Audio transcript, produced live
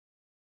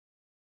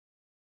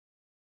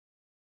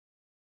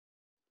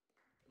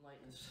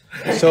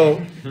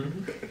So,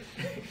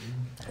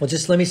 well,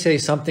 just let me say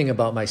something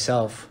about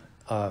myself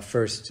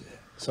first.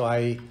 So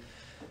I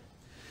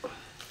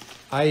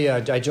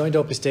joined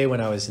Opus Dei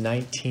when I was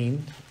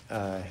 19,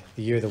 the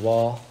year the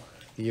wall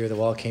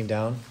came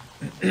down,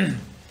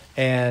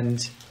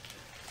 and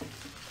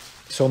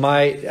so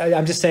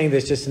I'm just saying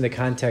this just in the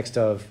context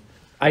of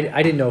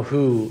I didn't know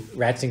who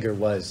Ratzinger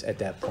was at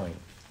that point.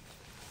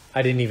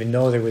 I didn't even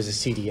know there was a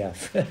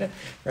CDF,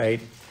 right?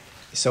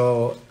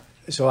 So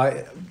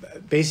I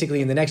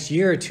basically in the next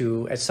year or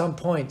two, at some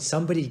point,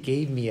 somebody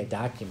gave me a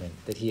document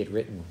that he had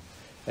written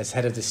as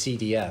head of the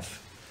CDF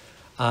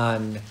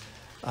on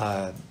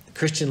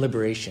Christian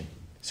liberation.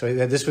 So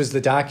this was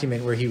the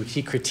document where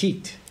he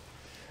critiqued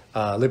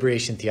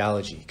liberation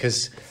theology,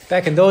 because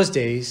back in those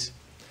days,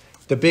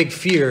 the big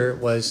fear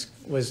was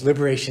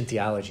liberation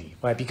theology,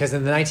 right? Because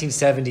in the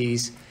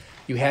 1970s,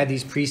 you had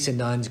these priests and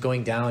nuns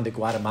going down to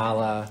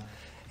Guatemala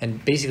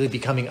and basically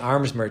becoming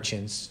arms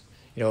merchants,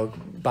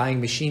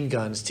 buying machine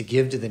guns to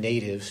give to the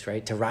natives,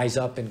 right, to rise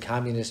up in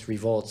communist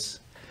revolts.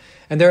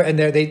 And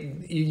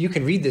you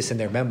can read this in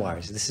their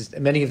memoirs.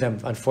 Many of them,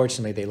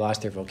 unfortunately, they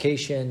lost their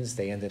vocations.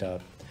 They ended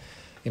up,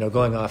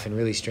 going off in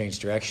really strange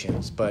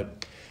directions.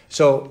 But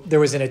so there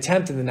was an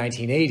attempt in the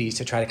 1980s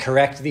to try to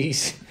correct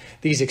these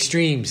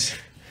extremes,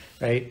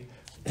 right?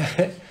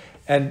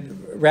 And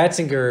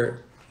Ratzinger.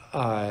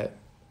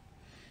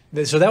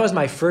 So that was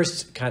my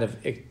first kind of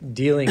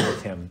dealing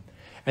with him.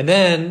 And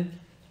then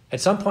at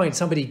some point,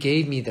 somebody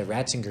gave me the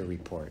Ratzinger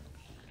report,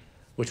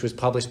 which was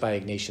published by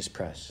Ignatius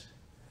Press.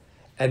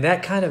 And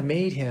that kind of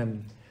made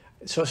him,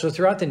 so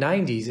throughout the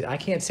 90s, I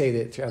can't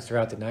say that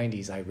throughout the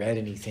 90s I read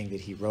anything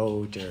that he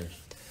wrote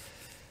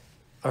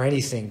or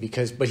anything,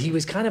 but he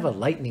was kind of a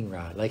lightning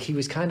rod. Like he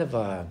was kind of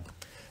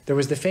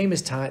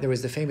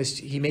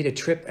he made a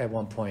trip at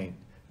one point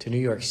to New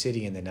York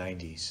City in the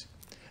 90s.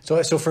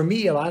 So for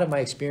me, a lot of my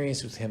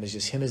experience with him is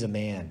just him as a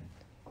man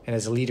and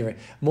as a leader,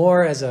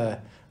 more as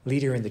a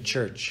leader in the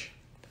church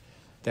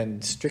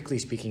than strictly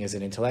speaking as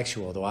an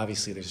intellectual, though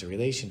obviously there's a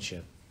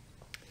relationship.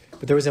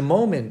 But there was a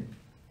moment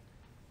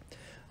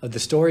of the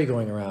story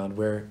going around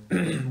where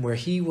where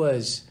he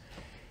was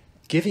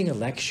giving a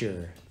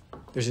lecture.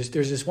 There's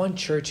this one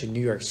church in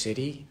New York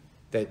City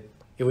that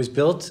it was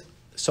built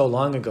so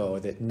long ago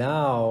that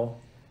now,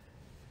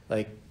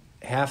 like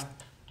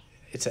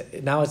it's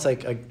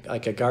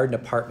like a garden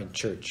apartment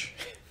church.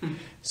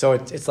 So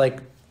it's like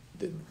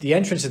the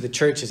entrance of the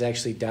church is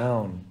actually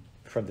down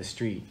from the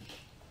street.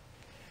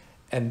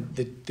 And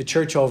the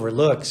church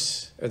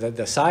overlooks, or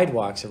the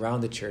sidewalks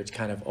around the church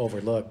kind of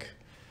overlook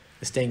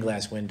the stained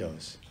glass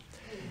windows.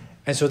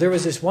 And so there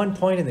was this one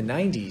point in the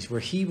 90s where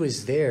he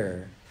was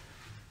there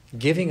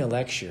giving a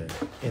lecture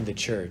in the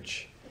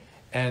church,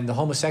 and the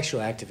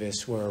homosexual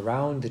activists were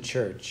around the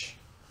church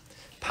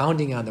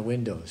pounding on the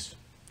windows,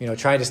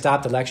 trying to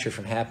stop the lecture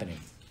from happening.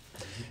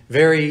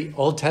 Very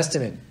Old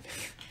Testament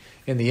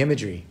in the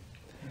imagery.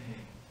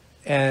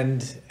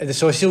 And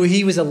so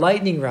he was a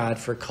lightning rod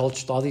for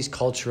all these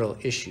cultural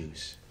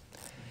issues.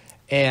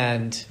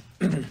 And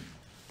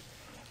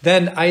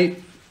then I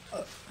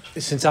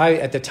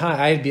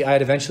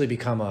had eventually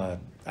become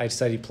I'd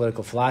studied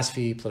political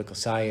philosophy, political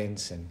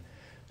science, and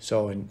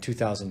so in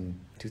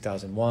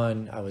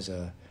 2001, I was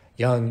a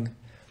young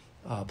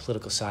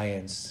political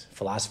science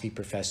philosophy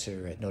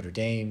professor at Notre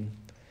Dame.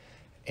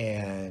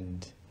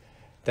 And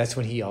that's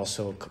when he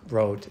also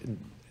wrote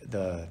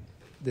the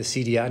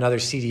CDF, another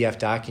CDF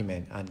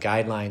document on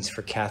guidelines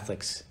for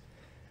Catholics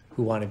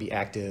who want to be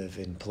active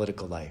in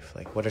political life.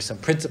 Like, what are some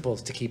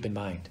principles to keep in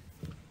mind?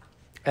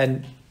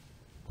 And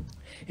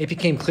it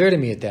became clear to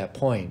me at that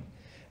point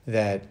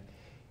that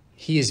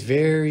he is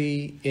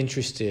very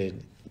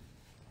interested.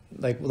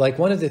 Like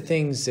one of the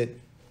things that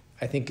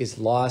I think gets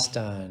lost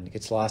on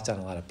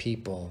a lot of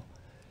people,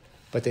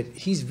 but that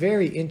he's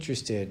very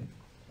interested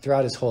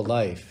throughout his whole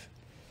life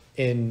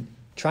in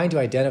trying to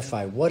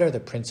identify what are the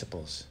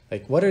principles,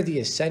 like what are the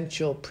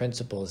essential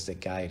principles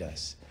that guide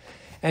us.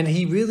 And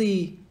he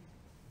really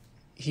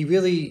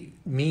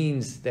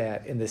means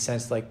that in the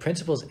sense like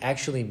principles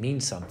actually mean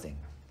something.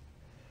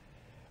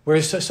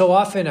 Whereas so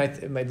often,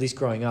 at least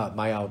growing up,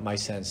 my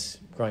sense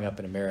growing up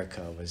in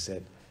America was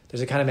that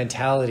there's a kind of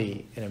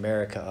mentality in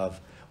America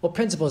of, well,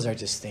 principles are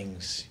just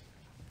things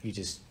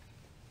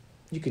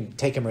you can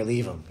take them or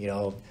leave them.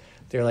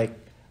 They're like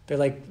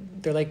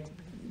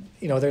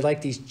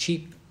these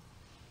cheap,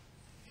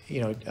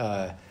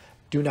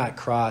 do not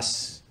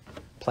cross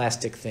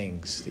plastic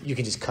things that you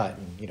can just cut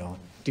and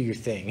do your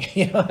thing.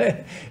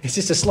 It's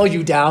just to slow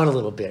you down a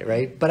little bit,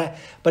 right? But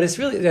it's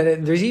really,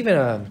 there's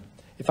even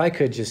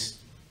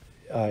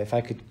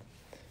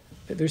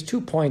there's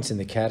 2 points in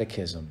the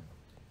Catechism.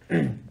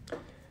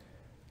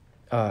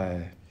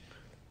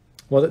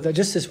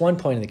 Just this one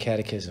point in the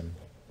Catechism.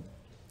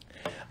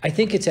 I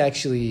think it's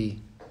actually,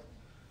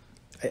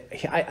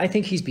 I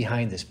think he's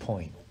behind this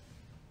point.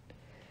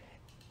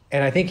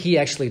 And I think he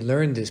actually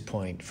learned this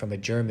point from the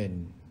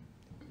German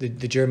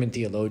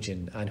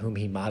theologian on whom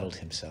he modeled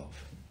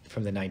himself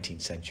from the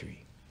 19th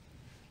century.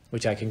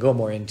 which I can go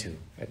more into.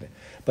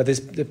 But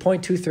the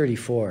point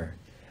 234,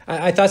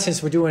 I thought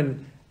since we're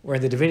in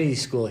the divinity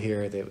school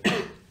here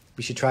that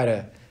we should try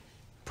to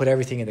put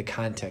everything in the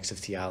context of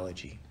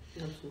theology.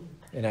 Absolutely.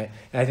 And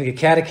I think a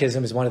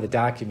catechism is one of the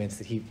documents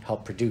that he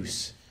helped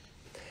produce.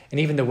 And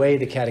even the way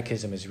the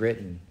catechism is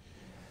written,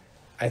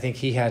 I think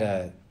he had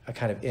a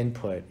kind of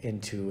input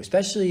into,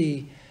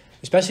 especially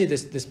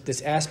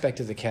this aspect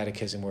of the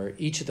catechism where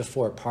each of the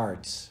four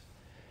parts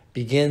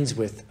begins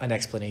with an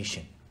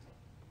explanation.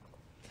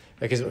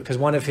 Because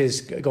one of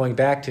his, going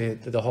back to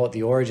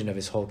the origin of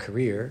his whole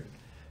career,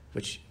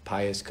 which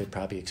Pius could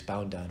probably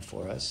expound on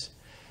for us,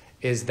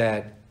 is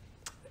that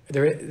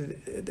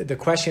the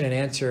question and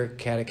answer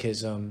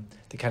catechism,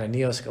 the kind of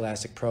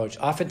neo-scholastic approach,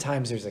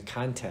 oftentimes there's a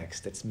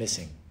context that's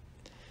missing,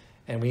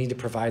 and we need to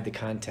provide the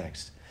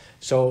context.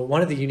 So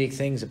one of the unique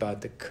things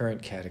about the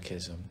current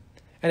catechism,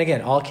 and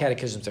again, all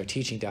catechisms are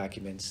teaching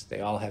documents,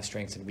 they all have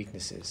strengths and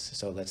weaknesses,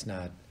 so let's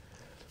not,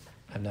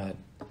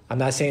 I'm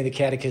not saying the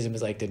catechism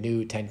is like the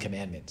new 10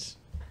 Commandments,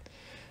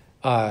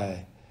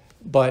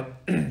 but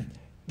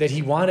that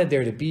he wanted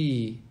there to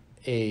be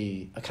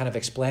a kind of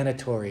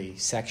explanatory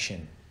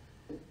section.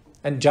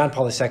 And John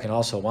Paul II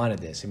also wanted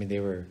this. I mean, they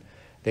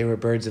were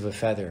birds of a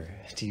feather,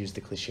 to use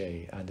the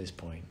cliche on this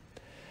point.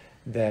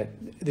 That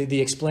the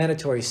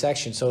explanatory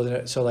section, so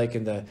like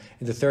in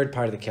the third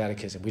part of the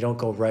catechism, we don't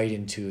go right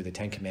into the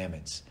 10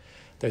 Commandments.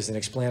 There's an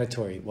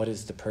explanatory, what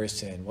is the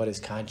person, what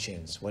is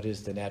conscience, what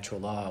is the natural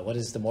law, what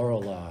is the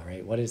moral law,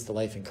 right? What is the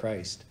life in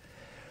Christ?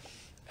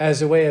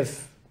 As a way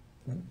of,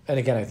 and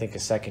again, I think a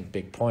second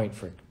big point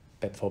for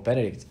Pope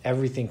Benedict,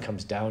 everything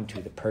comes down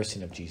to the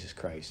person of Jesus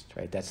Christ,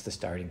 right? That's the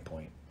starting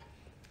point.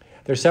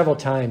 There are several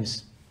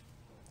times,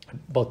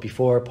 both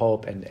before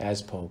Pope and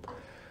as Pope,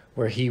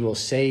 where he will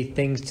say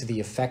things to the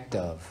effect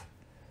of,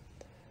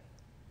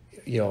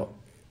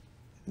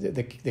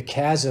 the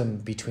chasm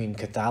between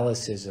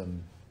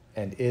Catholicism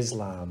and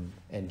Islam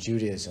and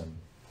Judaism.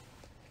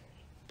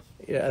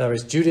 In other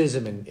words,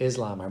 Judaism and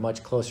Islam are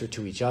much closer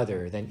to each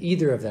other than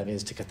either of them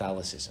is to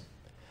Catholicism.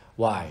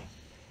 Why?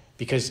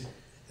 Because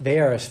they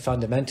are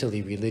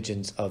fundamentally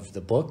religions of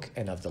the book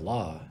and of the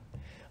law,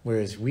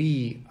 whereas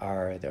we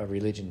are a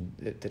religion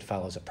that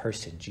follows a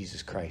person,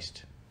 Jesus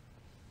Christ.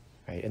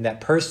 Right? And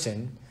that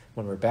person,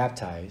 when we're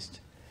baptized,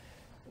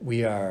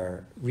 we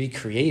are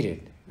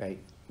recreated. Right?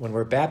 When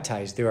we're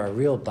baptized, there are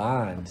real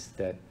bonds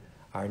that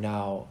are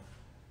now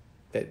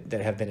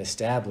that have been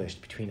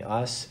established between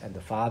us and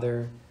the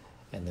Father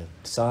and the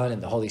Son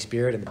and the Holy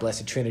Spirit and the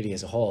Blessed Trinity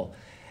as a whole.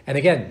 And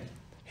again,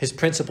 his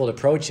principled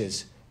approach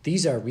is,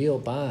 these are real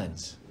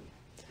bonds.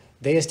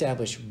 They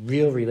establish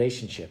real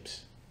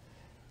relationships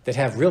that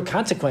have real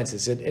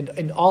consequences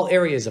in all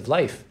areas of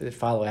life that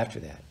follow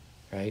after that,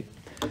 right?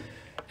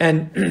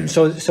 And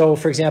so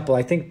for example,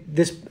 I think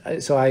I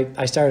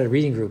started a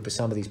reading group with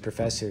some of these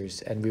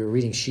professors, and we were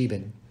reading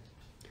Scheeben.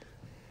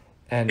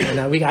 And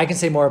I can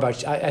say more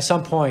about, at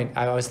some point,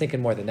 I was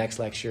thinking more the next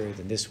lecture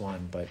than this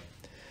one, but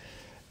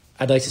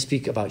I'd like to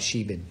speak about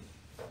Scheeben,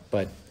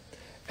 but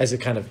as a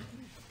kind of,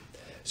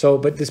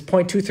 but this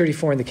point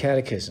 234 in the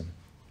Catechism,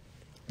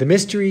 the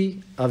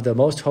mystery of the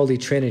Most Holy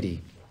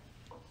Trinity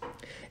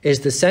is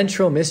the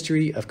central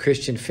mystery of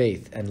Christian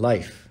faith and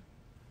life.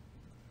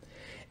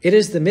 It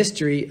is the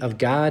mystery of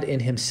God in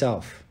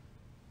himself.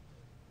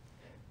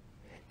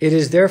 It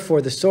is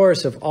therefore the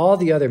source of all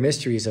the other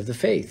mysteries of the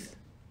faith,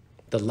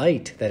 the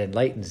light that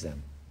enlightens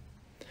them,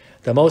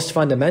 the most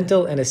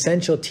fundamental and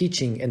essential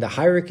teaching in the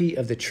hierarchy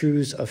of the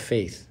truths of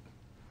faith.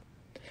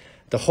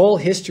 The whole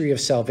history of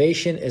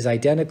salvation is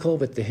identical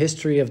with the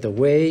history of the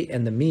way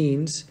and the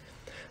means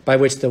by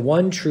which the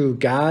one true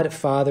God,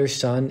 Father,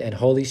 Son, and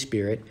Holy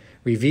Spirit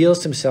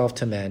reveals himself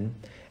to men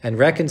and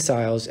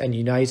reconciles and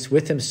unites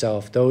with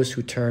himself those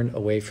who turn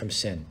away from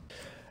sin.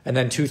 And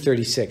then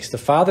 236, the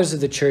fathers of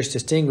the church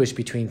distinguish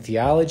between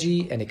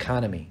theology and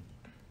economy,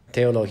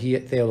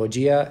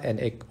 theologia and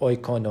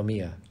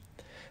oikonomia.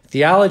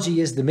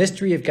 Theology is the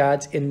mystery of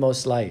God's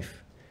inmost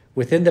life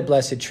within the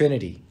Blessed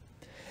Trinity,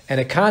 and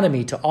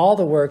economy to all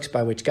the works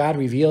by which God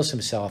reveals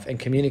himself and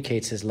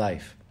communicates his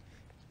life.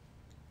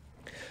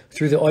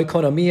 Through the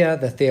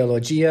oikonomia, the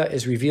theologia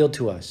is revealed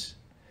to us.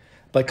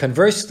 But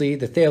conversely,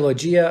 the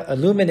theologia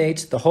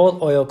illuminates the whole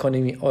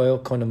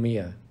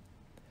oikonomia.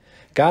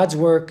 God's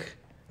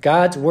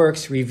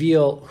works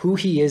reveal who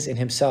he is in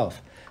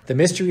himself. The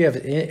mystery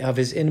of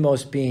his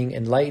inmost being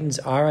enlightens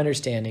our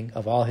understanding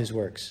of all his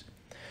works.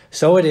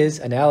 So it is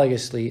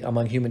analogously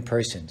among human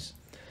persons.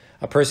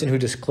 A person who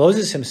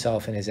discloses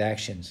himself in his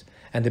actions,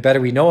 and the better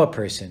we know a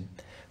person,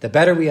 the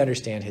better we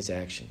understand his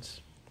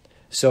actions.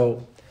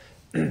 So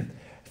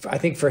I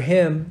think for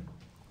him,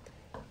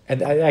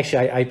 and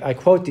I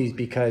quote these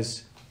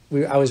because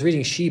I was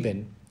reading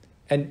Scheeben,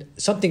 and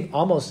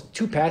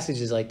two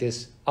passages like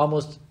this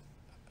almost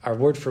are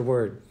word for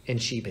word in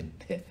Scheeben,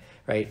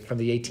 right, from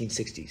the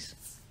 1860s.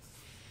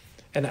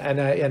 And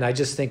I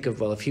just think of,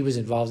 well, if he was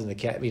involved in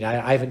the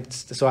I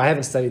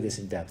haven't studied this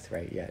in depth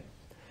yet,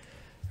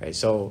 right?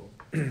 So,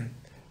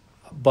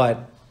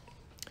 but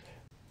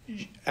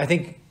I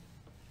think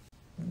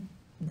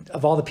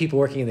of all the people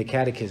working in the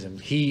catechism,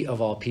 he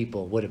of all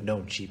people would have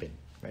known Stephen,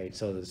 right?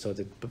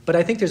 But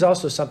I think there's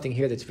also something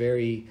here that's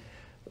very,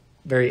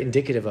 very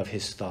indicative of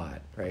his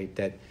thought, right?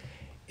 That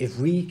if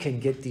we can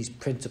get these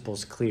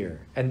principles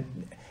clear,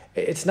 and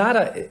it's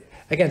not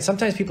again,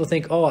 sometimes people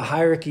think, oh, a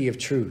hierarchy of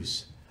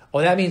truths. Oh,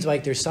 that means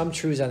like there's some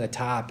truths on the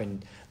top,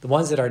 and the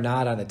ones that are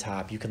not on the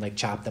top, you can like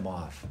chop them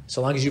off,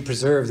 so long as you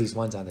preserve these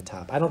ones on the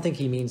top. I don't think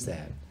he means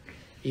that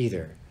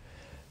either,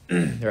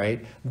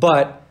 right?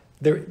 But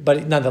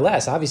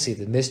nonetheless, obviously,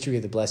 the mystery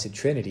of the Blessed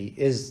Trinity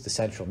is the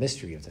central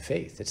mystery of the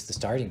faith. It's the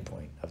starting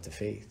point of the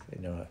faith,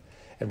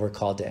 and we're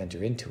called to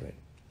enter into it.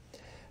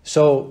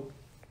 So,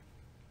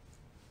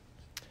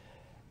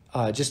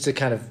 just to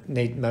kind of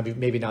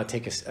maybe now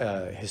take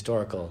a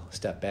historical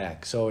step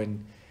back. So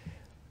in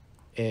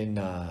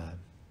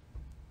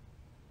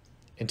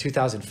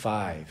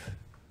 2005,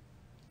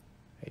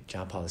 right,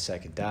 John Paul II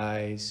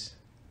dies,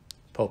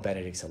 Pope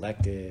Benedict's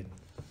elected.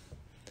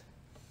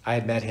 I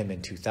had met him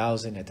in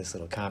 2000 at this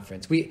little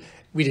conference. We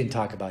didn't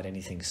talk about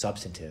anything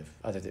substantive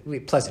other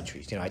than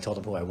pleasantries. I told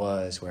him who I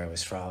was, where I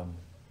was from,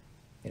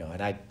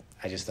 and I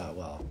just thought,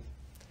 well,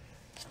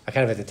 I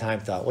kind of at the time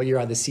thought, well, you're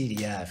on the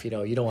CDF, you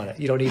don't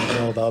need to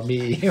know about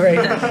me, right?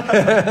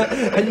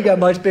 And you got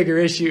much bigger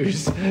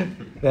issues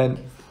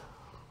than.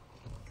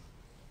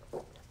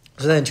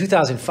 So then in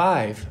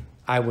 2005,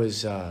 I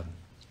was at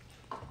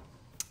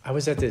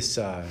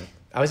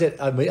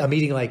a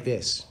meeting like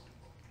this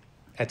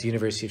at the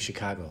University of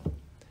Chicago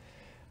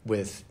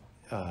with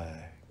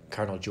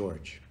Cardinal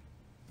George,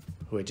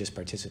 who had just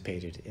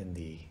participated in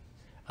the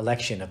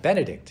election of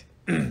Benedict.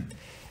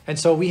 And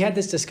so we had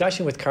this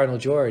discussion with Cardinal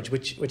George,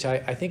 which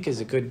I think is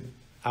a good,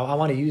 I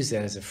want to use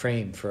that as a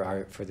frame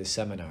for this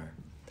seminar.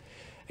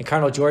 And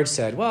Cardinal George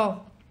said,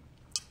 well,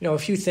 a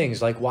few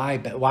things, like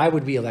why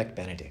would we elect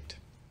Benedict?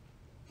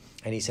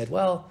 And he said,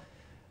 well,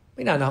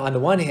 on the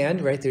one hand,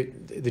 right,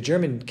 the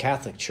German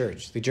Catholic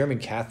Church, the German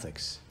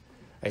Catholics,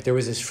 right, there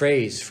was this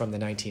phrase from the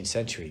 19th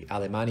century,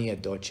 Alemannia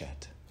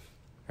docet,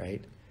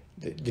 right?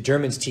 The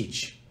Germans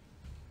teach.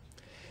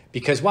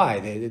 Because why?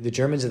 The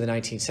Germans of the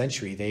 19th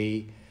century,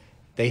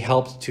 they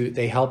helped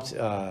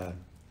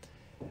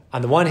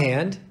on the one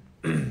hand,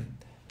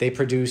 they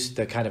produced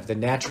the kind of the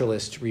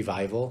naturalist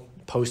revival,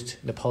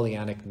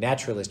 post-Napoleonic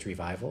naturalist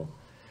revival.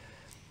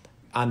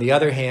 On the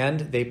other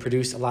hand, they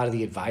produced a lot of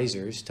the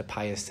advisors to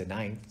Pius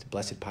IX, to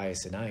Blessed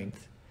Pius IX.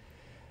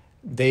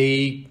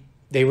 They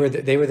were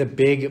the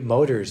big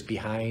motors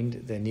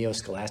behind the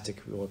neo-scholastic,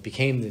 what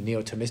became the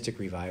neo-Thomistic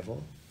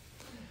revival.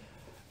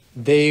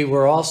 They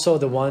were also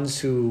the ones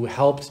who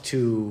helped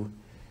to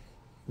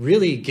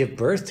really give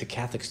birth to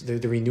Catholics, the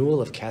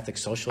renewal of Catholic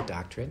social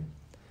doctrine,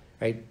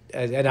 right?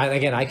 And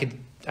I could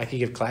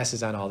give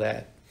classes on all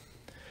that.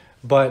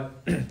 But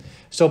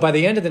so by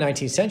the end of the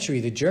 19th century,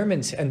 the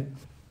Germans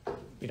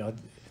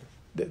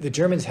the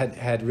Germans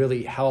had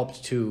really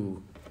helped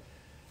to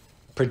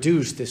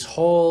produce this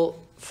whole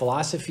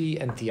philosophy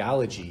and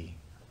theology,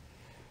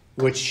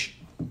 which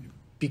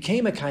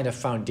became a kind of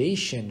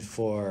foundation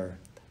for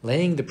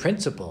laying the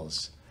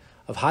principles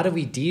of how do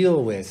we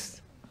deal with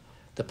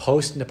the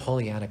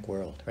post-Napoleonic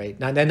world, right?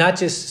 Not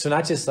just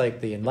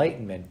like the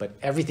Enlightenment, but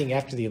everything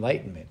after the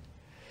Enlightenment.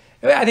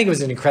 I think it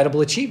was an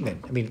incredible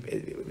achievement. I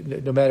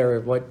mean, no matter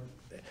what,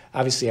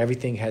 obviously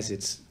everything has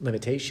its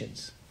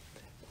limitations,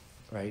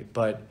 right?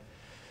 But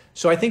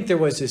so I think there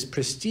was this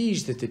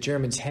prestige that the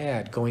Germans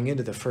had going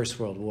into the First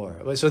World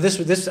War. So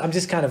this I'm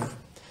just kind of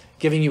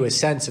giving you a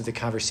sense of the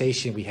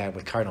conversation we had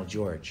with Cardinal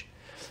George.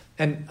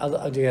 And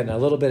again, a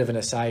little bit of an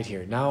aside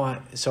here.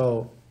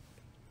 So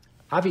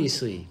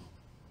obviously,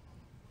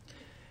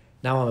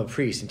 now I'm a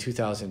priest. In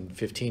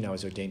 2015, I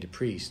was ordained a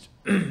priest.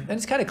 And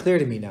it's kind of clear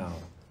to me now,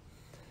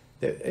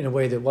 that in a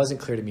way that wasn't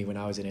clear to me when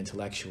I was an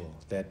intellectual,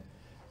 but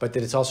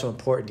that it's also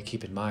important to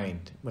keep in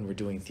mind when we're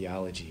doing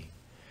theology,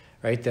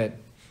 right? That,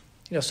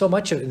 so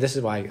much of, this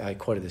is why I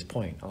quoted this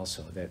point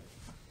also, that,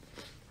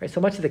 right,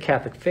 so much of the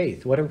Catholic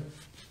faith,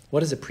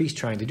 what is a priest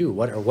trying to do?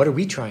 What are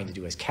we trying to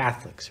do as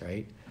Catholics,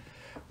 right?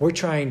 We're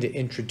trying to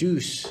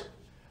introduce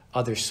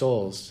other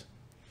souls.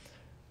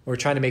 We're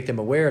trying to make them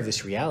aware of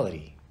this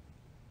reality,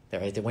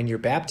 right? That when you're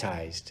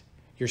baptized,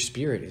 your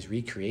spirit is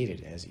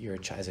recreated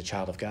as a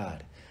child of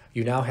God.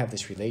 You now have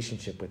this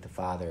relationship with the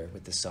Father,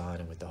 with the Son,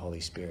 and with the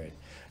Holy Spirit.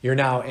 You're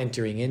now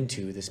entering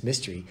into this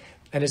mystery,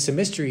 and it's a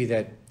mystery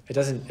that it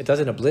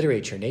doesn't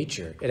obliterate your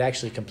nature. It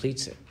actually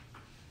completes it,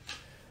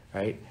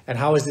 right? And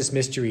how is this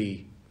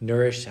mystery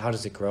nourished? How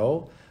does it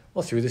grow?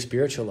 Well, through the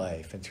spiritual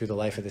life and through the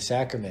life of the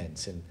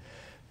sacraments, and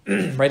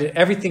right,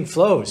 everything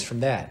flows from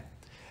that.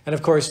 And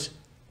of course,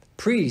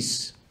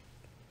 priests,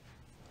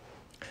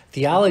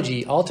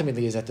 theology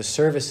ultimately is at the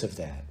service of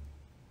that.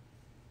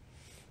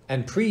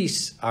 And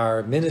priests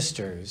are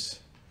ministers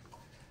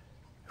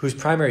whose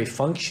primary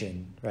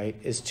function, right,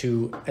 is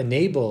to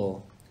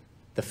enable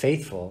the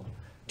faithful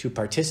to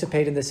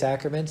participate in the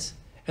sacraments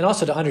and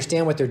also to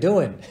understand what they're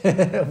doing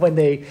when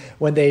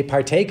they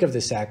partake of the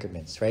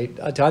sacraments, right?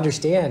 To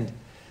understand,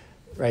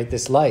 right,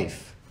 this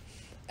life.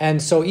 And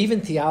so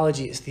even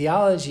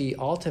theology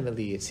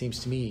ultimately, it seems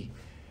to me,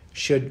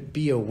 should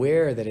be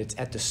aware that it's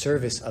at the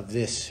service of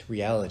this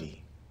reality,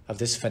 of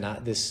this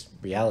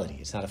reality.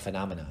 It's not a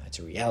phenomena, it's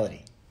a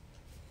reality.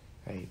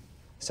 Right?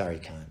 Sorry,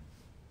 Kant.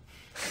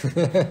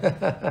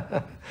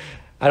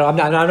 I'm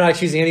not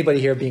accusing anybody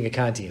here of being a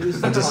Kantian.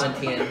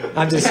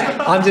 I'm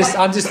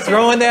just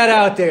throwing that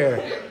out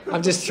there.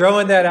 I'm just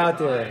throwing that out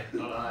there.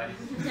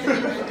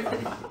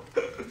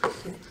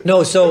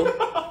 No, so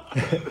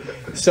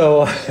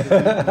no.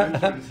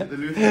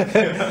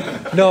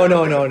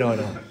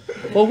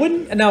 Well,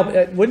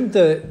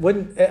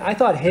 I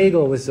thought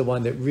Hegel was the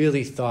one that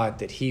really thought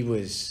that he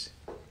was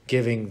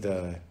giving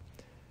the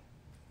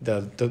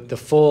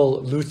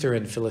full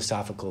Lutheran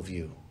philosophical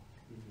view.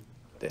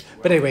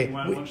 But anyway,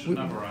 one should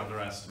never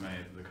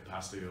underestimate the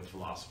capacity of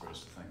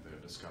philosophers to think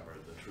they've discovered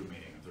the true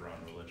meaning of their own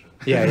religion.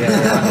 Yeah.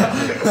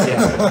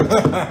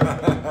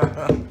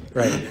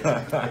 Right.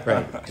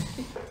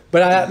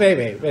 But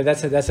wait,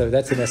 that's an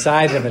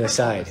aside of an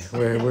aside.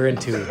 We're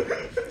into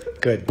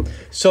good.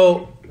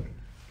 So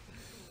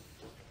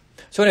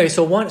anyway,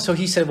 so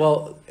he said,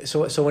 well,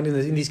 so when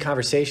in these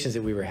conversations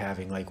that we were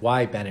having, like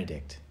why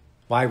Benedict,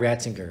 why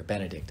Ratzinger,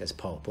 Benedict as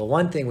Pope? Well,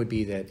 one thing would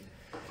be that.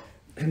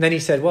 And then he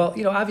said, well,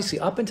 obviously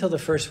up until the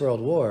First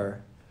World War,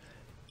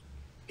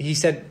 he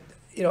said,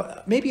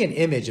 maybe an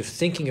image of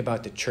thinking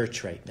about the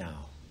church right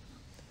now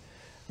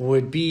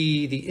would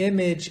be the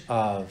image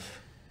of,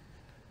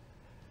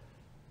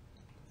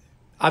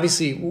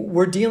 obviously,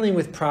 we're dealing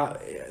with,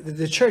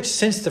 the church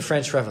since the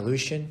French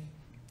Revolution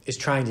is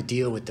trying to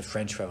deal with the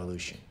French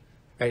Revolution,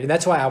 right? And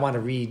that's why I'd like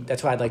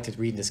to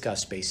read and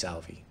discuss Spe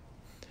Salvi.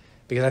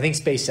 Because I think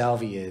Spe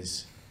Salvi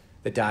is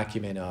the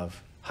document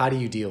of how do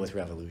you deal with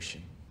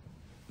revolution.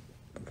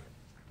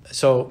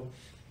 So,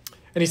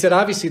 and he said,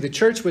 obviously, the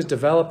church was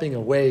developing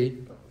a way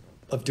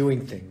of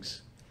doing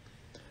things.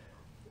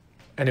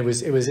 And it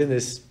was in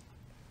this,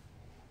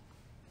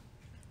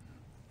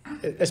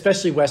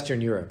 especially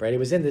Western Europe, right? It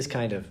was in this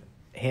kind of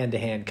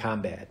hand-to-hand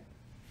combat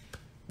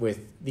with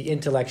the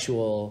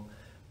intellectual,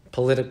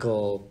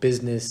 political,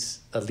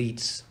 business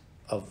elites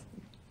of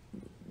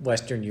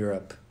Western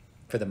Europe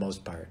for the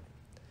most part.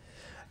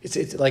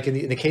 It's like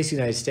in the case of the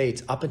United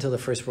States, up until the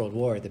First World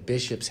War, the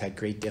bishops had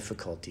great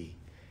difficulty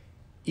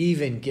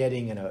even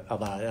getting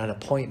an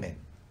appointment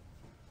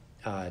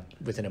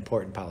with an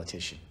important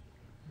politician.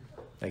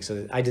 Like,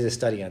 so I did a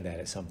study on that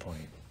at some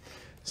point.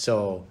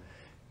 So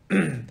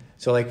and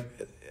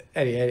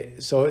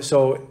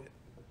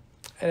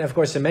of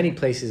course, in many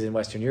places in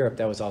Western Europe,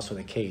 that was also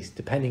the case,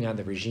 depending on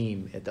the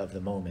regime of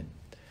the moment.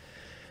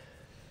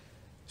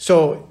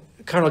 So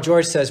Cardinal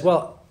George says,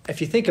 well,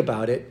 if you think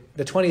about it,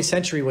 the 20th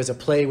century was a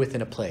play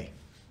within a play,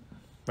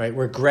 right?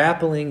 We're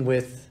grappling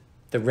with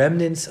the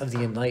remnants of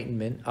the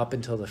Enlightenment up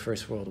until the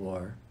First World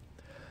War.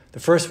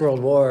 The First World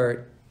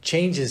War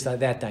changes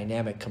that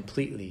dynamic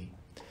completely.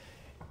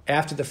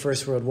 After the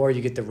First World War,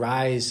 you get the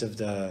rise of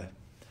the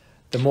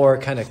more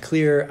kind of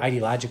clear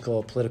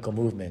ideological political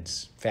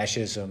movements,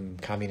 fascism,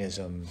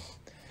 communism.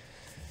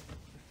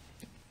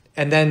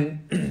 And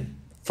then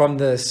from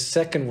the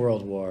Second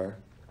World War,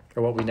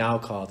 or what we now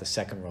call the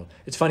Second World.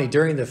 It's funny,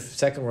 during the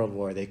Second World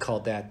War, they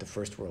called that the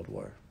First World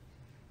War.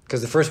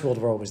 Because the First World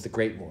War was the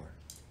Great War.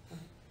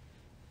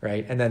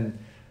 Right? And then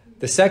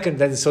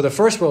so the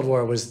First World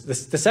War was,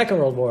 the Second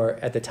World War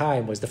at the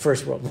time was the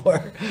First World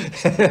War.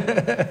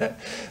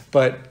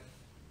 But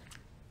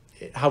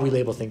how we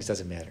label things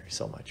doesn't matter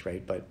so much,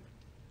 right? But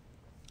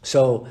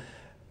so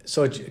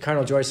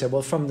Cardinal George said,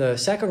 well, from the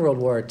Second World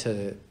War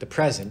to the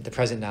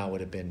present now would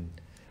have been,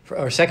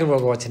 or Second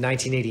World War to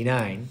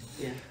 1989,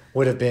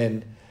 would have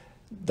been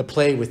the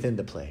play within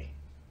the play,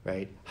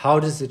 right?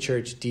 How does the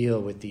church deal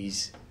with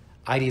these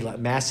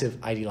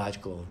massive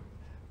ideological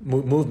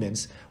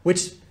movements,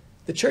 which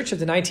the church of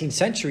the 19th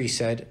century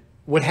said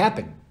would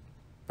happen,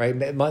 right?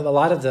 A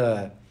lot of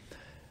the,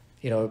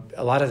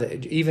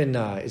 even,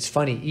 it's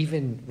funny,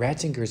 even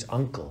Ratzinger's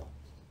uncle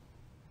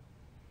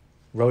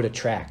wrote a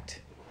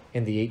tract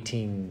in the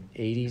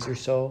 1880s or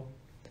so,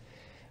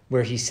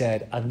 where he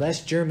said,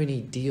 unless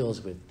Germany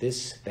deals with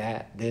this,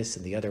 that, this,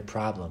 and the other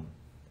problem,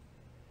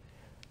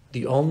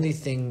 the only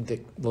thing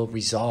that will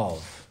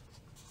resolve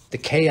the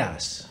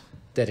chaos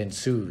that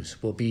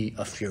ensues will be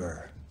a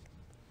Führer.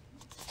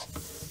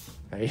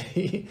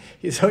 Right?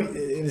 So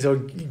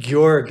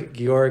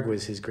Georg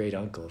was his great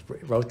uncle,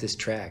 wrote this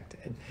tract,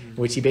 in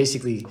which he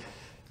basically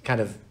kind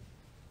of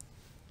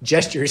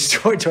gestures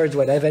towards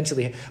what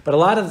eventually. But a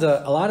lot of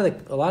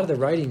the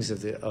writings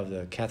of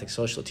the Catholic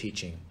social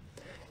teaching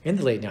in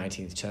the late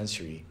 19th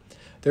century,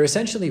 they're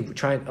essentially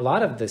trying. A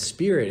lot of the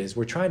spirit is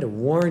we're trying to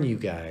warn you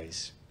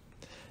guys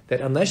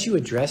that unless you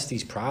address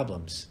these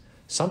problems,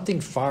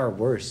 something far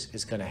worse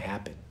is going to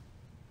happen.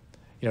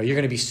 You're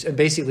going to be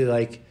basically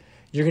like.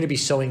 You're going to be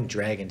sowing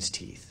dragon's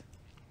teeth.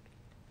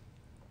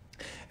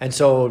 And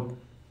so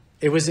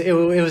it was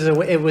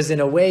in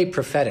a way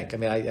prophetic. I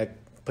mean, I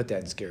put that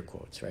in scare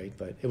quotes, right?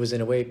 But it was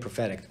in a way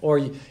prophetic. Or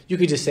you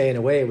could just say in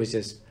a way it was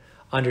just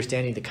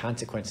understanding the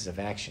consequences of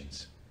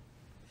actions.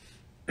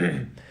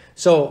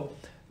 So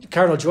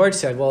Cardinal George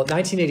said, well,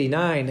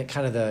 1989,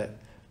 kind of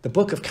the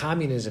book of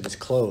communism is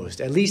closed,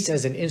 at least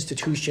as an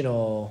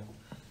institutional,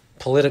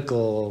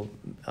 political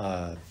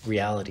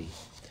reality.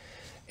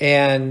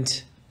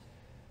 And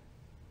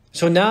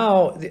so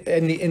now,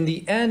 in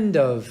the end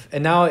of,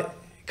 and now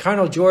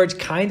Cardinal George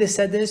kind of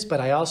said this,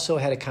 but I also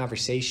had a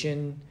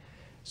conversation.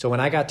 So when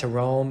I got to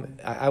Rome,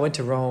 I went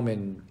to Rome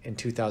in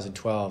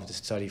 2012 to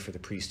study for the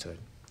priesthood.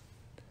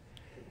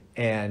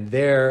 And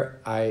there,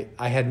 I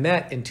had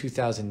met in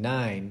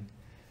 2009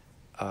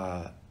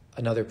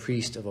 another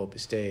priest of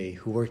Opus Dei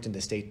who worked in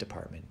the State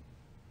Department.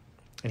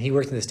 And he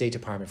worked in the State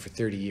Department for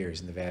 30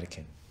 years in the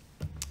Vatican.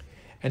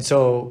 And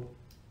so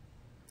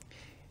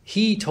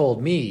he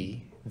told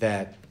me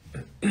that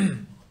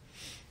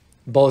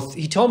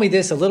he told me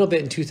this a little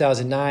bit in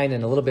 2009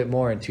 and a little bit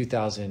more in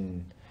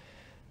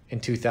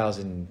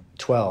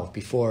 2012,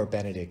 before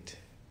Benedict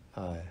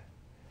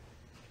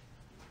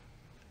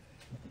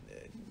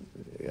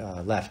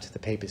left the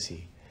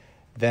papacy,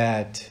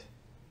 and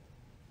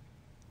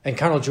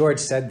Cardinal George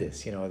said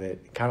this,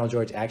 that Cardinal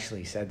George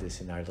actually said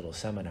this in our little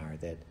seminar,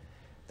 that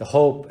the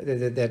hope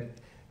that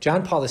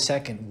John Paul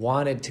II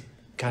wanted to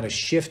kind of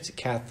shift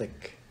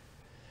Catholic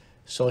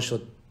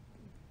social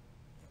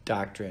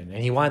doctrine,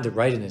 and he wanted to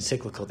write an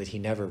encyclical that he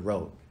never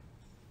wrote,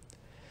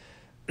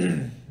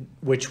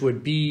 which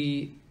would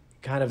be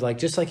kind of like,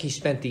 just like he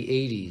spent the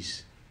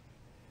 80s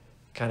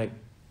kind of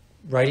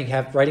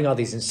writing all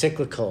these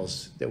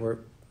encyclicals that were,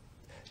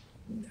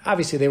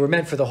 obviously they were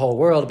meant for the whole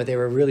world, but they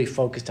were really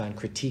focused on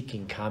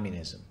critiquing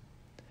communism,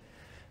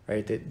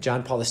 right? That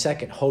John Paul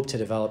II hoped to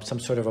develop some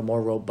sort of a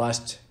more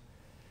robust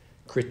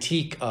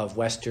critique of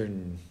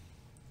Western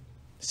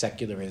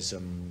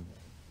secularism,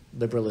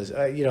 liberalism.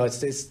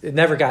 It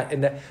never got,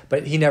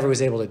 but he never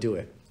was able to do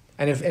it.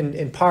 And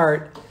in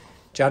part,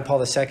 John Paul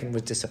II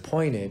was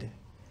disappointed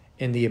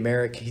in the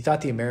American. He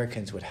thought the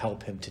Americans would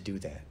help him to do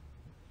that,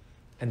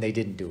 and they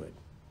didn't do it.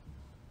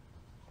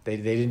 They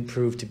didn't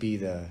prove to be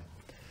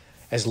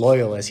as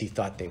loyal as he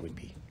thought they would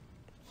be,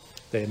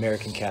 the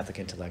American Catholic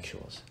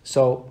intellectuals.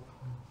 So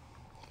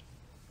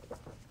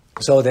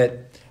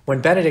that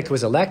when Benedict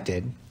was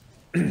elected,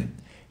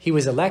 he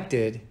was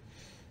elected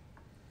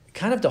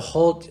kind of to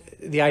hold,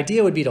 the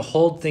idea would be to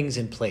hold things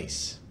in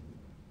place,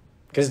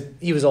 because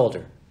he was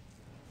older.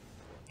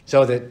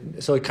 So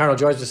Cardinal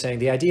George was saying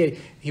the idea,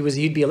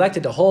 he'd be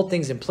elected to hold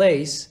things in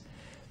place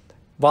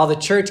while the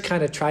church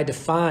kind of tried to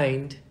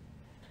find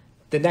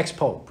the next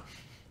pope.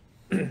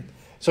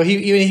 So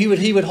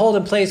he would hold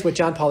in place what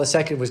John Paul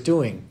II was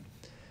doing,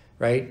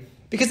 right?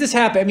 Because this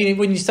happened. I mean,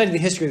 when you study the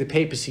history of the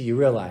papacy, you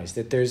realize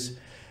that there's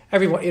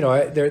everyone.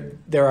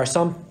 There are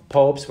some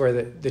popes where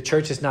the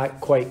church is not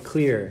quite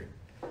clear.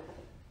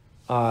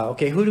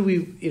 Okay, who do we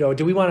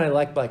do we want to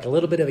elect, like a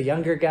little bit of a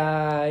younger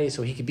guy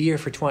so he could be here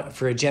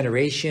for a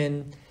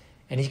generation,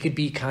 and he could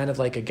be kind of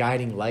like a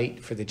guiding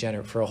light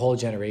for a whole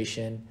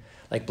generation,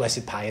 like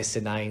Blessed Pius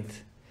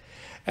IX.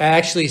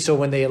 Actually, so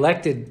when they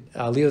elected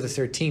Leo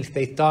XIII,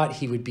 they thought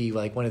he would be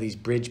like one of these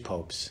bridge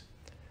popes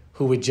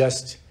who would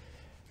just,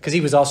 because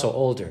he was also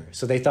older,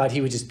 so they thought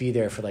he would just be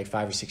there for like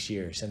 5 or 6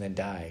 years and then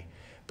die.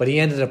 But he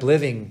ended up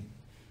living,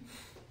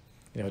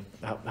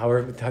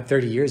 however,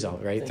 30 years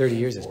old, right? 30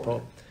 years as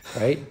pope,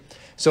 right?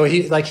 So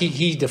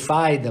he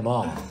defied them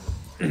all.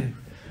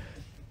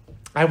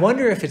 I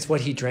wonder if it's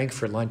what he drank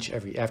for lunch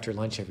after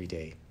lunch every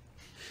day.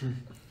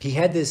 He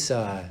had this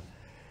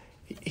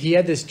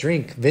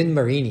drink, Vin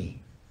Marini,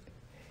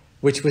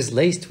 which was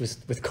laced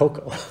with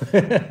cocoa.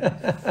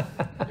 Coconut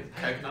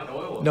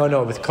oil?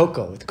 No, with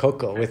cocoa, with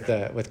cacao,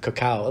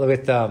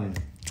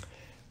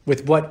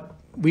 with what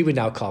we would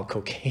now call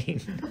cocaine.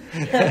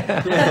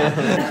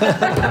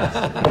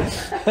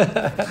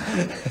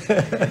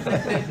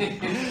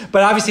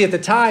 But obviously at the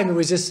time, it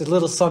was just a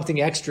little something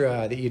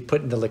extra that you'd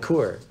put in the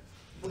liqueur.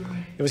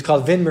 It was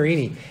called Vin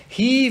Marini.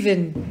 He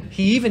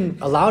even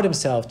allowed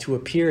himself to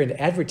appear in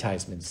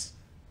advertisements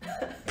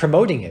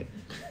promoting it.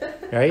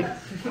 Right?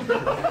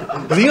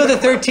 Leo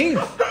XIII.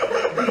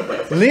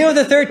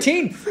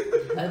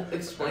 That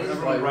explains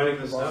why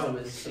writing this down.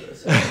 is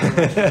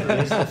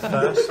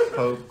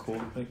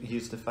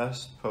He's the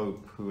first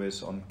pope who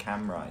is on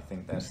camera. I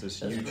think there's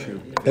this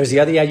YouTube. There's the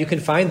other. Yeah, you can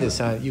find this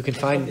on. You can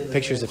find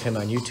pictures of him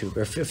on YouTube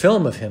or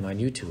film of him on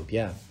YouTube.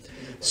 Yeah.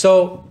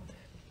 So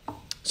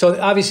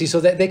obviously,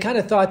 that they kind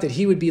of thought that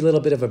he would be a little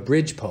bit of a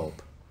bridge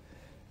pope,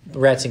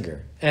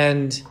 Ratzinger,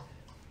 and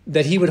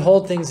that he would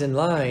hold things in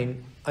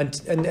line. And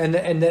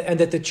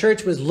that the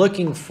church was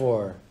looking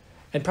for,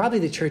 and probably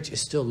the church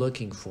is still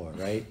looking for,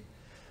 right?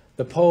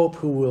 The Pope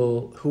who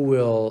will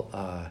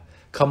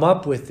come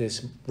up with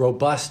this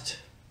robust,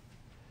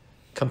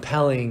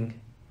 compelling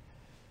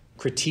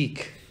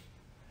critique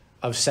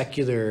of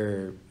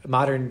secular,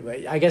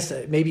 modern, I guess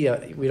maybe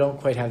we don't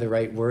quite have the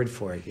right word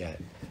for it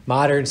yet.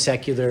 Modern,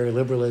 secular,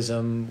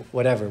 liberalism,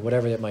 whatever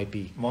that might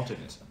be.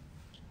 Modernism.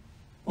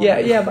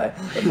 Yeah, but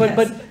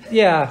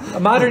yeah,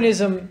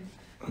 modernism.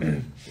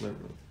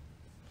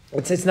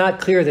 It's not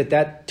clear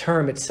that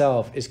term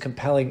itself is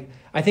compelling.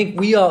 I think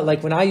we all,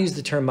 like when I use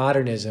the term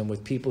modernism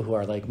with people who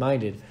are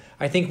like-minded,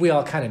 I think we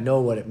all kind of know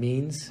what it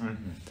means.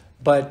 Mm-hmm.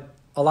 But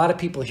a lot of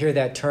people hear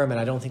that term and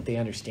I don't think they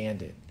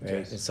understand it, right?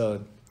 Yes. And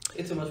so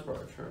It's a much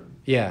broader term.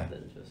 Yeah.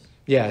 Than just.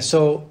 yeah,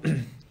 so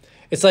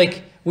it's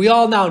like we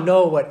all now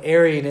know what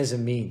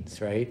Arianism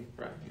means, right?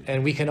 Right.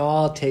 And we can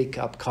all take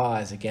up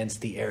cause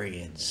against the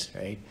Arians,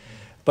 right?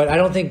 But I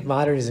don't think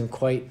modernism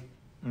quite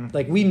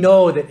like we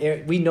know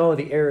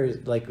the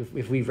errors. Like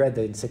if we've read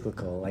the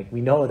encyclical, like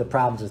we know the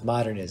problems with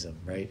modernism,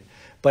 right?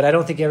 But I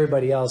don't think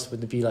everybody else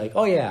would be like,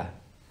 oh yeah,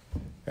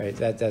 right?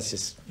 That's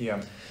just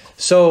Yeah.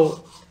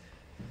 so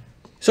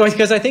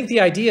because I think the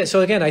idea.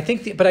 So again, I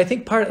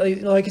think part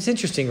like it's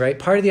interesting, right?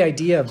 Part of the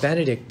idea of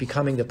Benedict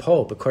becoming the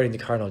Pope, according to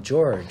Cardinal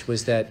George,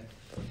 was that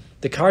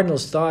the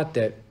cardinals thought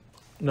that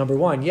number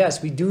one,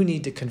 yes, we do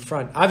need to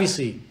confront.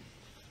 Obviously,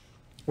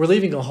 we're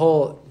leaving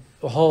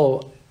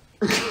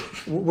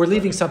we're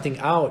leaving something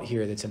out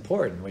here that's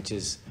important, which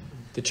is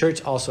the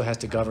church also has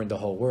to govern the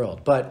whole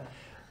world. But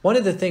one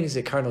of the things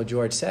that Cardinal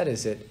George said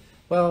is that,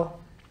 well,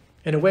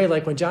 in a way,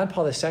 like when John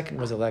Paul II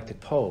was elected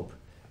Pope,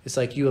 it's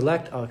like you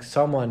elect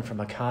someone from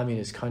a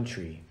communist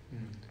country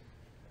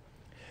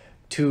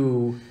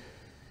to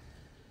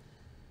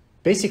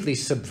basically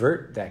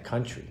subvert that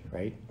country,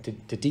 right?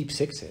 To deep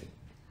six it.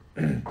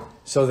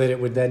 So that it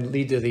would then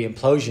lead to the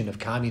implosion of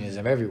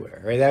communism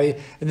everywhere, right?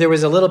 And there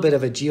was a little bit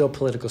of a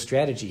geopolitical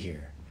strategy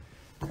here,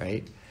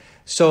 right?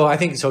 So I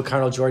think, so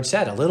Cardinal George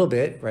said a little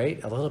bit,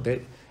 right? A little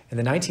bit. In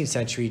the 19th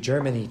century,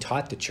 Germany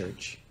taught the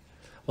church.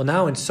 Well,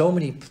 now in so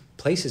many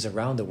places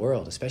around the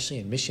world, especially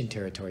in mission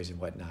territories and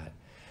whatnot,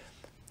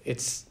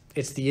 it's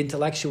the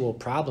intellectual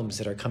problems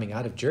that are coming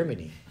out of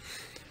Germany,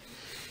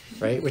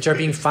 right? Which are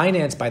being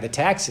financed by the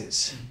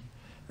taxes,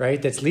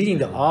 right? That's leading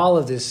to all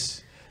of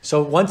this.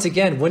 So once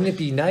again, wouldn't it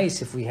be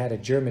nice if we had a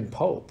German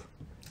Pope?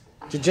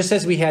 Just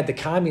as we had the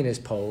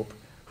communist Pope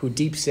who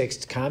deep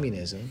sixed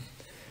communism,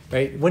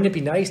 right? Wouldn't it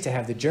be nice to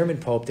have the German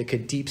Pope that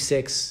could deep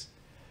six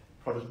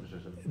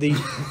Protestantism.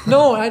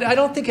 No, I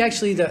don't think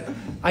actually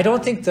I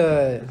don't think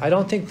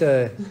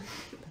the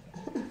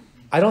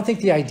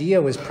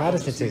idea was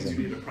Protestantism.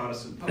 To be the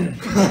Protestant Pope.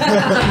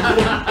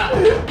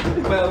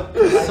 Well,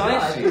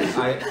 precisely.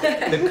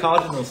 The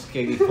cardinals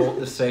clearly thought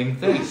the same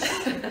thing.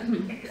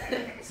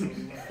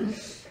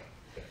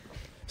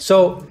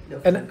 So,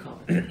 and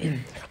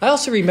I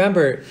also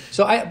remember.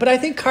 But I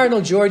think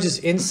Cardinal George's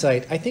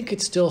insight. I think it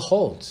still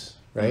holds,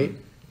 right?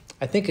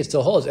 I think it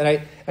still holds, and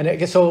I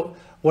guess so.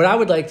 What I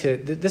would like to.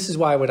 This is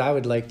why what I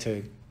would like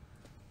to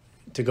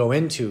go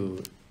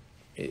into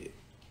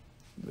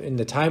in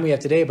the time we have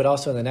today, but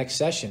also in the next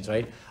sessions,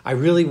 right? I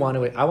really want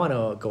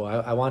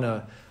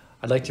to.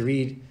 I'd like to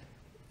read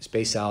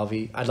Spe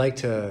Salvi. I'd like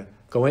to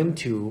go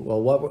into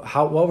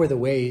what were the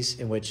ways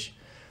in which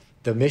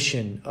the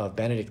mission of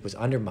Benedict was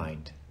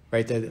undermined,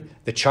 right?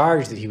 The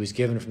charge that he was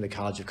given from the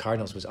College of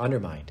Cardinals was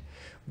undermined,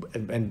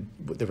 and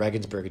the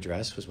Regensburg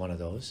Address was one of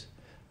those.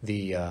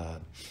 The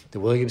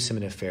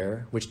Williamson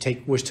affair, which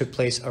took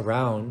place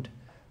around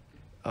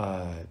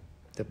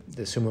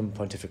the Summum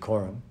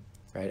Pontificorum,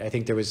 right? I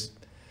think that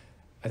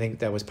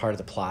was part of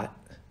the plot.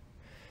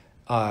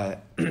 I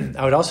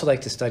would also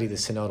like to study the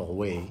synodal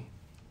way,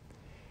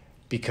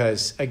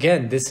 because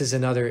again, this is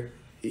another.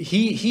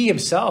 He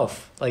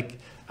himself,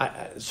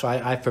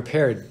 I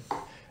prepared,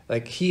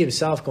 he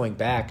himself going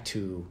back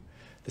to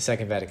the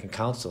Second Vatican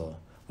Council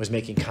was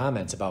making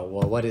comments about,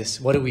 well, what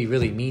do we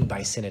really mean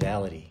by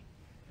synodality,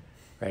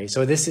 right?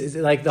 So this is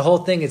like the whole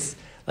thing. It's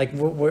like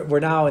we're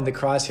now in the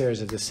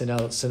crosshairs of the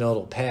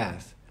synodal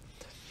path,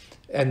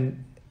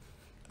 and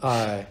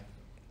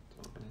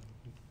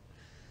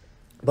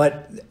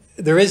but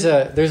there's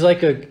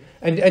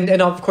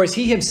and of course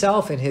he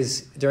himself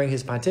during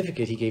his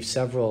pontificate he gave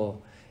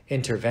several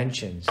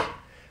interventions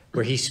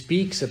where he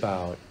speaks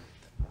about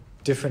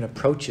different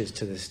approaches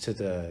to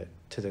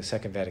the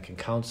Second Vatican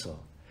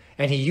Council,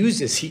 and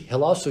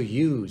he'll also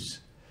use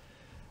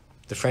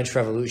the French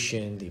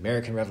Revolution, the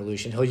American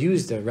Revolution. He'll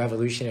use the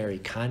revolutionary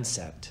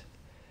concept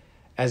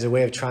as a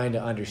way of trying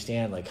to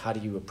understand how do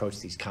you approach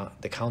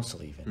the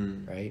council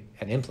even, right,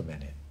 and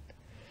implement it.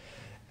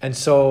 And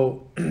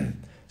so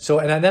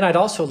and then I'd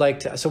also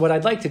like to. So what I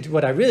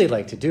really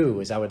like to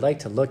do is I would like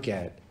to look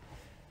at,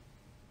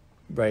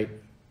 right,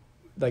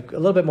 a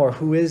little bit more.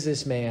 Who is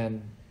this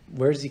man?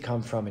 Where does he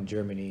come from in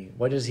Germany?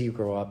 What does he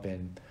grow up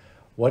in?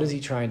 What is he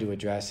trying to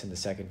address in the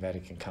Second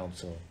Vatican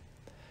Council?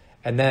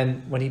 And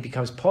then when he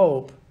becomes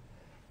Pope,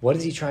 what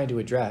is he trying to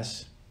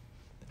address?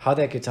 How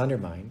that gets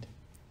undermined?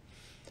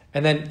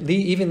 And then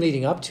even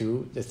leading up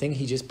to the thing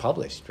he just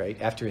published, right,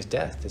 after his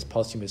death, this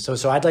posthumous.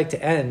 So I'd like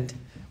to end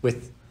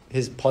with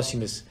his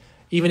posthumous.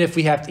 Even if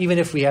we have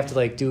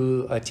to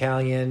do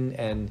Italian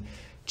and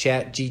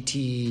Chat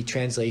GT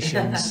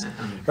translations,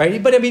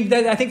 right? But I mean,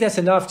 I think that's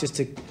enough just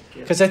to,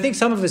 because I think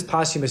some of his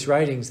posthumous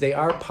writings, they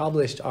are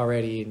published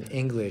already in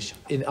English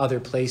in other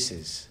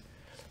places.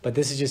 But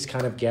this is just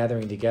kind of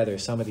gathering together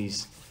some of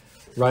these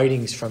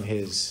writings from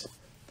his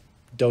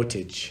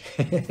dotage,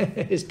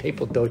 his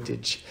papal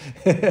dotage,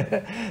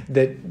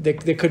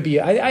 that could be,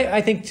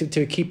 I think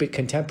to keep it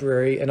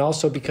contemporary, and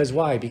also because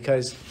why?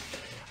 Because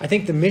I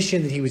think the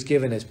mission that he was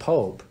given as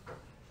Pope,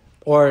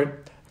 or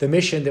the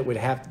mission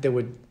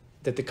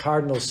that the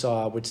cardinals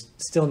saw would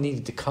still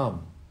need to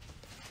come.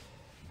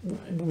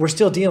 We're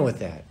still dealing with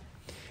that.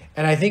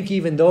 And I think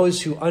even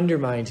those who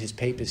undermined his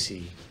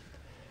papacy,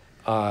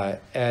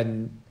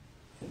 and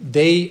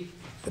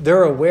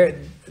they're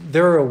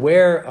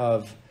aware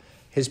of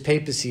his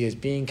papacy as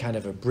being kind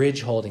of a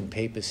bridge-holding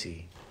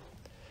papacy.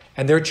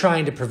 And they're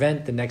trying to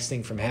prevent the next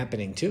thing from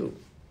happening too.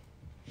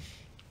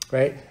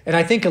 Right? And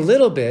I think a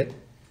little bit,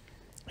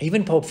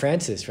 even Pope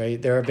Francis,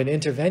 right? There have been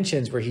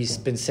interventions where he's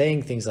been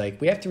saying things like,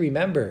 we have to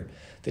remember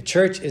the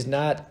church is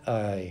not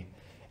a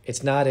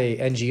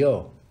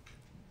NGO.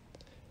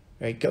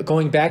 Right?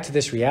 Going back to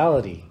this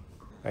reality,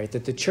 right?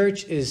 That the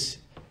church is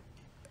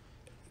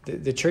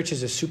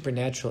a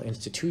supernatural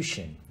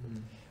institution,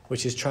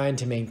 which is trying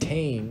to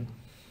maintain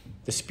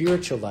the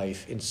spiritual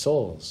life in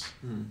souls.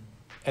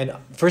 And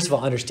first of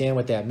all, understand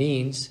what that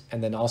means,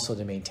 and then also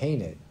to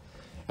maintain it.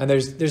 And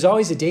there's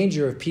always a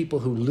danger of people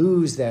who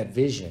lose that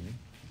vision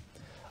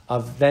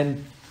of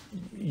then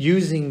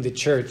using the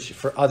church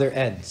for other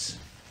ends,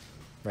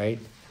 right?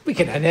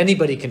 And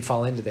anybody can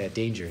fall into that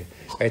danger,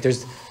 right?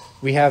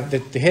 We have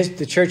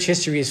the church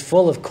history is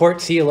full of court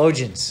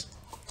theologians,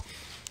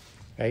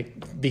 right?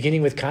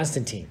 Beginning with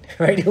Constantine,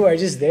 right? Who are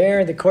just there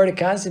in the court of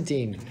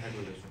Constantine,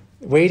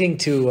 waiting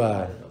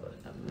to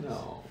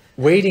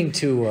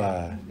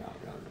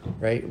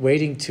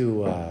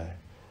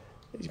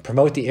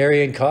promote the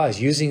Arian cause,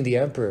 using the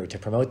emperor to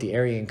promote the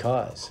Arian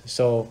cause.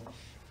 So,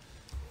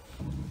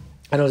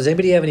 I don't know, does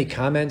anybody have any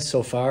comments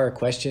so far or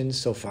questions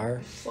so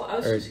far? Well, I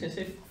was just going to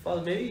say,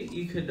 Father, maybe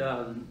you could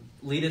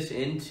lead us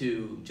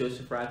into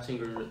Joseph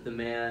Ratzinger, the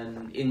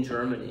man in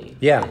Germany.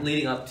 Yeah. Right?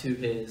 Leading up to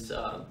his,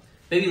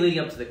 maybe leading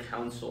up to the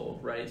council,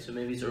 right? So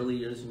maybe his early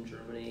years in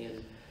Germany.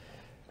 And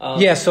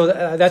that's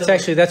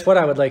what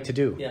I would like to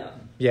do. Yeah.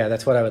 Yeah,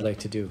 that's what I would like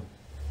to do.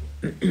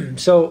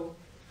 So,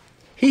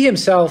 he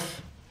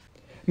himself,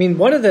 I mean,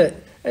 one of the,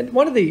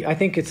 I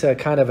think it's a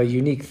kind of a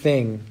unique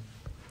thing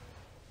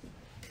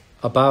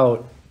I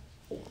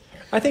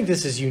think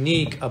this is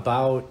unique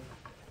about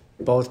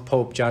both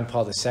Pope John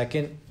Paul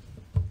II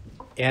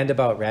and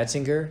about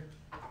Ratzinger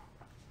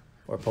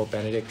or Pope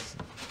Benedict.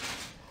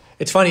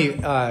 It's funny,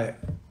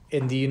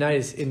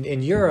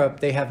 in Europe,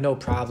 they have no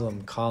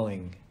problem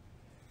calling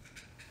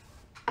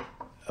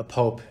a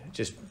pope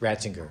just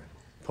Ratzinger.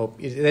 Pope,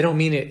 they don't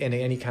mean it in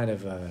any kind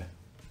of, at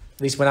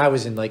least when I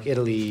was in like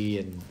Italy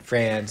and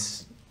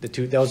France,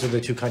 those are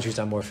the two countries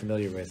I'm more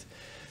familiar with.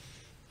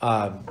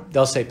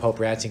 They'll say Pope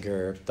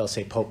Ratzinger, they'll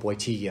say Pope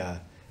Wojtyla.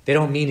 They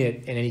don't mean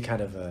it in any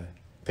kind of a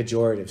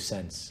pejorative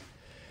sense.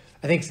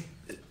 I think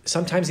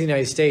sometimes in the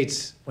United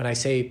States,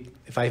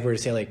 if I were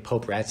to say like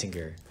Pope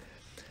Ratzinger,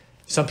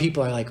 some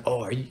people are like,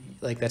 oh, are you,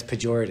 like that's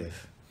pejorative.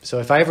 So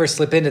if I ever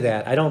slip into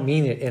that, I don't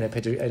mean it in a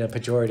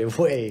pejorative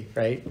way,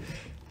 right?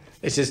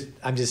 It's just,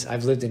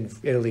 I've lived in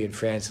Italy and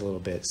France a little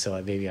bit,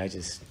 so maybe I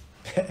just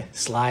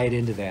slide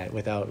into that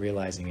without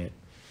realizing it.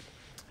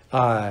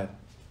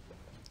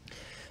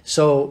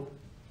 So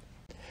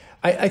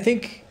I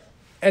think,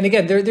 and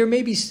again, there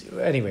may be,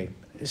 anyway,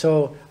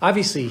 so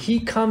obviously he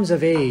comes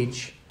of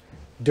age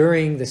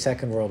during the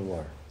Second World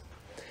War.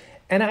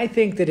 And I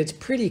think that it's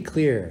pretty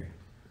clear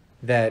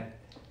that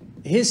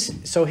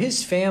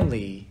his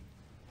family,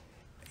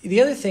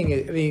 the other thing,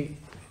 I mean,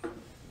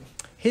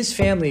 his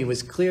family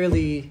was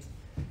clearly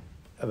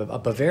a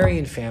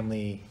Bavarian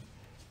family.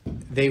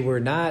 They were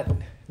not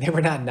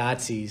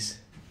Nazis,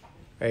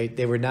 right?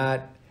 They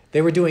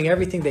were doing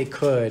everything they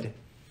could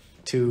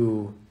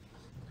to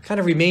kind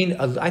of remain,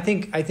 I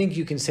think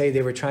you can say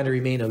they were trying to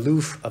remain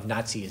aloof of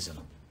Nazism,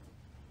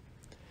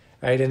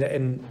 right?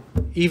 And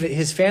even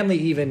his family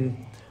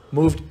even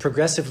moved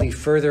progressively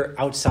further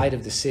outside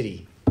of the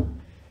city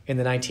in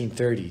the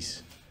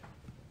 1930s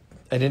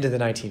and into the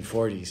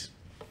 1940s.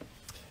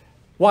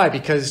 Why?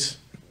 Because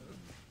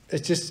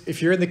it's just,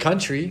 if you're in the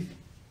country,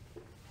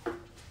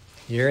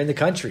 you're in the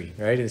country,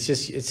 right? It's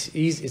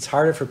easy. It's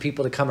harder for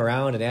people to come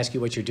around and ask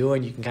you what you're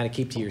doing. You can kind of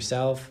keep to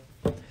yourself,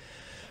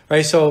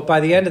 right? So by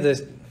the end of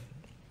this,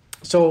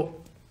 so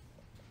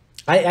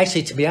I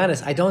actually, to be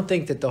honest, I don't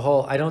think that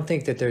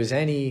there's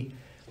any,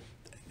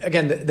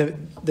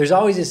 again, there's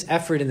always this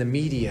effort in the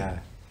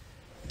media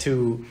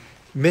to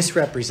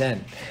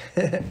misrepresent,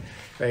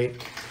 right?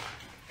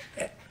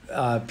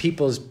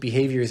 People's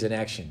behaviors and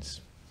actions.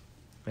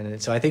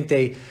 And so I think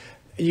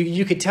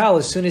you could tell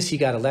as soon as he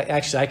got elected.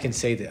 Actually, I can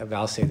say that.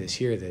 I'll say this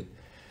here that.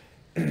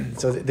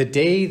 So the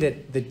day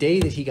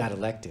that he got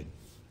elected,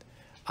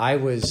 I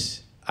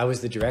was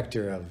the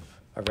director of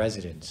a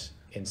residence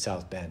in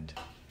South Bend,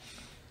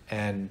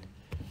 and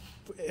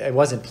it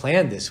wasn't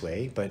planned this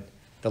way, but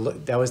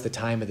that was the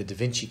time of the Da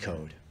Vinci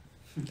Code,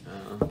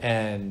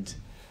 and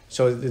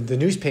so the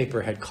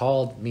newspaper had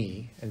called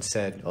me and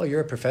said, "Oh,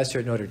 you're a professor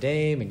at Notre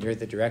Dame, and you're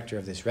the director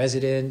of this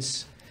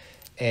residence,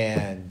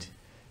 and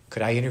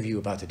could I interview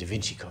about the Da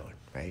Vinci Code?"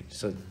 Right.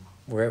 So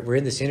we're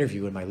in this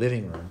interview in my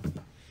living room,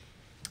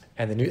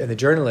 and the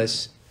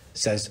journalist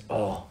says,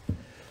 "Oh,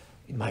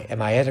 my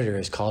editor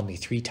has called me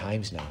 3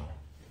 times now,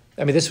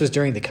 I mean, this was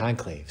during the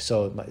conclave.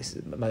 So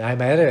my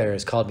editor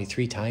has called me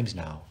 3 times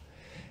now.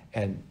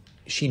 And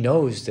she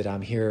knows that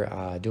I'm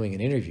here doing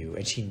an interview,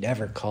 and she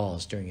never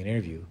calls during an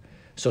interview.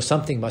 So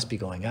something must be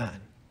going on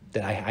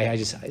that I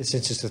just,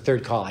 since it's the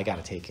 3rd call, I got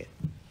to take it.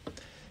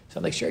 So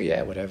I'm like, sure,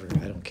 yeah, whatever.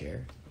 I don't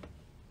care.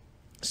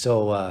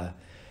 So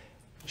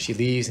she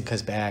leaves and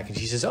comes back, and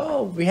she says,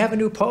 oh, we have a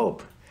new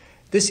pope.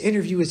 This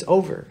interview is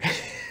over.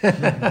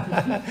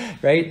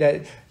 Right?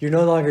 That you're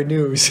no longer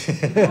news.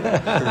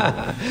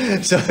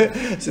 So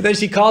then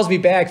she calls me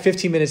back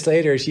 15 minutes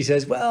later. She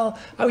says, well,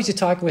 I was just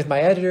talking with my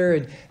editor,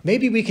 and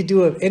maybe we could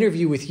do an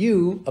interview with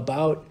you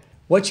about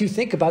what you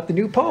think about the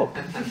new pope.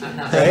 Right?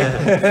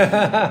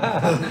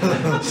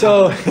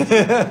 So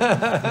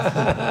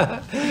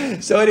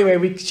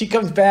anyway, she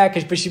comes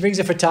back, but she brings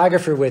a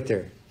photographer with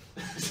her.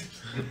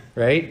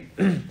 Right?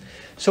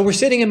 So we're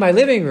sitting in my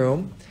living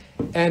room.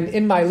 And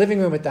in my living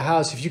room at the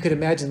house, if you could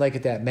imagine, like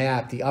at that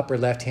map, the upper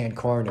left-hand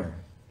corner,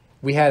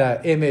 we had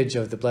an image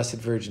of the Blessed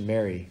Virgin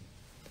Mary,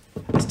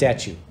 a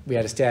statue. We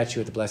had a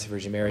statue of the Blessed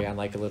Virgin Mary on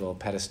like a little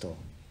pedestal,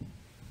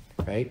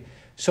 right?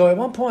 So at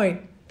one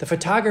point, the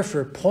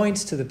photographer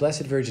points to the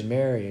Blessed Virgin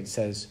Mary and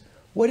says,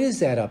 what is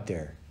that up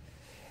there?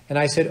 And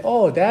I said,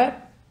 oh,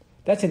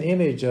 that's an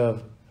image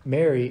of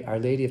Mary, Our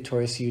Lady of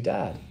Torre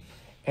Ciudad.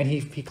 And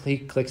he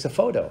clicks a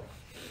photo.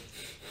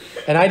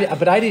 But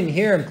I didn't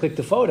hear him click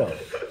the photo.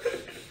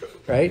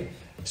 Right?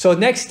 So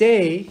next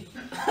day,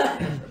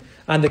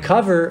 on the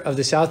cover of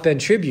the South Bend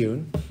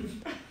Tribune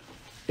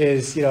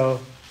is,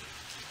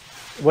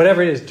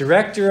 whatever it is,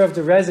 director of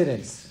the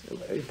residence,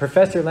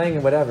 Professor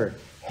Langan, whatever,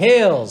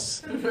 hails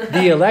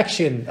the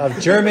election of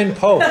German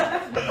Pope.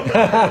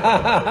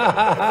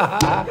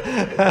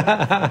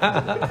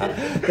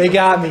 They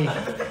got me.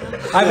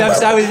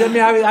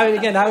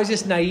 I was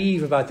just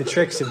naive about the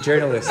tricks of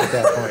journalists at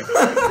that point.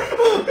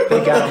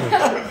 They got me.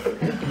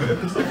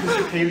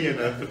 Episcopalian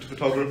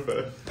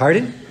photographer.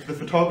 Pardon? The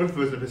photographer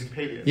was an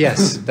Episcopalian.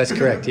 Yes, that's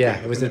correct.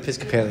 Yeah, it was an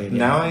Episcopalian. Yeah.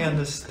 Now I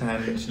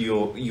understand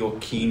your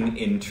keen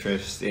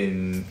interest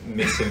in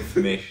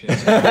misinformation.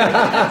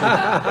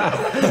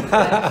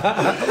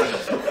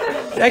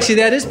 Actually,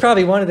 that is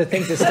probably one of the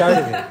things that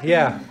started it.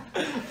 Yeah.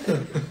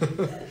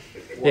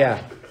 Yeah.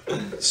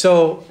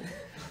 So,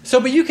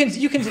 but you can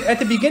at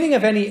the beginning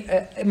of any,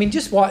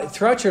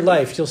 throughout your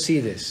life, you'll see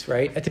this,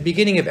 right? At the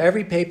beginning of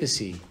every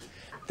papacy,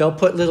 they'll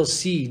put little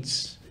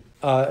seeds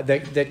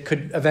that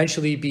could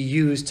eventually be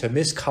used to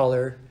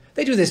miscolor.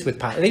 They do this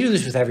with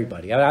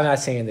everybody. I'm not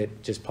saying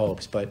that just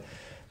popes, but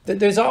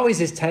there's always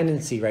this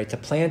tendency, right, to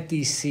plant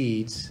these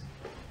seeds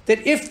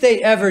that if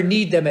they ever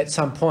need them at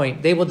some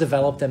point, they will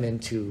develop them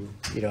into,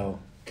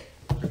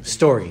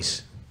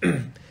 stories.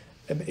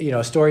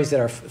 Stories that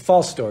are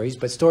false stories,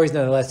 but stories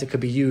nonetheless that could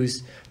be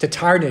used to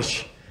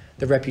tarnish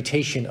the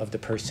reputation of the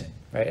person,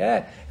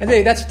 right? And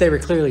that's what they were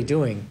clearly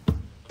doing.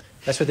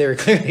 That's what they were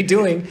clearly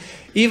doing,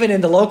 even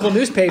in the local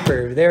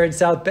newspaper there in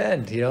South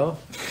Bend,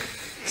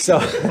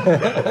 So,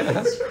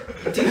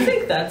 do you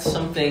think that's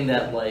something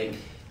that,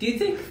 do you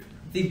think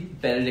the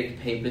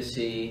Benedict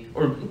papacy,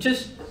 or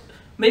just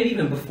maybe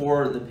even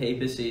before the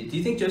papacy, do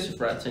you think Joseph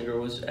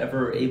Ratzinger was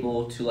ever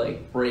able to,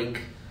 break,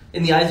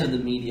 in the eyes of the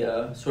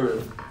media, sort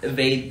of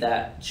evade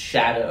that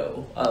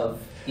shadow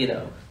of,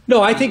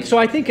 No, I think so.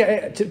 I think,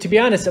 to be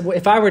honest,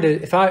 if I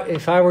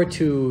were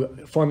to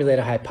formulate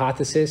a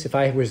hypothesis, if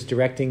I was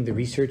directing the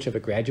research of a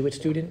graduate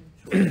student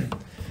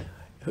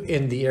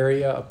in the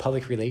area of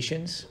public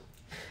relations,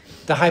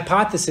 the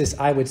hypothesis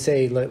I would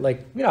say,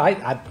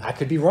 I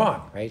could be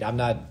wrong, right?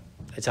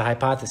 It's a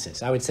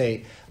hypothesis. I would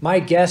say my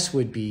guess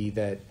would be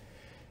that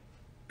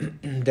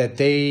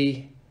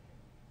they,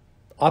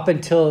 up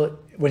until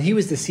when he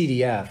was the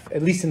CDF,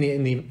 at least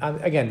in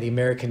the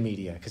American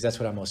media, because that's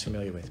what I'm most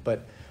familiar with,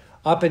 but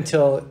up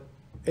until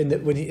in the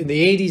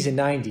 80s and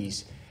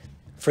 90s,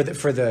 for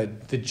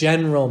the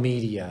general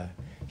media,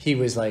 he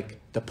was like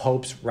the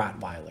Pope's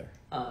Rottweiler.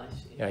 I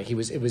see. Yeah,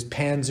 it was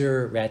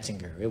Panzer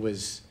Ratzinger. It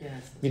was,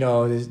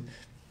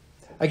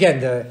 again,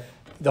 the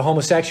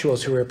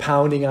homosexuals who were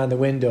pounding on the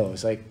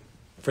windows. Like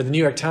for the New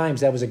York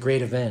Times, that was a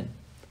great event,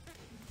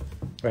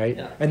 right?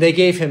 Yeah. And they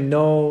gave him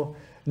no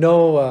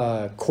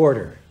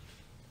quarter.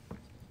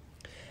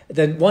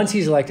 Then once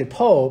he's elected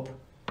Pope,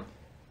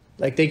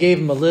 they gave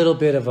him a little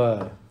bit of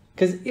a,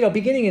 because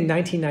beginning in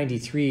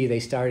 1993, they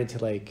started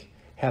to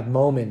have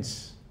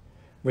moments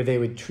where they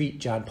would treat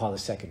John Paul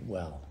II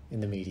well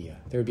in the media.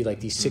 There would be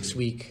these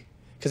 6-week,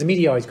 because the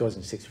media always goes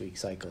in 6-week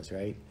cycles,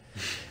 right?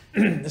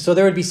 So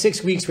there would be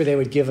 6 weeks where they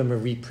would give him a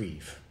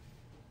reprieve.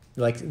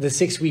 The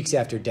 6 weeks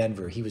after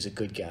Denver, he was a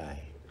good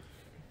guy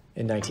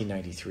in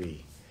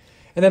 1993.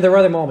 And then there were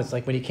other moments,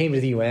 when he came to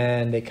the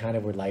UN, they kind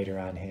of were lighter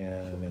on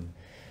him.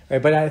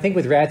 Right? But I think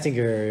with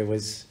Ratzinger, it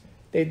was,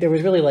 there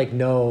was really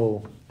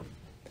no,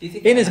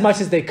 in as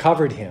much as they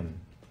covered him,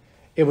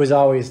 it was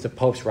always the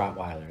Pope's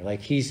Rottweiler.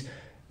 He's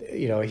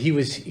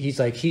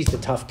the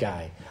tough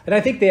guy. And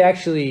I think they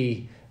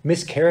actually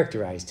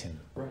mischaracterized him.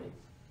 Right.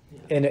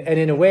 Yeah. And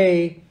in a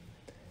way,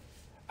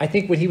 I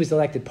think when he was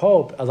elected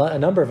Pope, a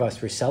number of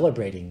us were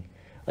celebrating.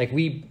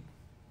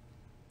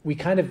 we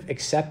kind of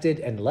accepted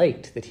and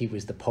liked that he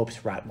was the Pope's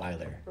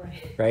Rottweiler,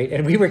 Right. right?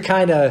 And we were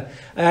and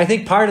I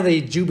think part of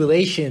the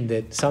jubilation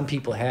that some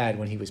people had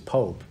when he was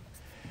Pope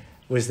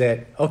was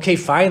that, okay,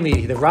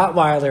 finally, the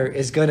Rottweiler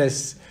is going to,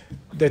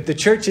 the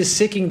church is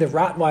sicking the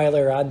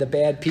Rottweiler on the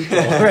bad people,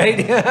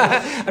 right?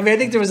 I mean, I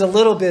think there was a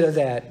little bit of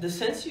that. The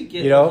sense you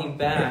get looking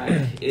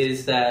back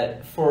is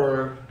that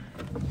for,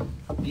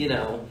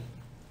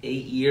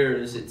 8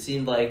 years, it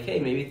seemed like, hey,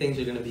 maybe things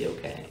are going to be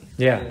okay.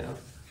 Yeah.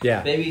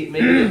 Yeah. Maybe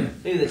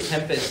the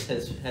tempest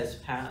has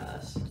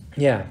passed.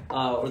 Yeah.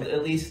 Or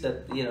at least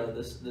that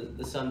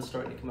the sun's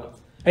starting to come up.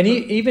 And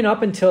even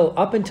up until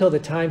the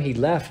time he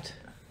left,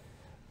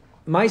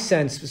 my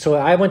sense. So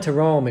I went to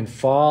Rome in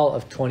fall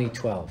of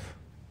 2012,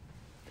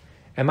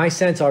 and my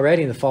sense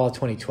already in the fall of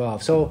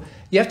 2012. So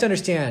you have to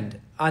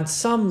understand, on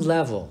some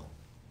level,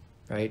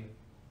 right?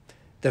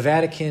 The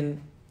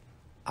Vatican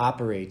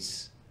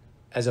operates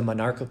as a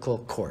monarchical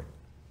court,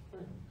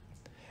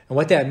 and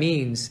what that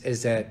means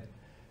is that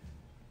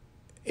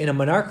in a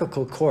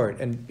monarchical court,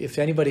 and if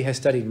anybody has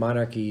studied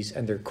monarchies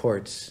and their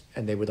courts,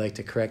 and they would like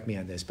to correct me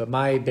on this, but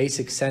my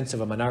basic sense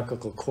of a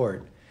monarchical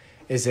court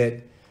is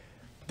that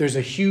there's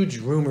a huge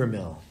rumor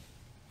mill.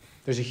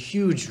 There's a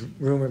huge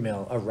rumor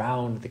mill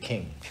around the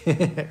king,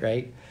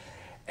 right?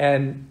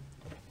 And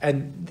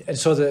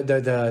so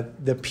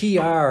the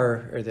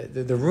PR or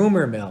the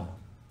rumor mill,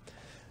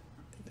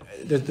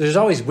 there's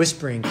always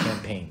whispering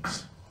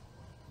campaigns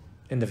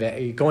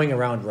going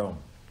around Rome,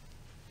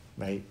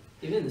 right?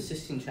 Even in the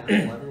Sistine Chapel,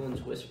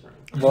 everyone's whispering.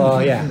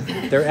 Well, yeah,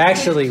 they're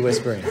actually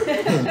whispering.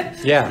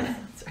 Yeah.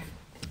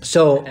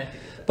 So,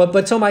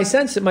 but so my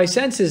sense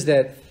is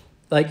that,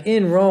 like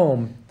in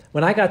Rome,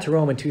 when I got to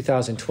Rome in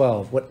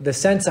 2012, what the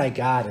sense I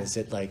got is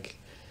that like,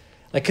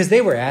 because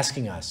they were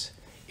asking us,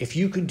 if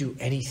you can do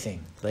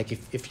anything, like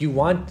if you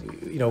want,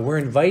 we're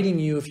inviting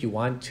you if you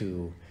want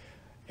to,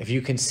 if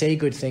you can say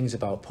good things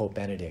about Pope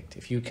Benedict,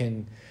 if you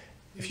can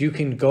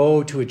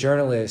go to a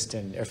journalist,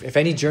 and if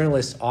any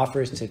journalist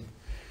offers to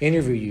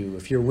interview you,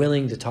 if you're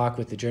willing to talk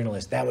with the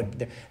journalist,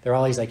 they're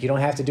always like, you don't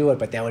have to do it,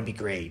 but that would be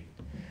great.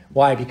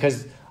 Why?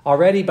 Because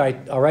already by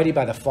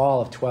the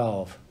fall of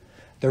 12,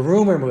 the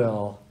rumor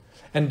mill,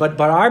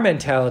 but our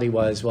mentality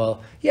was,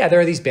 well, yeah, there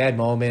are these bad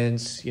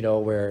moments,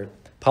 where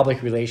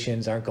public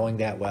relations aren't going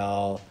that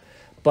well,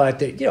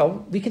 but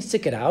we can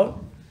stick it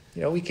out.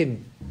 We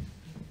can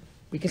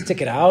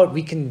stick it out.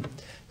 We can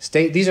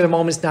stay. These are the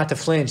moments not to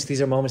flinch.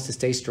 These are moments to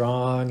stay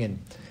strong, and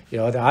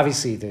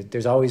obviously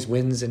there's always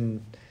winds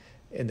and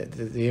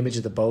the image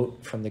of the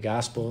boat from the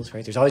Gospels,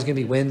 right? There's always going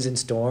to be winds and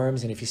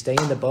storms, and if you stay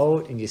in the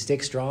boat and you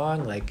stick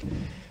strong, like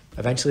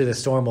eventually the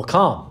storm will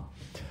calm.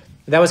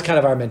 And that was kind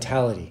of our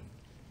mentality.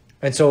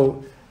 And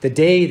so the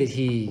day that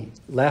he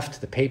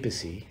left the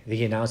papacy, that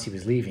he announced he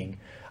was leaving,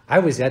 I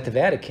was at the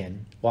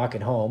Vatican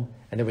walking home,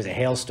 and there was a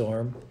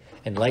hailstorm,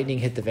 and lightning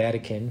hit the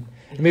Vatican.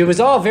 I mean, it was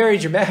all very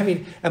dramatic. I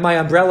mean, and my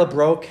umbrella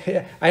broke.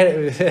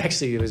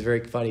 Actually, it was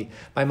very funny.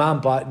 My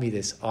mom bought me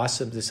this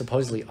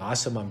supposedly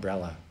awesome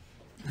umbrella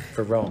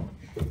for Rome,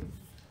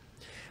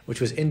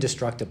 which was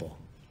indestructible.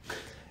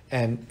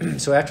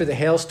 And so after the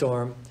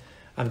hailstorm,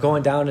 I'm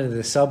going down into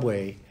the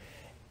subway,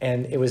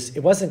 and it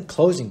wasn't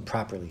closing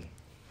properly.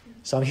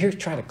 So I'm here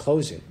trying to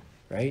close it,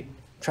 right?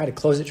 Try to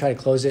close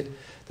it.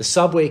 The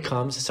subway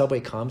comes,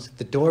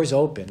 the doors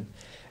open,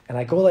 and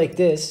I go like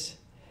this,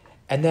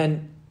 and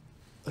then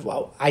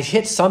I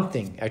hit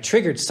something, I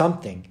triggered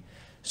something,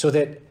 so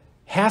that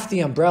half the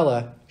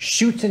umbrella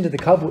shoots into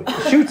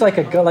shoots like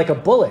a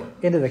bullet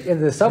into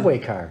the subway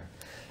car.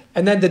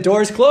 And then the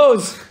doors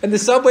close, and the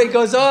subway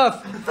goes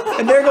off,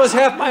 and there goes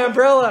half my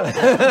umbrella.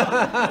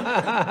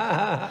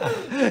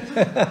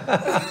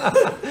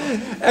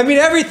 I mean,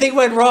 everything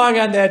went wrong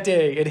on that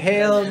day. It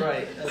hailed.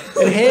 That's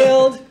right. It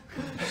hailed.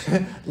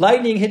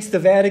 Lightning hits the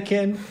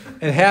Vatican,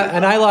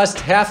 and I lost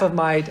half of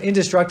my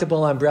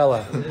indestructible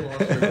umbrella.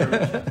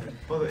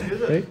 Well,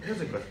 here's a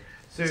question.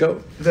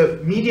 So the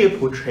media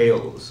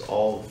portrayals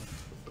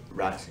of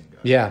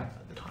Ratzinger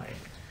at the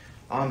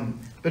time.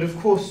 But of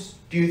course,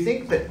 do you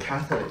think that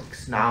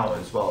Catholics now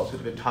as well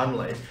sort of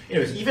internalize,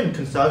 even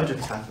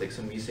conservative Catholics,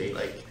 and we say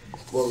like,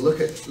 well, look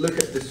at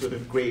this sort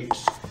of great,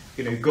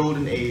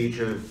 golden age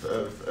of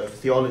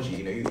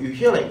theology. You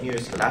hear like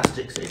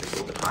neo-scholastics say this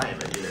all the time,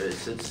 and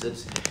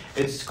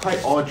it's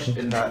quite odd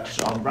in that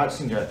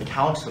Ratzinger at the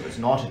council is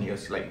not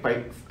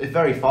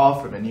very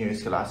far from a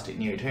neo-scholastic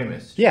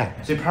neo-Thomist. Yeah.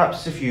 So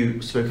perhaps if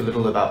you spoke a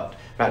little about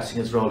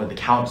Ratzinger's role in the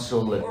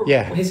council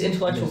and his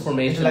intellectual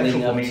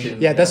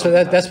formation. Yeah, that's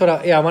what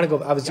I want to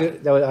go.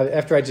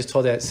 After I just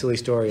told that silly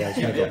story, I was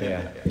going to go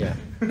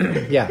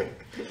there. Yeah.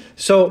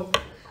 So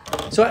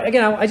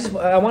again,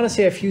 I want to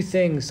say a few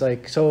things.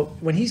 Like, so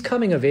when he's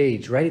coming of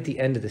age, right at the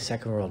end of the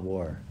Second World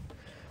War,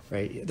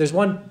 right? There's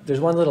one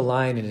little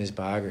line in his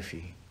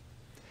biography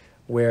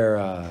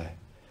where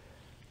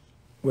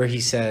he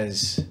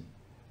says,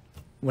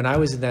 "When I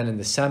was then in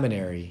the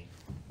seminary,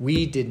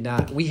 we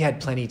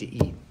had plenty to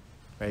eat,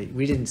 right?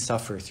 We didn't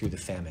suffer through the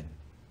famine,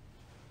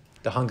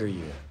 the hunger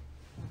year,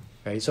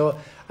 right? So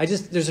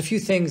there's a few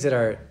things that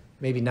are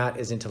maybe not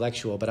as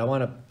intellectual, but I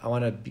want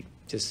to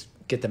just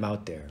get them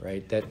out there,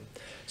 right?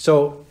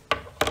 So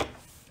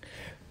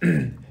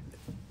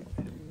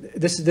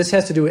this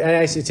has to do.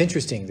 It's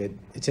interesting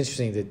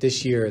that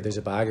this year there's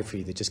a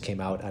biography that just came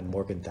out on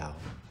Morgenthau,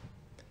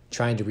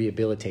 trying to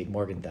rehabilitate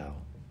Morgenthau.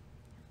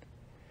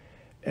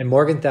 And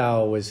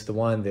Morgenthau was the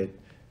one that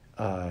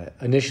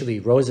initially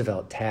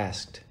Roosevelt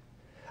tasked.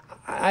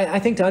 I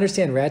think to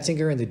understand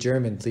Ratzinger and the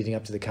Germans leading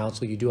up to the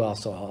council, you do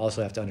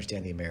also have to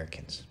understand the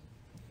Americans,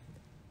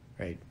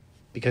 right?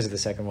 Because of the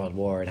Second World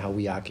War and how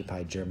we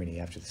occupied Germany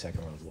after the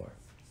Second World War.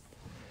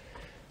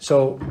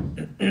 So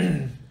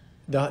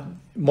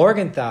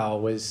Morgenthau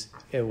was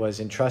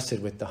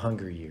entrusted with the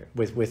Hunger Year,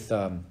 with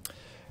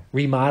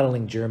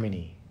remodeling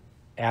Germany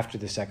after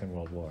the Second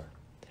World War.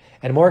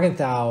 And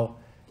Morgenthau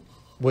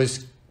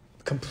was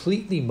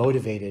completely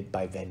motivated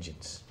by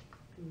vengeance.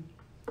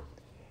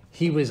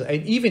 He was,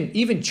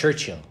 even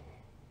Churchill,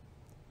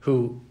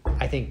 who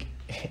I think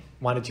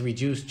wanted to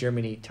reduce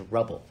Germany to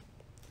rubble,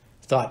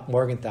 thought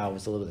Morgenthau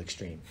was a little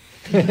extreme.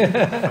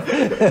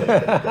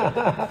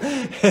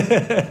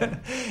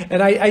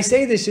 And I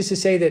say this just to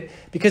say that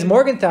because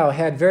Morgenthau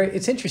had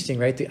it's interesting,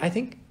 right?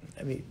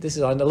 This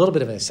is on a little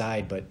bit of an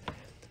aside, but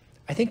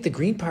I think the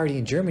Green Party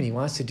in Germany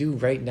wants to do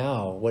right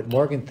now what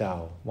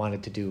Morgenthau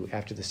wanted to do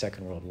after the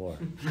Second World War.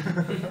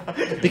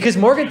 Because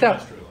Morgenthau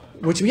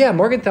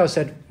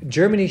said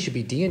Germany should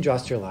be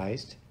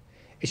deindustrialized.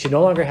 It should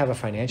no longer have a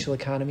financial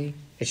economy.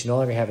 It should no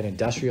longer have an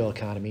industrial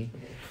economy.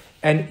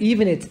 And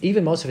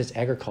even most of its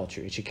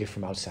agriculture, it should get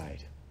from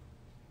outside.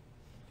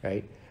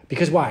 Right?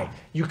 Because why?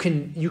 You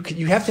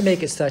have to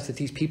make it such that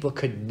these people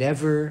could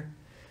never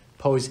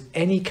pose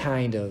any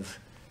kind of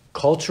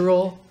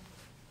cultural,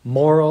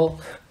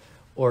 moral,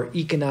 or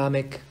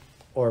economic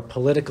or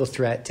political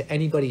threat to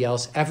anybody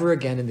else ever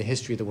again in the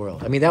history of the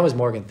world. I mean, that was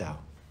Morgenthau.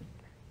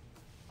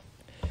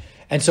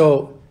 And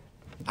so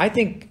I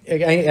think,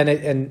 and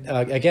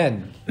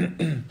again,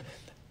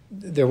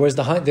 there was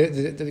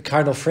the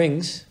Cardinal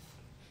Frings,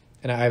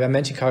 and I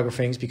mentioned Cardinal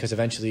Frings because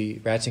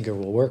eventually Ratzinger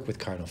will work with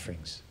Cardinal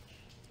Frings,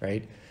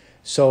 right?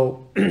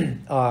 So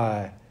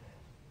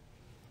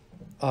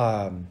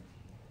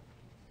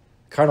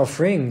Cardinal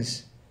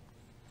Frings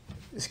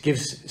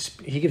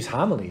gives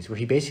homilies where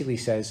he basically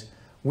says,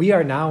 we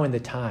are now in the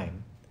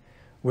time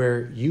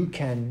where you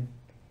can,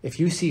 if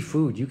you see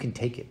food, you can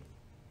take it.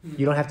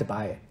 You don't have to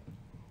buy it.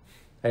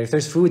 Right? If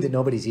there's food that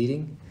nobody's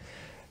eating,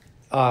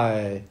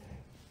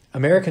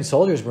 American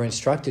soldiers were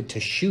instructed to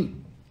shoot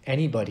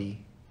anybody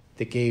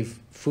that gave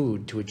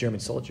food to a German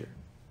soldier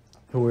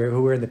who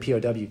were in the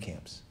POW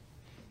camps.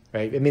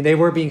 Right? I mean, they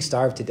were being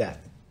starved to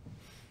death.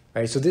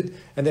 Right? So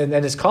and then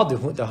it's called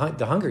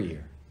the Hunger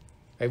Year.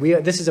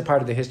 Right? This is a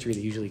part of the history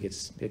that usually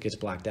gets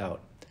blocked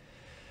out.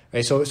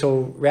 Right? So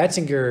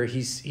Ratzinger,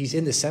 he's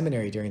in the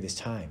seminary during this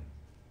time,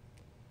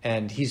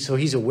 and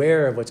he's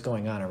aware of what's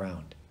going on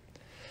around.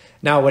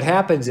 Now, what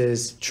happens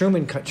is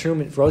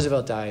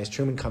Roosevelt dies.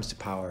 Truman comes to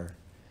power,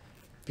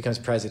 becomes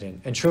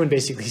president, and Truman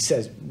basically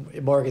says,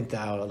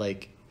 Morgenthau,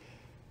 like,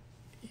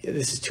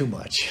 this is too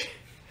much.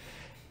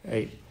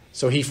 Right?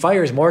 So he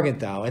fires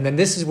Morgenthau, and then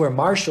this is where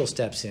Marshall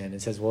steps in and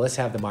says, well, let's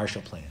have the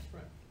Marshall Plan.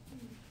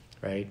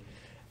 Right?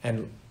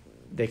 And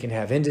they can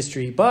have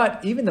industry, but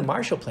even the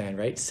Marshall Plan,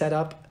 right, set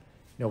up,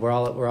 we're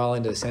all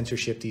into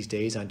censorship these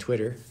days on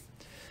Twitter.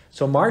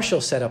 So Marshall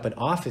set up an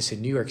office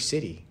in New York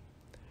City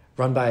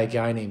run by a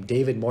guy named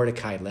David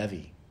Mordecai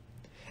Levy.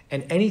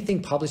 And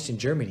anything published in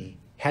Germany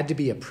had to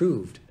be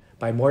approved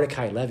by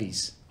Mordecai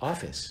Levy's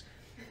office.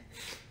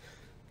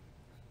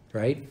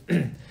 Right?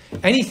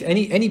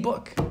 Any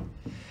book.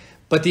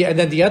 But then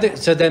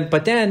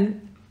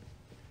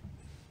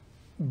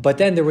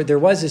there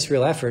was this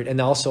real effort, and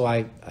also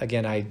I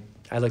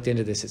looked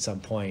into this at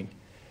some point.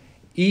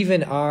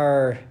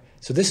 So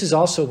this is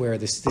also where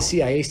the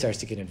CIA starts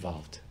to get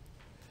involved.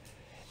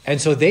 And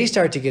so they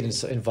start to get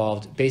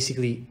involved,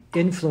 basically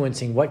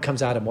influencing what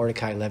comes out of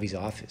Mordecai Levy's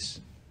office,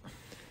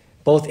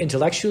 both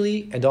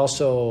intellectually and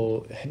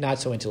also not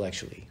so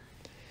intellectually.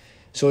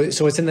 So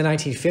it's in the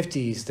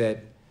 1950s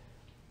that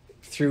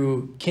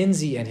through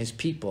Kinsey and his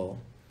people,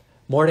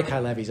 Mordecai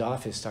Levy's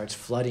office starts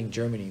flooding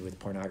Germany with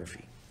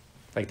pornography.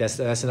 Like that's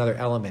another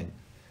element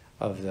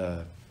of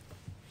the,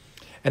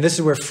 and this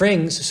is where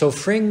Frings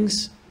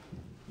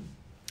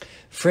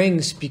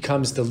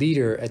becomes the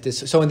leader at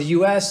this. So in the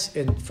U.S.,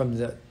 from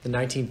the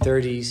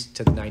 1930s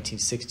to the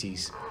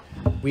 1960s,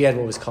 we had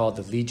what was called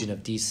the Legion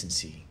of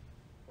Decency.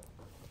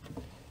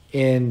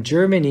 In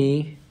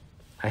Germany,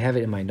 I have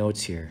it in my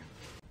notes here.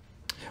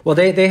 Well,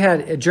 they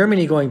had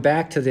Germany going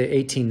back to the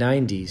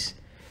 1890s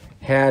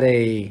had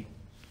the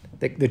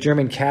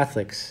German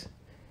Catholics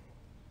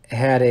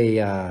had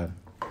it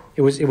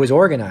was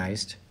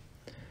organized,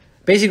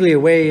 basically a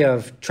way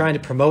of trying to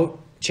promote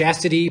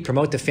chastity,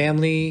 promote the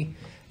family,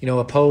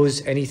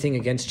 oppose anything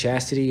against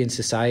chastity in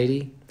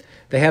society.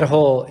 They had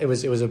it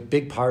was a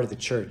big part of the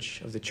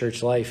church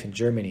life in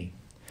Germany.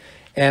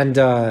 And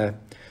Cardinal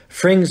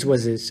Frings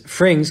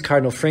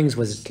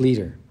was its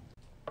leader.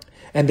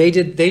 And they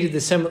did the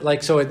similar,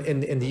 like, so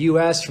in the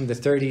US from the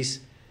 30s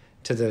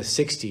to the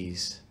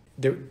 60s,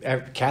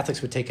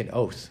 Catholics would take an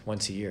oath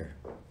once a year.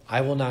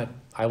 I will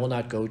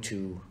not go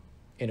to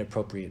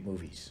inappropriate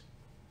movies,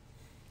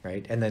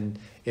 right? And then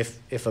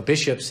if a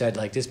bishop said,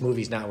 like, this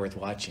movie's not worth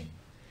watching,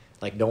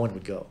 like, no one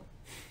would go.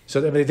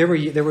 So I mean, there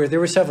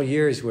were several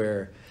years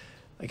where,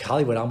 like,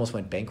 Hollywood almost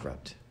went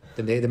bankrupt.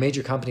 The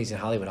major companies in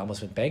Hollywood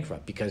almost went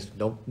bankrupt because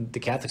the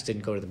Catholics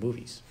didn't go to the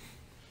movies.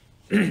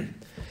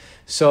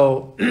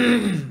 So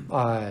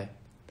the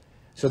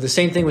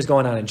same thing was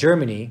going on in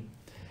Germany,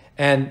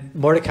 and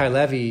Mordecai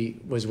Levy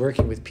was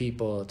working with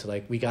people to,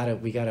 like, we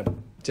gotta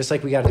just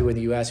like we gotta do in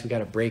the U.S., we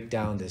gotta break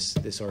down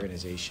this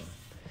organization.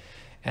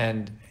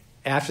 And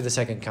after the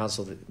Second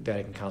Council, the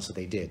Vatican Council,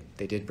 they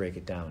did break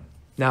it down.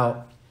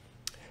 Now,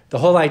 the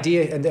whole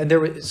idea, and there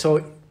was,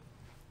 so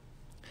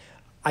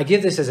I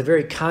give this as a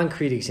very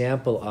concrete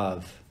example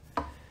of,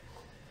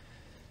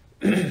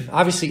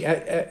 obviously,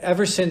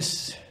 ever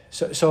since,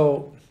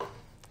 so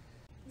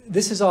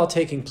this is all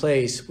taking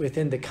place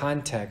within the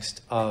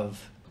context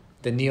of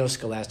the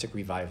Neo-Scholastic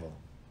Revival,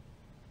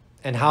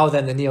 and how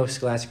then the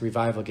Neo-Scholastic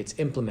Revival gets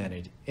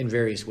implemented in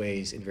various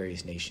ways in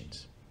various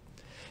nations.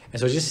 And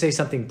so just to say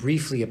something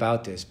briefly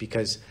about this,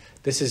 because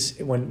this is,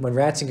 when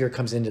Ratzinger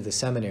comes into the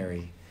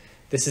seminary,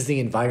 this is the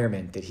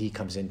environment that he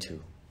comes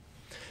into.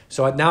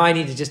 So now I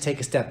need to just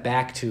take a step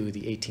back to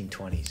the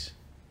 1820s.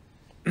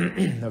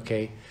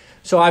 Okay?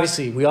 So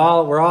obviously, we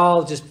all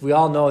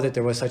know that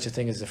there was such a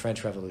thing as the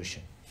French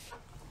Revolution.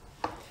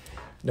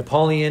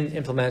 Napoleon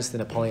implements the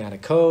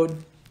Napoleonic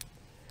Code.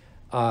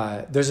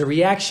 There's a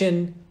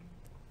reaction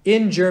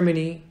in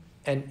Germany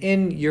and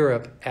in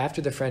Europe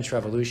after the French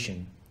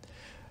Revolution.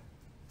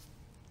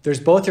 There's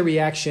both a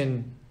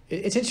reaction.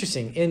 It's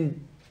interesting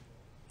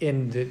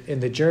in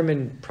the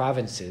German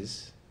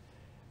provinces,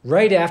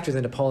 right after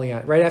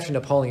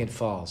Napoleon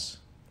falls.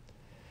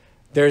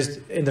 There's,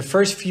 in the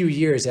first few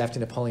years after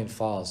Napoleon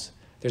falls,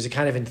 there's a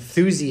kind of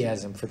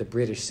enthusiasm for the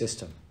British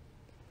system,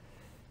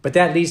 but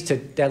that leads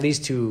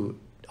to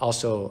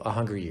also a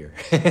hunger year.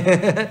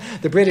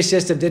 The British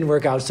system didn't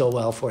work out so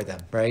well for them,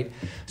 right?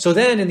 So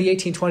then in the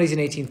 1820s and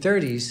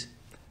 1830s,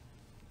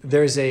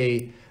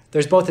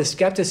 there's both a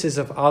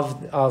skepticism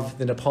of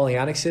the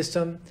Napoleonic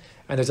system,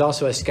 and there's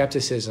also a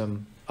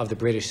skepticism of the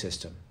British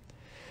system.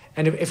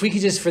 And if we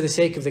could just, for the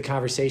sake of the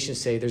conversation,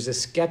 say there's a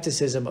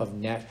skepticism of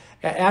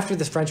after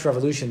the French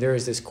Revolution, there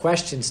is this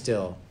question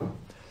still.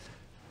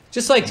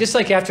 Just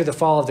like after the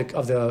fall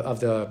of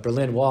the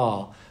Berlin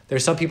Wall,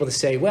 there's some people that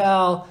say,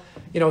 well,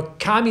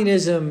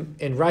 communism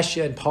in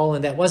Russia and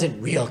Poland, that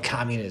wasn't real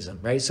communism,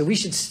 right? So we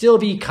should still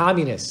be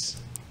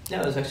communists.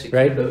 Yeah, it was actually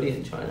right? Cambodia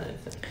in China,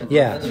 I think.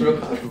 Yeah. That's real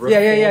communism.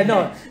 Yeah.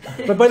 No,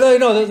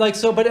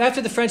 but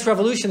after the French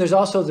Revolution, there's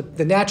also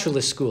the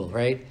naturalist school,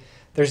 right?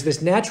 There's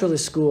this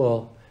naturalist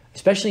school,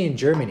 especially in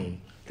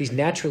Germany, these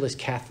naturalist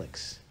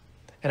Catholics,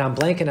 and I'm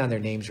blanking on their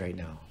names right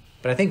now,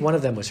 but I think one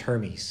of them was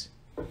Hermes.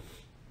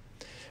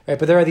 Right,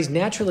 but there are these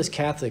naturalist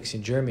Catholics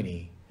in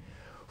Germany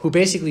who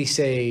basically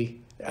say,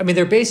 I mean,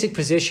 their basic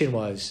position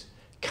was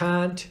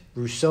Kant,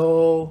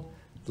 Rousseau,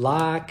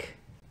 Locke,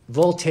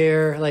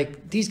 Voltaire,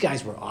 like, these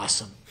guys were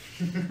awesome.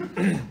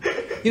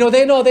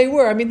 They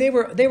were. I mean, they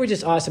were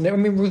just awesome. I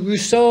mean,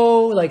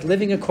 Rousseau, like,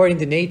 living according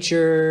to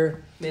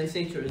nature. Man's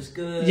nature is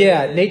good.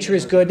 Yeah, nature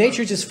is good.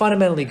 Nature is just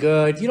fundamentally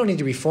good. You don't need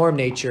to reform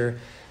nature.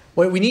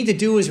 What we need to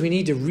do is we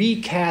need to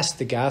recast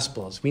the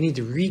Gospels. We need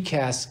to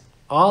recast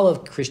all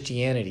of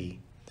Christianity,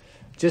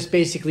 just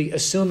basically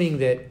assuming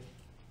that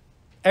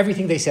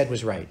everything they said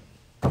was right.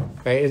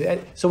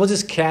 Right? So we'll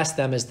just cast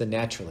them as the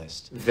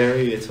naturalists.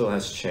 Very little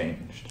has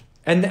changed.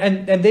 And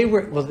they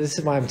were, well, this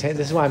is why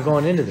I'm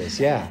going into this,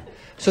 yeah.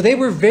 So they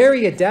were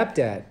very adept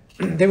at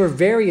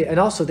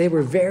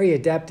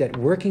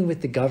working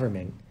with the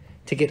government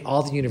to get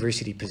all the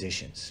university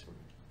positions,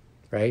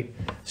 right?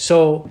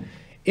 So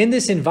in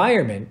this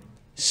environment,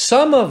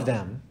 some of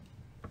them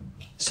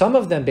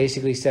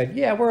basically said,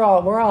 yeah, we're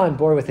all on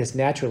board with this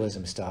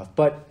naturalism stuff,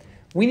 but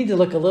we need to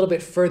look a little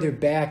bit further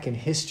back in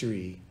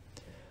history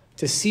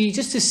to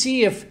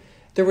see if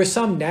there were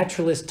some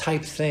naturalist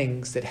type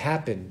things that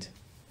happened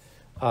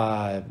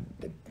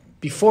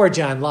before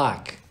John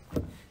Locke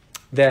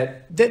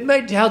that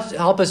might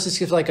help us just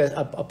give like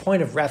a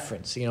point of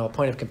reference, a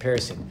point of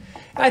comparison.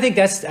 And I think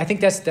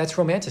that's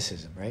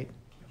romanticism, right?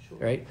 Sure.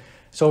 Right.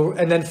 So,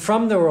 and then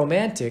from the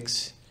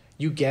romantics,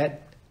 you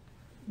get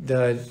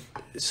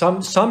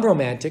some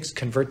romantics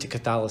convert to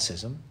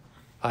Catholicism.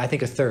 I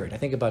think a third. I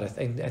think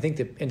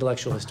the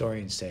intellectual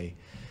historians say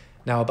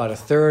now about a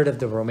third of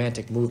the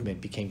romantic movement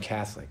became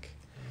Catholic.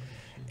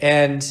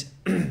 And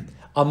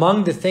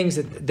among the things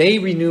that they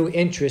renew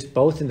interest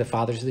both in the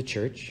fathers of the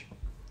church,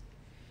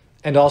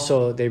 and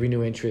also they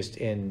renew interest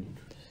in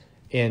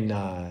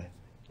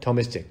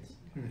Thomistic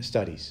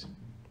studies,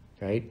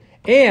 right?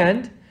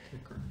 And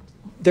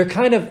they're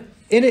kind of,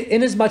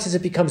 in as much as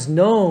it becomes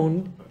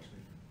known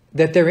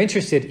that they're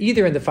interested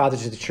either in the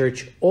fathers of the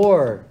church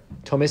or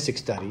Thomistic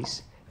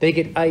studies, they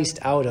get iced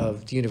out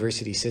of the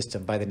university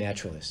system by the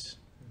naturalists.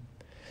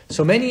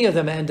 So many of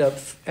them end up,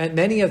 and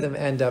many of them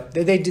end up,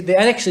 they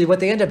actually, what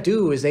they end up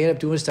doing is they end up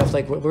doing stuff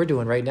like what we're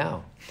doing right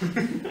now.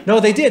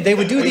 No, they did. They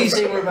would do these.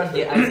 We're about to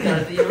get iced out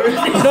at the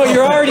university. No,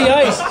 you're already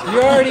iced.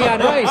 You're already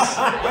on ice.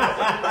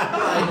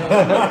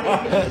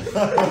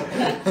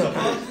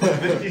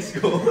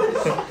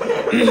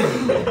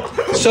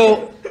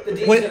 So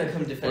when,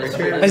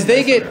 as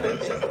they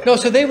get, no,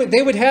 so they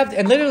would have,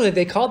 and literally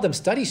they called them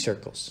study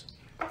circles.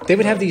 They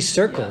would have these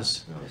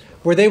circles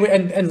where they would,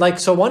 and like,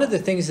 so one of the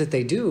things that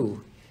they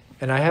do,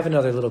 and I have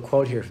another little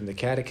quote here from the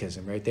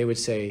Catechism, right? They would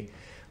say,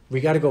 we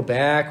got to go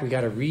back, we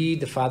got to read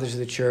the fathers of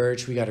the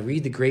church, we got to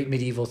read the great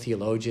medieval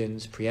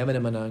theologians,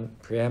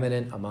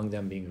 preeminent among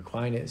them being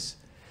Aquinas,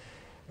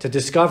 to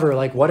discover,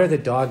 like, what are the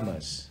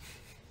dogmas?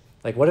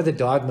 Like, what are the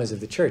dogmas of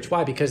the church?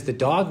 Why? Because the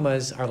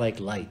dogmas are like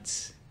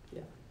lights,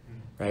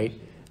 right?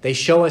 They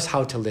show us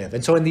how to live.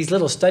 And so in these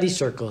little study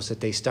circles that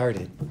they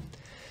started,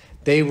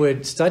 they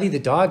would study the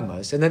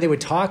dogmas, and then they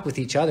would talk with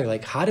each other,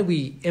 like, how do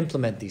we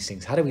implement these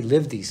things? How do we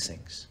live these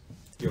things?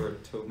 You're a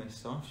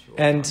Thomist, aren't you?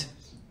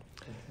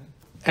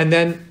 And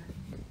then,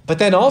 but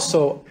then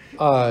also,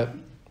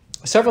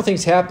 several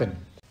things happen.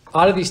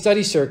 Out of these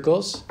study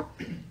circles,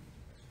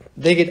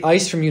 they get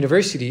iced from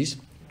universities.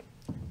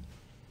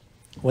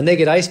 When they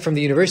get iced from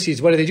the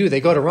universities, what do?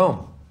 They go to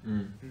Rome,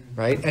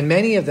 right? And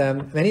many of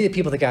the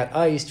people that got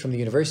iced from the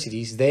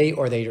universities,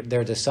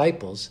 their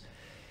disciples,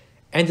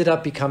 ended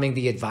up becoming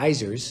the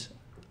advisors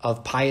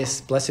of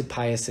Blessed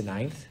Pius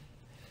IX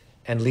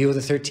and Leo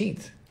XIII.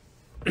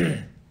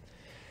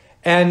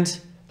 And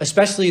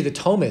especially the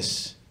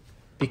Thomists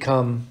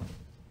become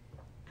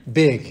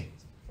big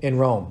in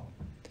Rome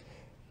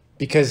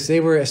because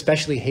they were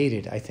especially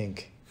hated, I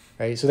think,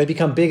 right? So they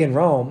become big in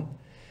Rome,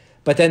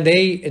 but then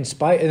they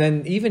inspire, and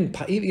then even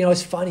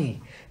it's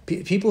funny,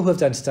 people who have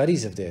done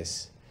studies of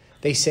this,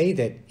 they say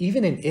that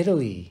even in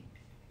Italy,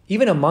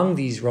 even among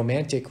these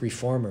romantic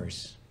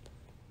reformers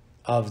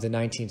of the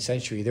 19th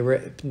century, the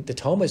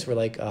Thomists were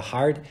like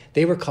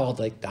they were called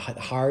like the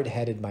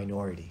hard-headed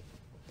minority.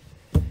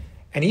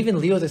 And even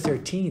Leo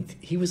XIII,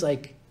 he was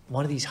like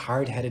one of these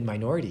hard-headed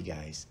minority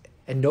guys,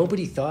 and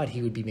nobody thought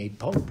he would be made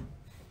pope,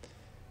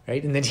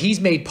 right? And then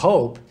he's made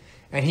pope,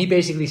 and he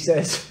basically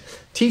says,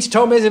 teach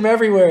Thomism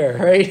everywhere,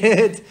 right?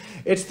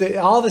 It's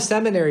all the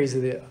seminaries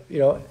of the,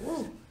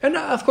 and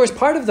of course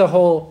part of the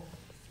whole,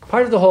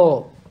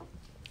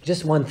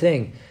 just one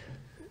thing,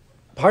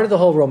 part of the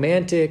whole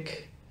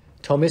romantic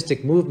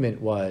Thomistic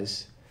movement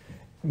was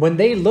when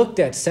they looked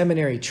at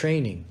seminary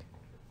training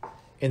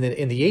in the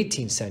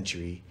 18th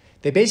century.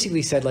 They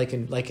basically said, like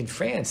in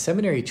France,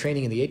 seminary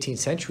training in the 18th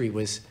century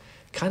was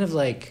kind of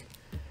like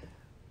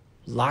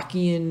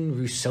Lockean,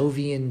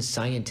 Rousseauian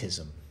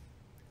scientism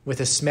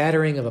with a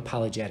smattering of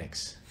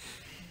apologetics,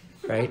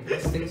 right?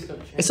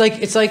 It's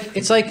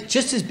like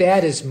just as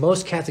bad as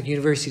most Catholic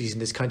universities in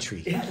this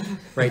country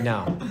right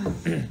now,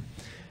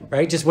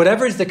 right? Just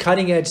whatever is the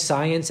cutting edge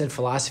science and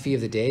philosophy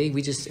of the day,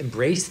 we just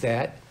embrace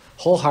that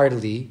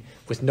wholeheartedly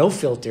with no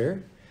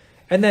filter,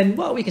 and then,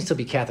 well, we can still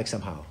be Catholic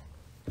somehow.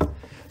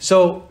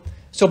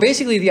 So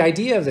basically the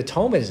idea of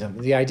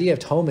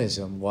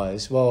Thomism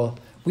was, well,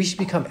 we should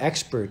become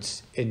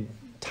experts in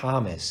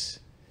Thomas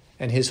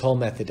and his whole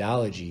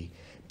methodology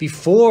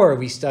before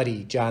we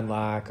study John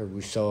Locke or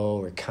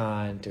Rousseau or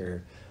Kant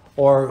or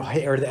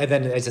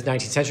then as the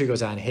 19th century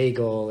goes on,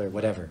 Hegel or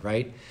whatever,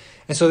 right?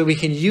 And so that we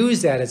can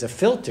use that as a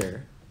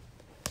filter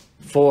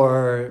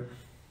for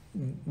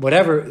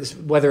whatever,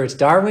 whether it's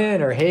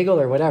Darwin or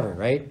Hegel or whatever,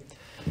 right?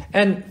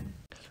 And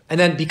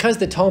then because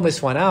the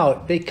Thomists went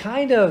out, they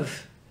kind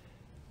of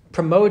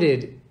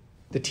promoted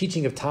the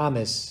teaching of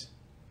Thomas.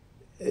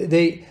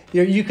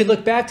 You could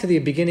look back to the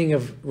beginning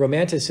of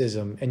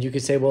Romanticism and you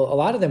could say, well, a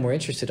lot of them were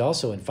interested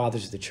also in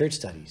Fathers of the Church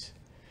studies.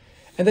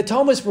 And the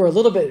Thomists were a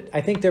little bit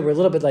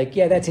like,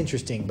 yeah, that's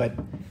interesting, but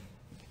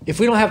if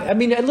we don't have, a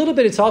little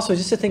bit, it's also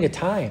just a thing of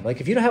time.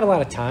 Like if you don't have a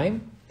lot of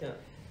time,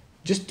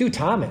 just do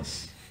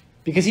Thomas.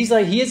 Because he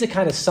is a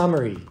kind of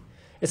summary.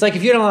 It's like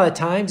if you don't have a lot of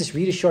time, just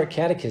read a short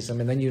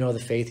catechism and then you know the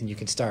faith and you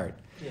can start.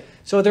 Yeah.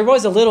 So there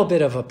was a little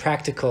bit of a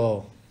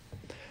practical,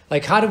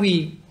 like how do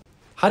we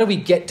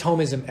get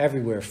Thomism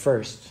everywhere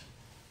first?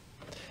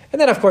 And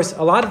then of course,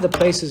 a lot of the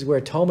places where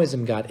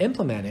Thomism got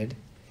implemented,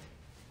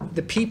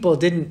 the people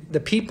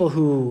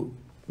who,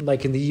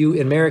 like in the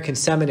American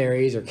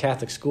seminaries or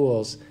Catholic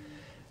schools,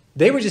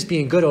 they were just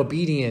being good,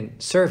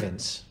 obedient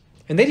servants.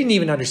 And they didn't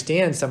even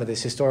understand some of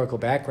this historical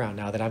background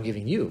now that I'm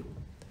giving you.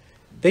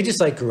 They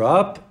just grew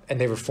up and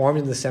they were formed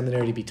in the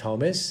seminary to be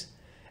Thomists.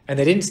 And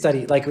they didn't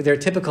study, like they're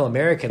typical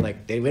American,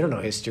 we don't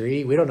know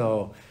history, we don't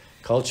know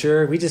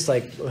culture, we just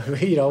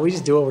we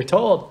just do what we're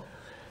told.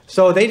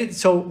 So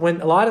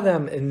when a lot of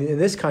them in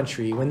this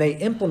country, when they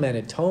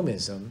implemented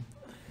Thomism,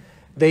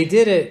 they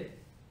did it,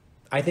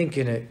 I think,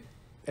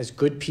 as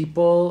good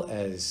people,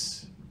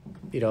 as,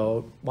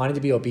 wanted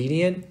to be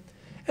obedient.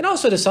 And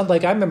also to some, I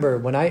remember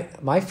when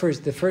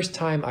the first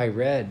time I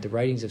read the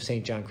writings of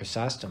St. John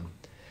Chrysostom,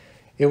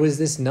 it was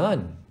this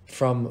nun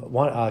from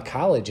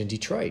college in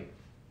Detroit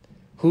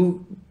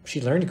who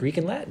she learned Greek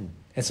and Latin.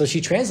 And so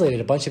she translated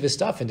a bunch of his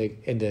stuff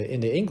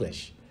into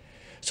English.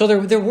 So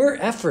there were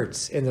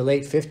efforts in the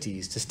late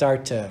 50s to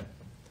start to...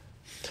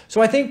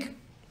 So I think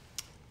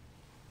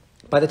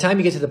by the time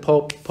you get to the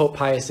Pope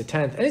Pius X,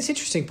 and it's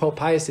interesting, Pope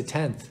Pius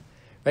X,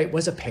 right,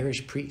 was a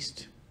parish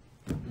priest.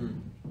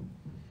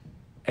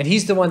 And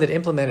he's the one that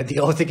implemented the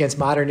Oath Against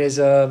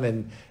Modernism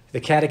and the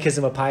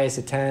Catechism of Pius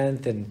X,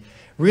 and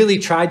really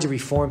tried to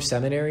reform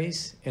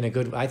seminaries in a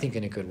good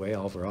way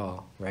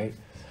overall, right?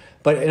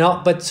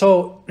 But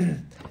so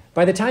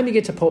by the time you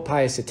get to Pope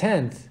Pius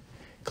X,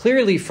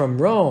 clearly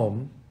from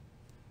Rome,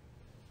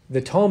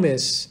 the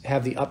Thomists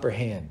have the upper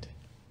hand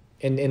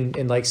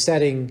in like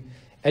setting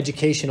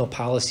educational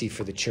policy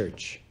for the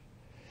church.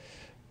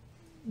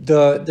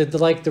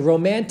 The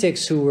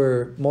Romantics, who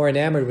were more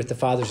enamored with the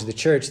fathers of the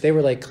church, they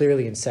were like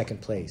clearly in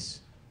second place.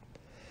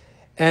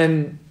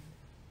 And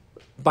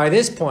by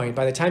this point,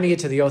 by the time you get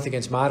to the Oath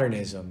Against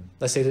Modernism,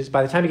 let's say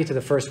by the time you get to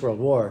the First World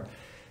War,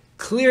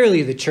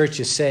 clearly the church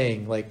is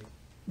saying, like,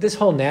 this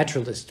whole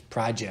naturalist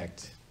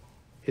project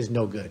is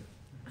no good.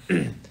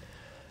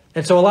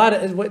 And so a lot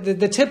of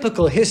the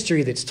typical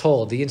history that's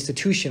told, the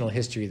institutional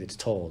history that's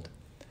told,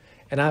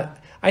 and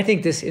I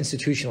think this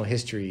institutional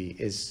history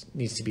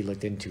needs to be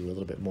looked into a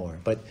little bit more.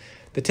 But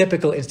the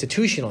typical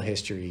institutional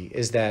history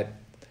is that,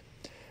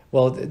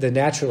 well, the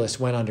naturalists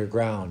went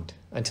underground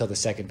until the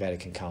Second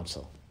Vatican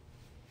Council.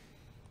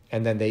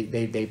 And then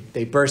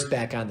they burst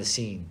back on the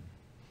scene,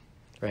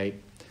 right?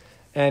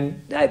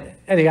 And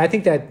anyway, I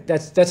think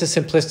that's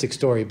a simplistic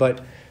story.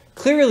 But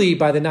clearly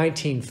by the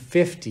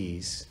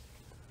 1950s,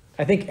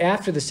 I think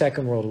after the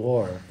Second World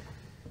War,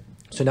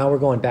 so now we're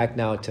going back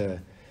now to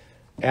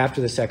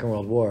after the Second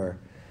World War,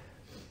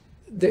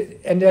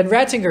 and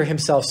Ratzinger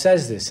himself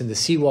says this in the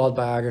Seawald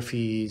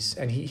biographies,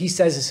 and he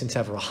says this in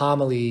several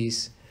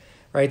homilies,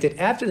 right? That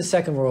after the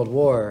Second World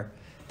War,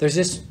 there's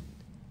this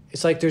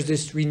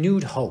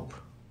renewed hope.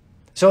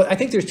 So I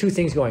think there's two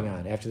things going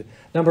on.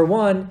 Number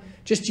one,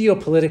 just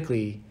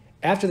geopolitically,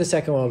 after the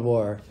Second World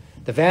War,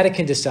 the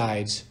Vatican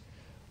decides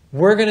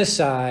we're going to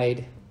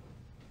side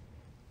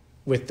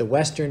with the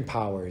Western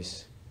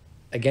powers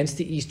against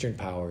the Eastern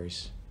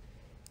powers,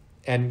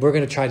 and we're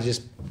going to try to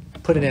just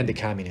put an end to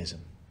communism.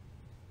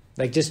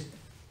 Like, just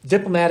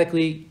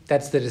diplomatically,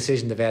 that's the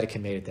decision the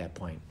Vatican made at that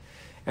point.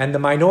 And the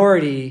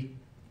minority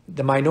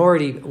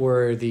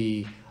were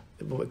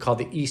what we call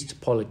the East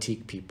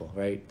Politique people,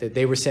 right? That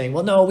they were saying,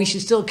 well, no, we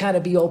should still kind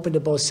of be open to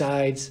both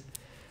sides,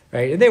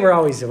 right? And they were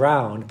always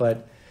around,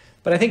 but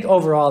I think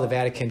overall the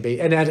Vatican,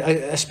 and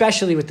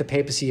especially with the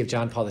papacy of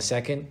John Paul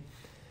II,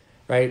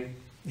 right?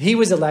 He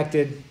was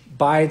elected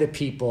by the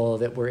people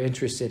that were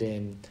interested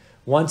in,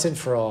 once and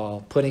for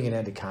all, putting an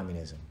end to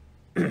communism.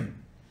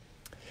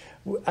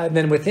 And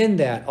then within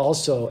that,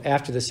 also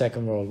after the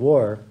Second World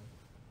War,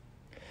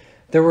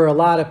 there were a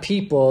lot of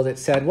people that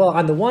said, well,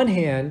 on the one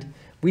hand,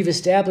 we've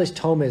established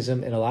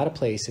Thomism in a lot of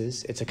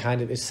places. It's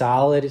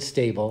solid, it's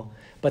stable,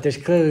 but there's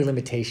clearly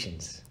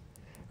limitations,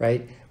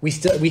 right?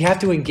 We have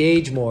to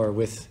engage more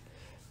with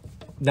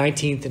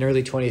 19th and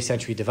early 20th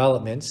century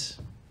developments.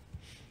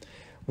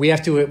 We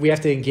have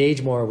to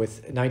engage more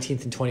with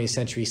 19th and 20th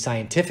century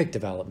scientific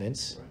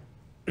developments,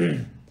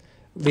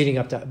 leading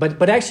up to. But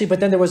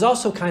then there was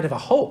also kind of a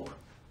hope.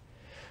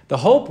 The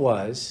hope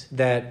was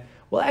that,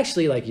 well,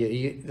 actually, like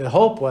the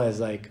hope was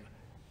like.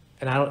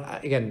 And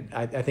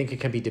I think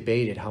it can be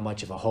debated how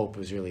much of a hope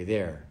was really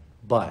there.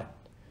 But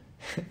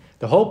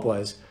the hope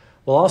was,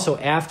 well, also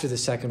after the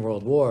Second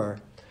World War,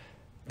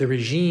 the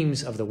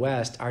regimes of the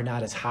West are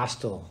not as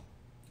hostile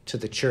to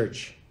the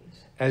church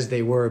as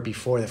they were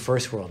before the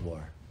First World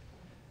War.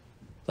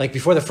 Like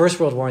before the First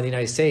World War in the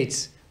United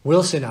States,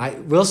 Wilson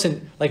and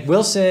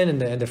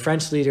the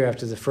French leader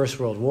after the First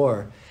World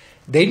War,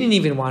 they didn't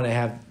even want to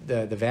have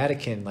the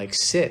Vatican like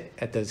sit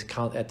at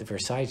the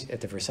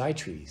Versailles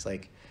treaties.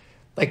 Like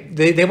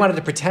they wanted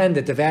to pretend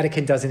that the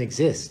Vatican doesn't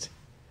exist.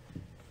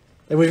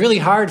 It was really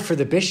hard for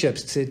the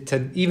bishops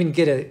to even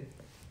get a...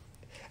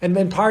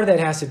 And part of that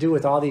has to do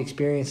with all the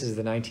experiences of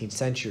the 19th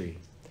century.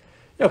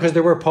 Because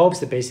there were popes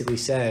that basically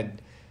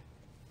said,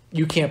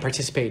 you can't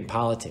participate in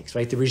politics,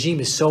 right? The regime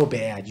is so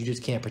bad, you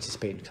just can't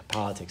participate in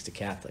politics to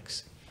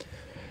Catholics.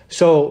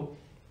 So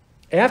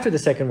after the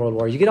Second World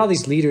War, you get all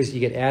these leaders. You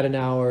get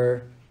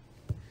Adenauer,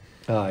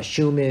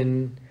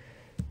 Schumann,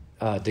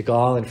 de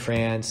Gaulle in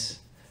France,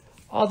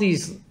 all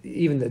these,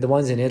 even the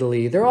ones in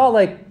Italy, they're all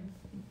like,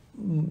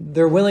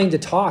 they're willing to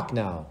talk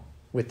now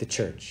with the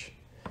church.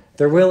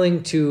 They're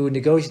willing to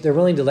negotiate. They're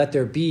willing to let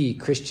there be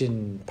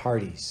Christian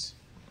parties.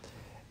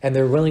 And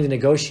they're willing to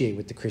negotiate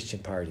with the Christian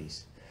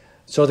parties.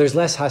 So there's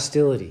less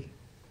hostility,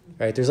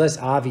 right? There's less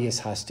obvious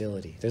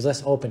hostility. There's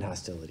less open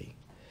hostility.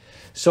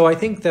 So I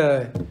think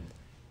there's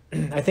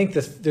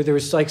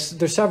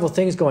several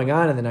things going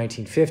on in the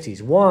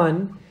 1950s.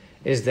 One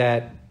is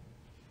that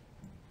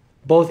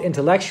both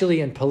intellectually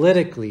and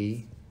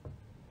politically,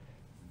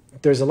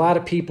 there's a lot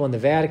of people in the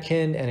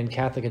Vatican and in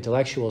Catholic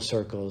intellectual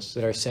circles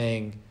that are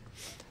saying,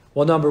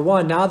 well, number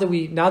one, now that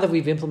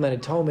we've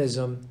implemented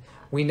Thomism,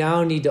 we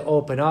now need to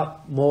open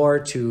up more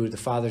to the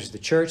fathers of the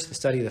church, the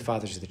study of the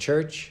fathers of the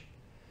church.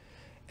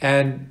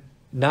 and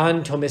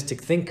non-Thomistic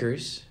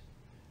thinkers,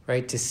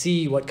 right, to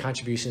see what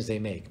contributions they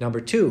make.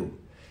 Number two,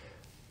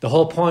 the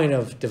whole point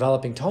of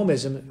developing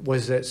Thomism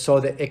was that so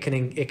that it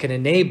can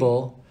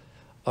enable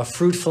a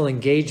fruitful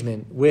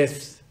engagement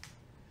with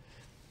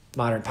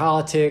modern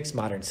politics,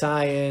 modern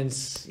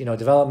science,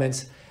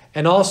 developments,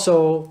 and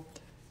also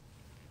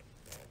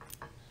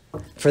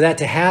for that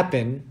to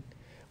happen,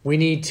 we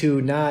need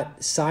to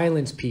not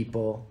silence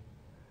people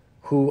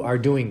who are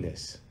doing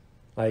this.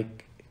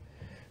 Like,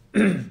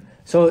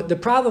 so the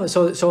problem,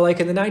 so like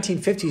in the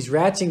 1950s,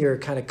 Ratzinger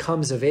kind of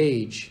comes of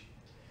age,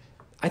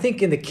 I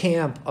think, in the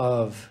camp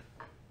of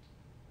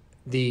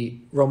the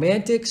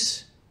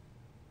Romantics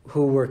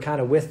who were kind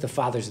of with the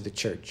fathers of the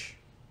church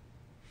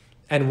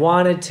and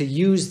wanted to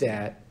use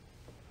that.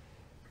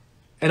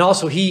 And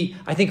also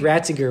I think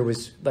Ratzinger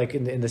was, like,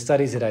 in the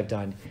studies that I've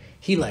done,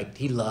 he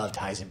loved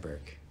Heisenberg.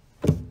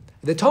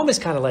 The Thomists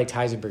kind of liked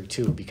Heisenberg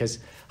too, because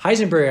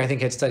Heisenberg, I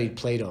think, had studied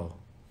Plato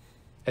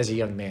as a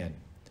young man.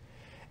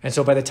 And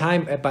so by the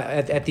time,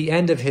 at the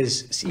end of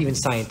his even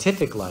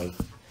scientific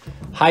life,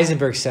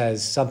 Heisenberg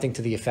says something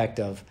to the effect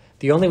of,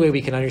 the only way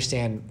we can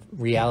understand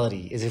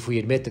reality is if we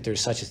admit that there's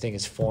such a thing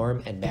as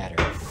form and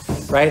matter,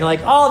 right? And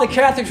like, all the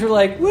Catholics were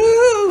like,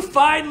 woo,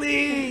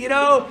 finally,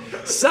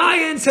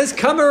 science has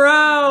come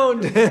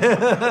around,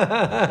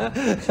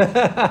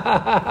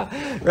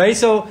 right?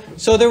 So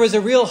there was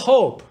a real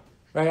hope,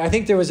 right? I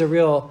think there was a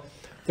real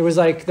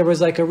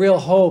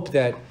hope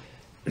that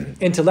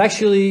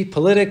intellectually,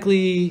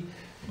 politically,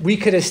 we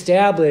could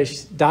establish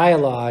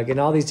dialogue in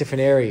all these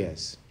different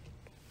areas.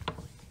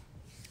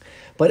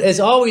 But as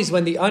always,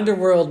 when the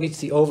underworld meets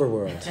the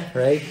overworld,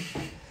 right?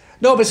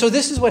 No, but so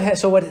this is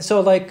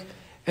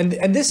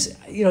and this,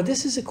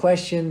 this is a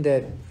question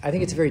that I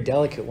think it's a very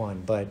delicate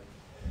one, but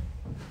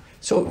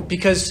so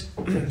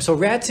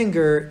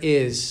Ratzinger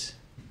is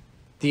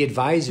the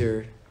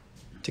advisor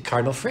to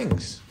Cardinal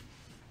Frings.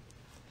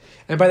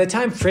 And by the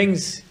time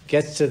Frings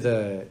gets to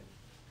the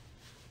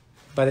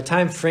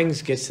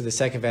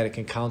Second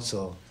Vatican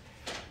Council,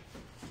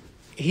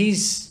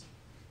 he's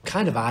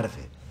kind of out of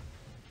it,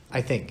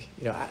 I think.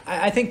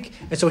 I think,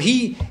 and so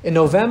in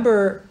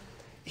November,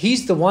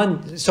 he's the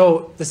one.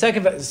 So the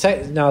Second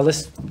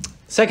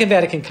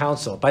Vatican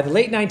Council, by the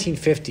late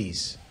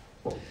 1950s,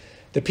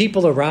 the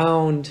people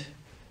around,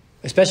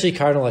 especially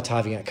Cardinal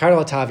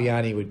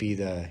Ottaviani would be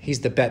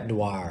he's the bête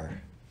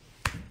noire,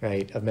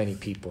 right, of many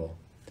people.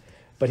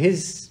 But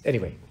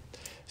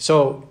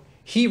so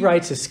he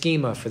writes a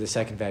schema for the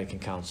Second Vatican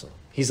Council.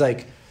 He's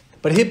like,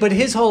 but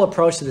his whole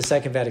approach to the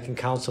Second Vatican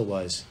Council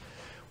was,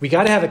 we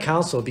got to have a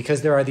council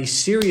because there are these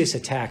serious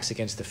attacks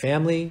against the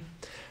family.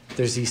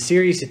 There's these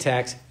serious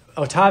attacks.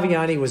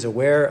 Ottaviani was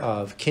aware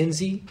of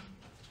Kinsey,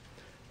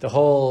 he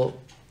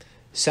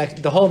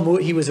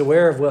was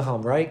aware of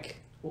Wilhelm Reich.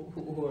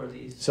 Who are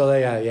these? So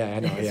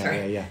I know,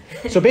 yeah.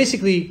 So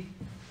basically,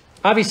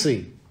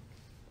 obviously,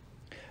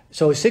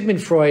 so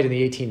Sigmund Freud in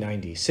the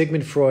 1890s.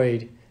 Sigmund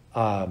Freud,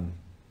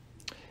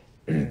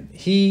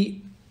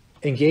 he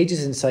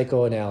engages in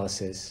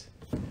psychoanalysis,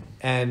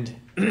 and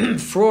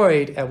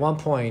Freud, at one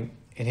point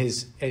in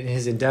his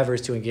endeavors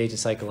to engage in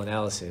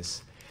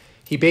psychoanalysis,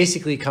 he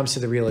basically comes to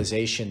the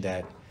realization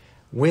that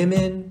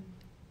women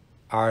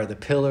are the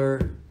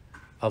pillar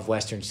of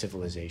Western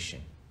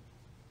civilization.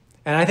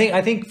 And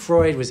I think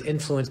Freud was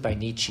influenced by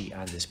Nietzsche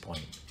on this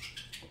point,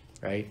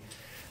 right?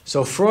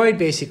 So Freud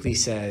basically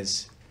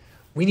says,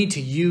 we need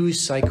to use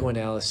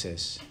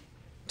psychoanalysis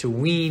to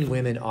wean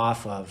women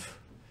off of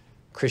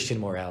Christian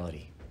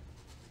morality.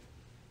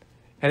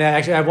 And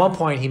actually, at one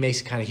point, he makes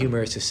a kind of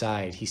humorous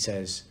aside. He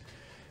says,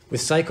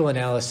 with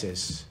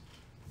psychoanalysis,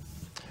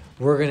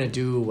 we're going to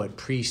do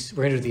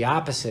the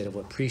opposite of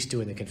what priests do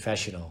in the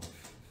confessional.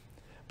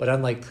 But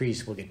unlike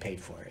priests, we'll get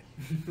paid for it.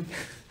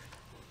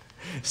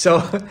 So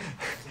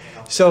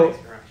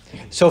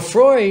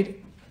Freud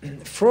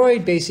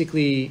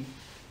basically,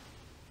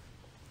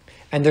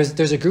 and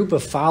there's a group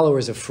of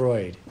followers of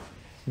Freud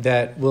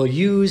that will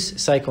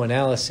use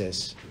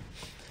psychoanalysis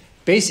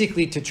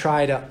basically to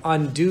try to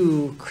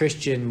undo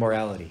Christian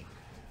morality,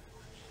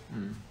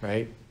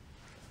 right?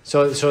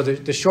 So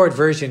the short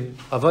version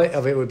of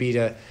it would be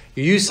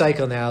you use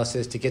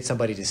psychoanalysis to get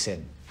somebody to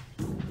sin.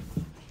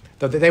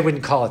 Though they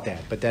wouldn't call it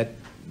that, but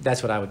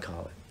that's what I would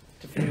call it.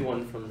 To free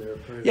one from their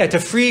oppression. Yeah, to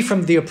free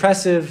from the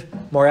oppressive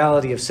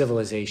morality of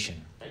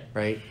civilization,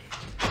 right?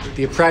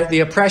 The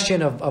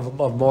oppression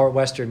of more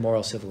Western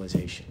moral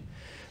civilization,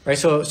 right?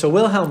 So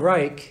Wilhelm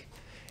Reich,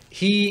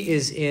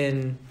 he's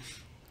in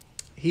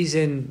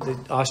the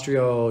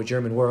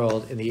Austro-German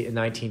world in the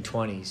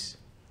 1920s,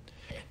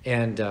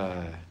 and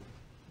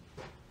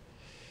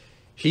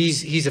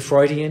he's a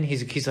Freudian. He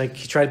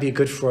tried to be a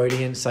good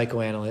Freudian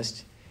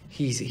psychoanalyst.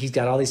 He's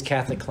got all these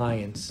Catholic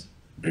clients,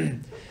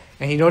 and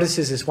he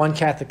notices this one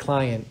Catholic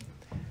client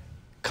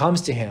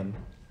comes to him,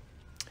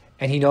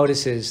 and he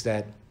notices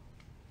that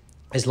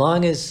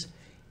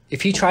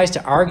if he tries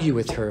to argue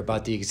with her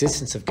about the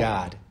existence of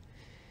God,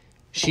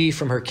 she,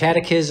 from her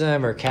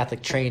catechism or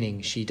Catholic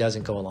training, she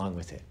doesn't go along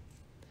with it.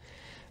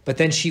 But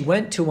then she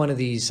went to one of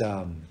these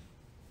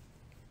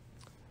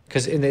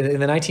because in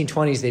the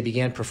 1920s they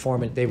began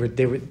performance. They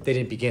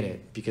didn't begin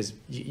it because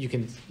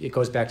it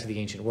goes back to the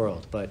ancient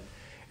world. But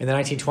in the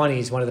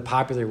 1920s, one of the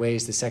popular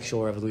ways the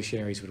sexual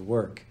revolutionaries would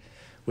work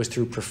was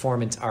through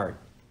performance art.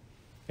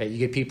 Right? You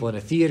get people in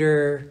a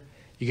theater,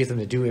 you get them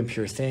to do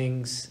impure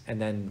things, and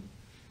then,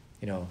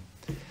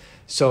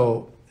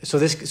 so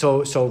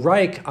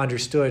Reich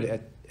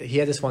understood. He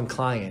had this one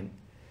client,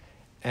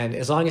 and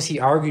as long as he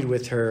argued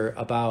with her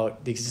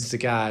about the existence of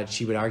God,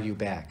 she would argue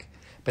back.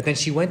 But then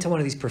she went to one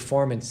of these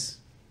performance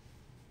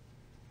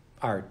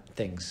art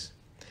things,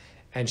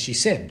 and she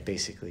sinned,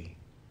 basically.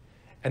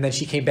 And then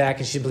she came back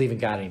and she didn't believe in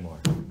God anymore.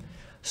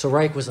 So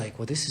Reich was like,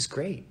 well, this is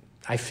great.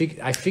 I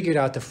figured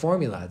out the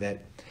formula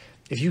that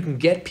if you can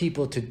get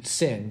people to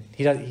sin,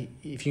 if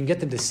you can get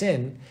them to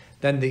sin,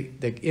 then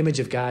the image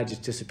of God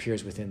just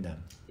disappears within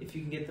them. If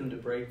you can get them to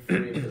break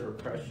free of their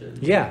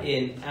oppression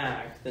in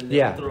act, then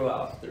they'll throw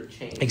out their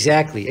chains.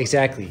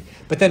 Exactly.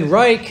 But then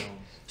Reich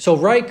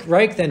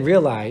then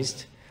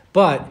realized,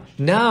 but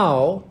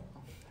now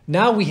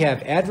we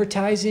have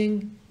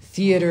advertising,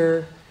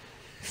 theater,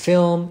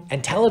 film,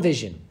 and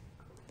television.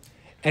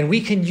 And we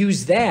can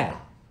use that.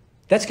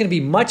 That's going to be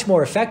much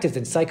more effective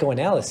than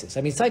psychoanalysis.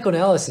 I mean,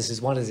 psychoanalysis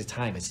is one at a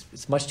time.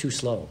 It's much too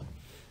slow,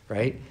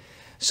 right?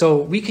 So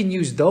we can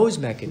use those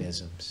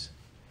mechanisms.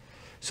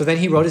 So then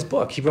he wrote his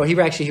book. He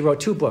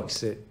wrote two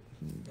books.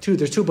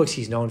 There's two books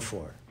he's known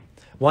for.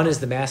 One is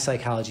The Mass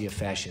Psychology of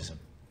Fascism,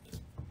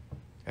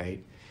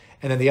 right?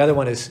 And then the other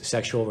one is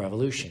Sexual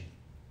Revolution.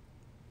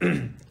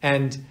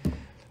 And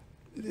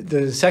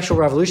the Sexual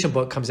Revolution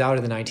book comes out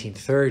in the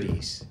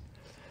 1930s.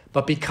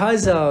 But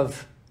because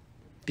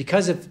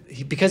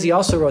he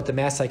also wrote The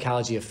Mass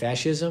Psychology of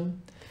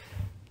Fascism,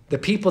 the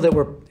people that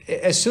were,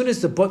 as soon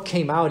as the book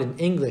came out in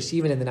English,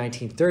 even in the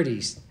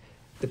 1930s,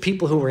 the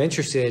people who were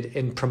interested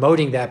in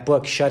promoting that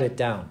book shut it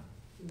down.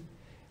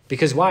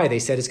 Because why? They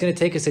said, it's going to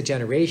take us a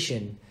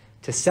generation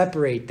to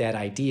separate that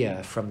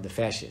idea from the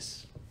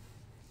fascists.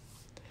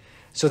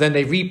 So then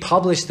they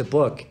republished the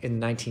book in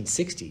the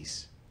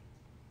 1960s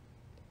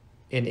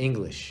in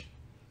English.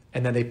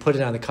 And then they put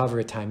it on the cover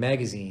of Time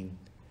magazine,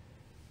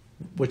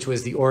 which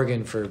was the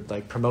organ for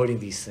promoting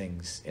these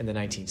things in the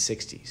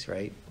 1960s,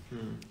 right?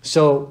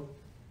 So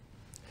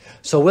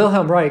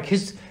Wilhelm Reich,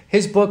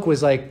 his book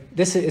was like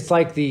this. It's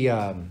like the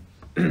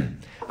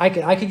I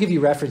could give you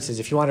references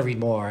if you want to read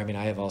more. I mean,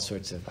 I have all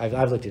sorts of.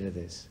 I've looked into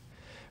this,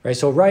 right?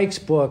 So Reich's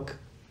book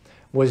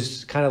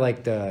was kind of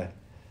like the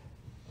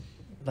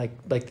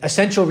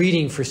essential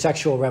reading for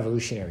sexual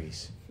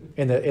revolutionaries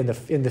in the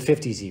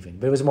 50s even,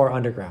 but it was more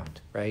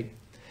underground, right?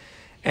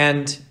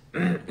 And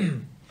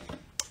then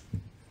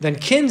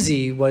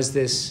Kinsey was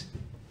this.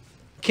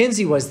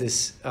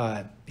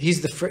 He's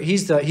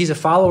a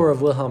follower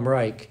of Wilhelm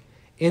Reich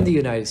in the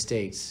United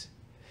States.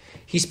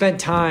 He spent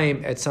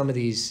time at some of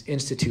these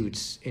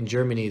institutes in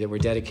Germany that were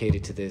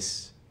dedicated to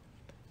this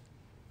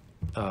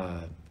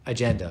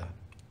agenda,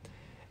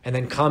 and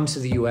then comes to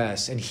the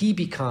U.S. and he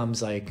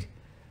becomes like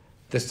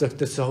the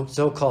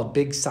so-called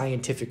big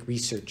scientific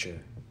researcher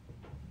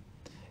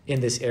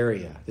in this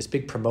area, this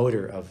big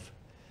promoter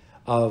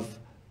of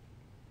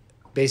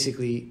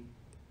basically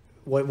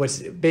what's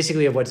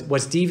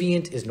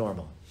deviant is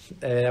normal.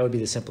 That would be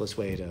the simplest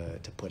way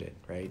to put it,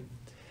 right?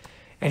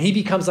 And he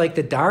becomes like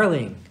the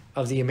darling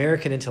of the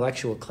American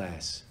intellectual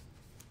class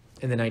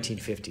in the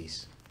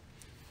 1950s.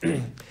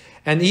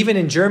 And even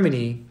in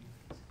Germany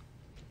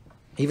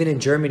in the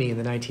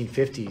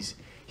 1950s,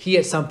 he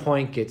at some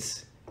point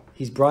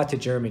he's brought to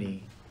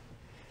Germany,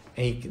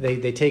 and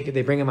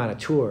they bring him on a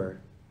tour,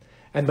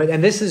 and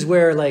this is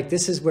where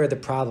the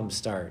problems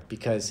start,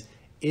 because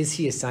is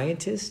he a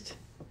scientist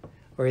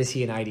or is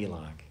he an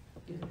ideologue?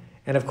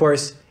 And of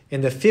course,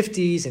 in the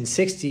 50s and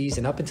 60s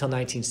and up until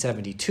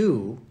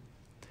 1972,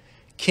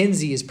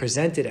 Kinsey is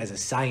presented as a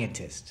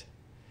scientist.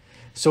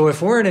 So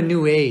if we're in a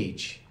new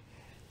age,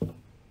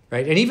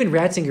 right, and even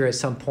Ratzinger at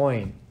some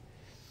point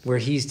where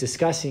he's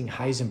discussing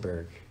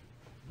Heisenberg,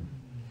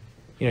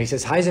 he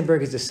says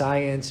Heisenberg is the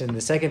science, and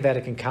the Second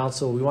Vatican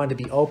Council, we wanted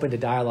to be open to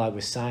dialogue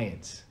with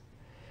science.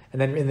 And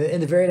then in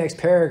the very next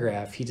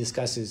paragraph, he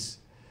discusses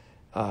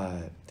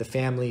the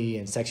family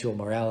and sexual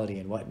morality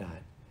and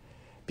whatnot.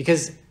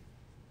 Because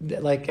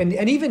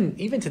and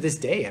even to this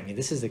day, I mean,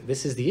 this is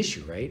the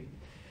issue, right?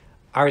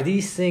 Are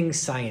these things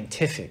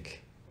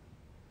scientific?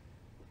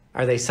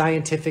 Are they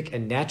scientific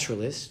and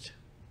naturalist,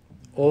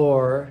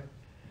 or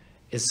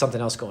is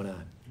something else going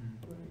on,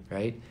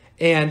 right?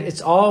 And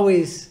it's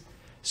always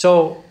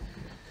so.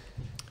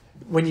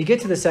 When you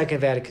get to the Second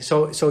Vatican,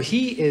 so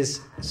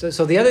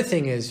the other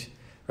thing is,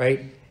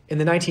 right, in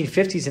the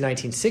 1950s and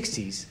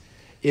 1960s,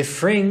 if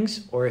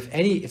Frings or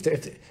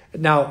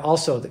now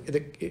also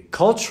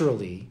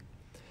culturally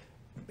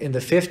in the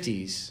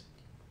 50s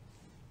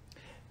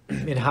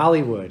in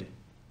Hollywood,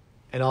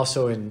 and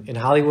also in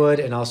Hollywood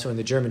and also in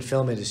the German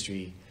film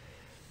industry,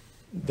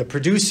 the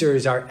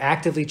producers are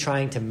actively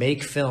trying to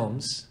make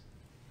films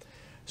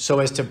so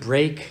as to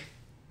break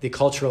the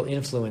cultural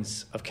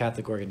influence of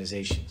Catholic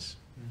organizations.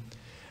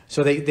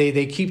 So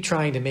they keep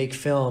trying to make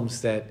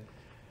films that,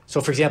 So,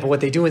 for example,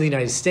 what they do in the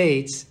United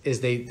States is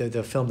they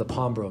film The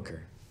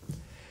Pawnbroker,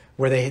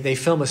 where they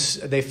film a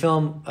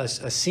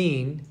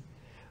scene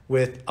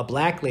with a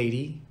black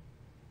lady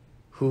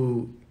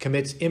who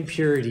commits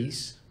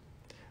impurities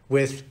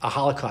with a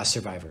Holocaust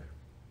survivor,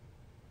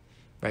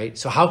 right?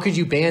 So how could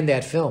you ban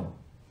that film,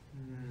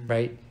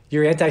 right?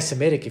 You're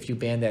anti-Semitic if you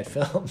ban that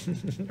film,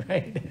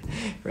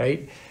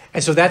 right?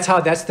 And so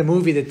that's the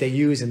movie that they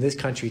use in this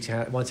country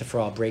to once and for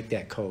all break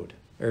that code,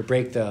 or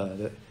break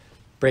the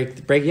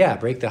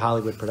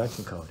Hollywood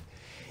production code.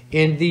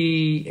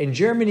 In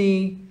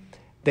Germany,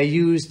 they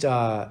used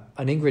an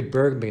Ingrid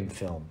Bergman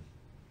film,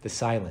 The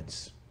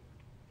Silence.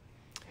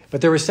 But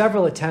there were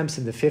several attempts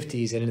in the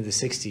 50s and into the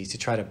 60s to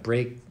try to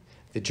break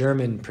the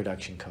German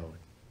production code.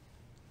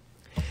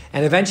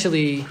 And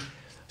eventually,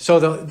 so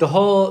the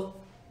whole,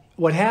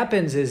 what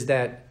happens is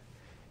that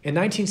in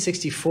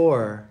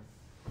 1964,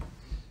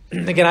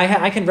 again,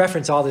 I can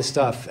reference all this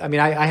stuff. I mean,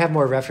 I have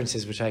more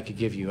references which I could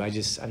give you. I'm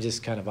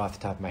just kind of off the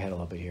top of my head a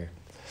little bit here.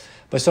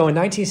 But so in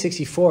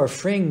 1964,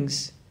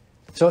 Frings,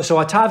 so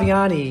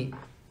Ottaviani,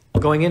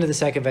 going into the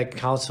Second Vatican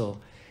Council,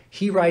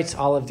 he writes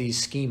all of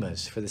these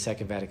schemas for the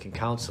Second Vatican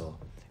Council,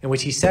 in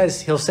which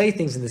he'll say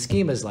things in the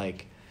schemas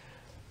like,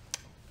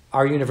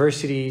 our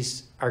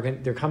universities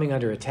they're coming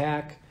under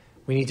attack.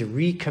 We need to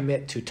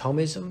recommit to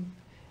Thomism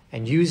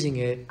and using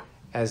it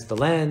as the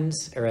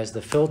lens or as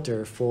the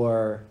filter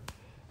for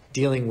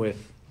dealing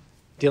with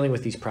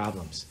these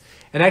problems.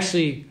 And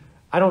actually,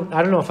 I don't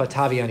know if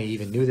Ottaviani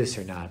even knew this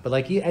or not, but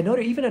like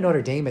even at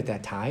Notre Dame at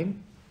that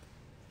time,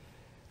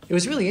 it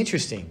was really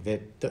interesting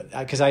that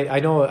because I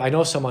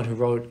know someone who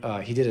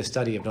wrote he did a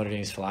study of Notre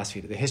Dame's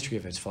philosophy, the history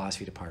of its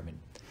philosophy department.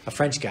 A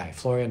French guy,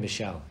 Florian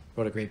Michel,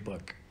 wrote a great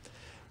book,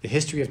 The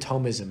History of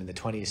Thomism in the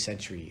 20th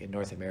Century in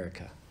North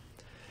America.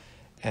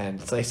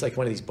 And it's like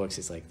one of these books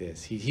is like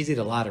this. He did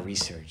a lot of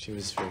research. It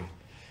was very,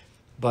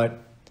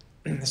 but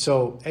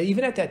so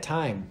even at that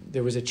time,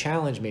 there was a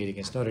challenge made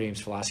against Notre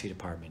Dame's philosophy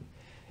department.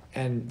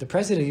 And the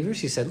president of the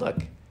university said, look,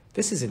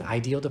 this is an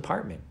ideal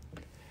department.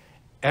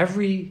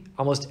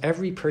 Almost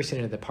every person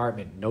in the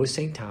department knows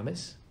St.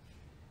 Thomas,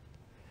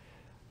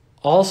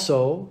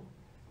 also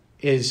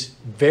is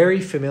very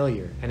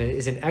familiar and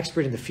is an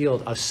expert in the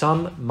field of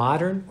some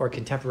modern or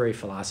contemporary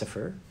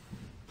philosopher,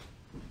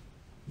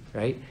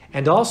 right?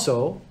 And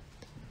also,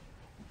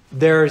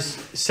 there's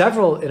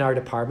several in our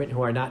department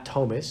who are not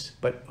Thomists,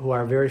 but who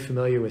are very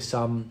familiar with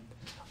some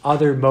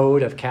other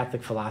mode of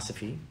Catholic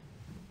philosophy.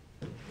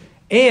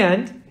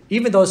 And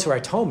even those who are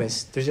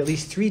Thomists, there's at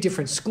least 3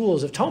 different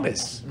schools of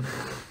Thomists,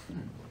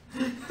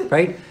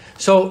 right?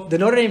 So the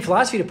Notre Dame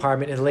philosophy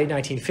department in the late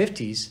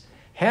 1950s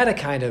had a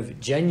kind of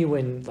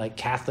genuine like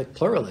Catholic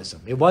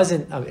pluralism. It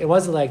wasn't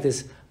like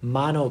this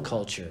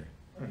monoculture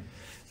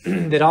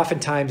that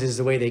oftentimes is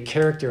the way they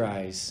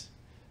characterize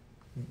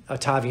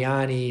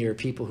Ottaviani or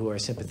people who are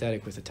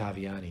sympathetic with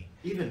Ottaviani.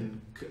 Even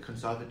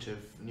conservative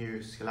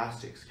new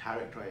scholastics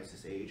characterize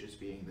this age as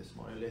being this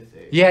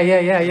monolithic. Yeah,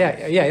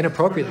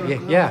 inappropriately.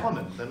 Yeah.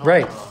 Common.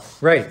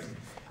 Right.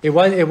 It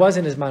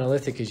wasn't as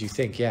monolithic as you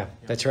think. Yeah.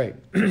 That's right.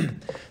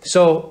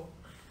 So,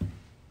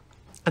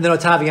 and then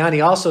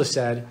Ottaviani also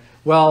said,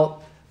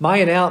 well,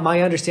 my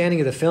understanding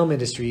of the film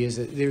industry is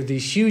that there are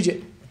these huge,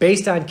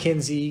 based on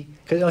Kinsey,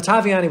 because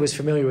Ottaviani was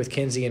familiar with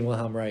Kinsey and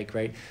Wilhelm Reich,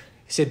 right?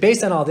 He said,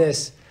 based on all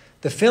this,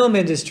 the film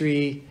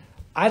industry,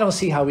 I don't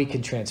see how we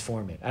can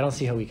transform it. I don't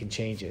see how we can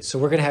change it. So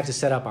we're going to have to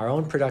set up our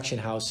own production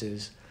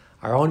houses,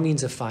 our own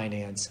means of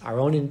finance, our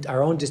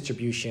own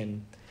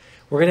distribution.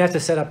 We're going to have to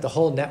set up the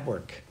whole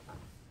network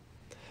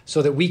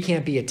so that we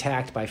can't be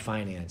attacked by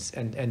finance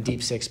and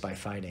Deep Six by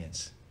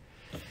finance.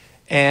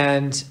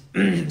 And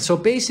so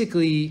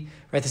basically,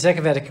 right, the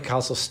Second Vatican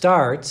Council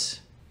starts,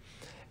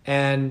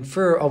 and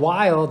for a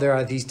while there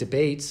are these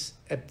debates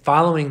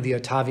following the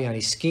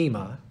Ottaviani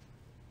schema.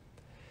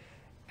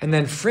 And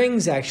then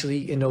Frings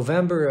actually, in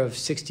November of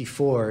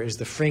 '64, is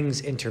the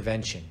Frings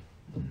intervention,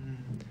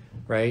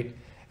 right?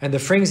 And the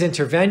Frings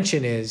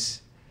intervention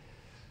it's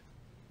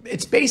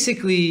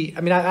basically,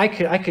 I mean, I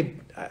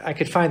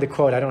could find the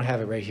quote. I don't have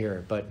it right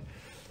here, but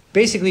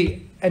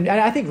basically, and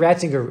I think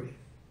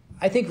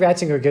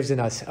Ratzinger gives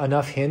us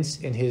enough hints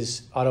in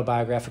his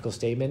autobiographical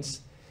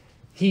statements.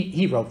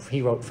 He wrote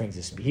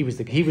Frings' speech. He was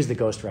the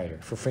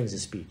ghostwriter for Frings'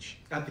 speech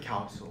at the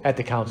council. At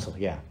the council,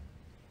 yeah.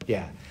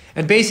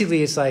 And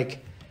basically, it's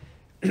like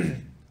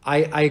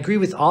I agree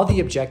with all the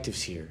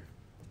objectives here,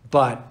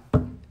 but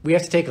we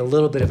have to take a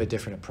little bit of a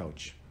different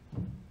approach.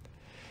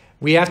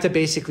 We have to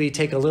basically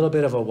take a little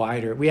bit of a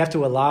wider. We have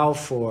to allow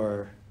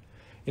for,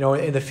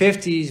 in the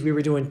 50s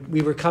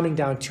we were coming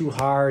down too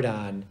hard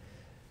on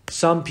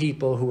some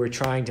people who were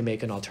trying to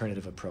make an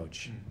alternative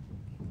approach.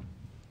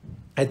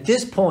 At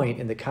this point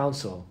in the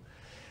council,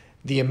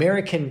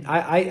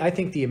 I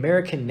think the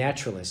American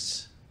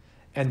naturalists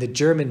and the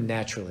German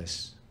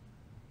naturalists,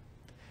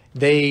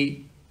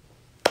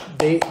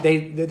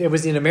 it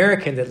was an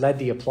American that led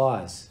the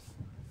applause,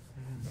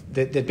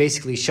 that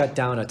basically shut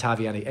down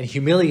Ottaviani and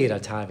humiliated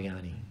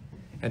Ottaviani,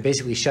 and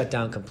basically shut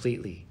down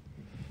completely,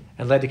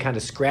 and led to kind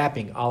of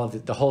scrapping all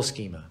of the whole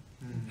schema,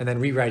 and then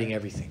rewriting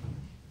everything,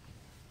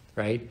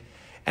 right?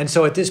 And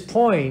so at this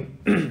point,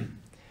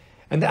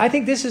 and I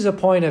think this is a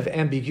point of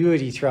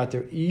ambiguity throughout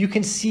you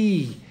can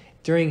see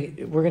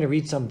we're going to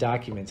read some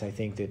documents, I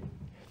think, that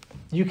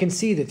you can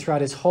see that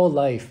throughout his whole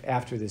life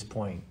after this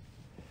point,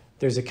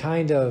 there's a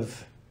kind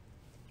of,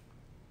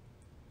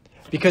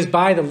 because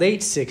by the late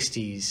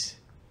 60s,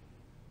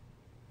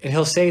 and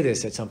he'll say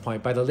this at some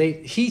point,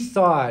 he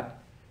thought,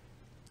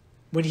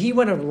 when he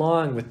went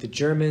along with the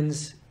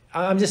Germans,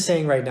 I'm just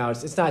saying right now,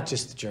 it's not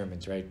just the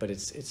Germans, right? But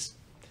it's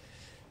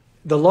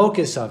the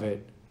locus of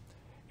it.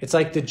 It's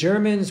like the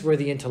Germans were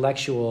the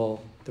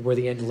intellectual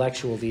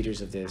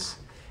leaders of this,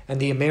 and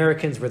the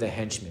Americans were the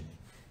henchmen,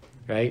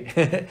 right?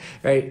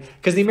 Right?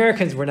 Because the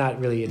Americans were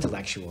not really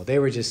intellectual. They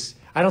were just,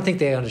 I don't think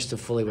they understood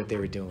fully what they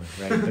were doing,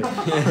 right? But,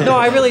 no,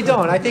 I really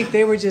don't. I think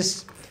they were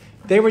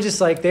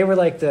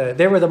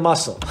the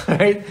muscle,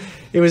 right?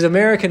 It was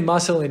American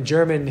muscle and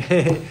German.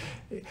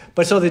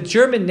 But so the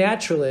German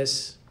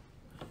naturalists,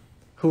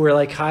 who were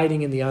like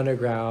hiding in the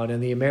underground,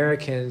 and the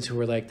Americans who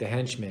were like the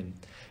henchmen,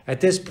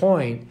 at this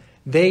point,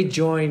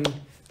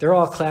 they're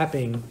all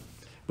clapping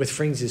with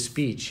Frings'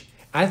 speech.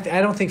 I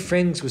don't think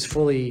Frings was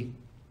fully,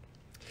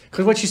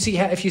 because what you see,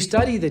 if you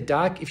study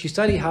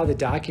how the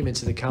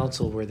documents of the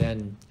council were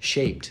then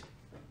shaped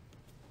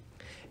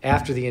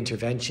after the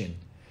intervention,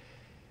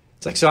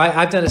 it's like, so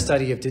I've done a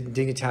study of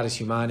Dignitatis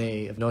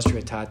Humanae, of Nostra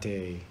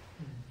Aetate,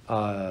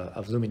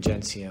 of Lumen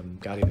Gentium,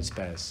 Gaudium et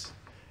Spes,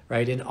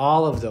 right? In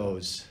all of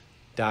those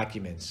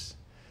documents,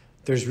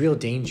 there's real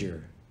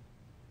danger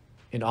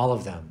in all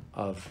of them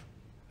of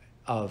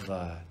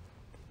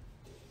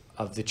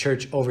the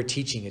church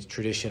over-teaching its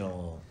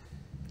traditional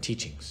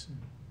teachings.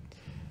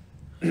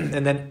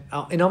 And then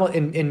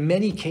in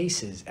many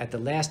cases, at the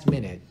last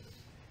minute,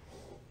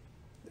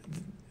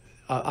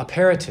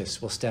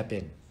 apparatus will step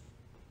in.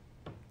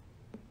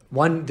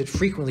 One that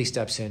frequently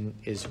steps in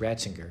is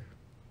Ratzinger.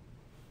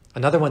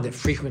 Another one that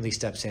frequently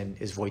steps in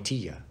is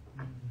Wojtyla.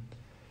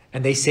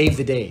 And they save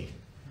the day.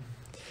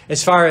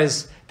 As far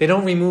as they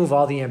don't remove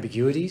all the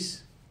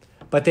ambiguities,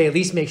 but they at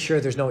least make sure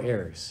there's no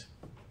errors.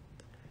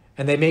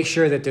 And they make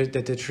sure that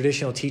the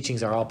traditional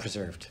teachings are all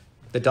preserved.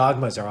 The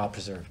dogmas are all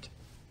preserved.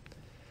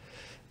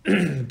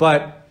 And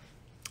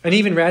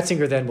even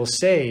Ratzinger then will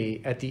say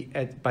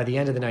by the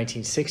end of the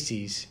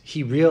 1960s,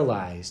 he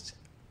realized,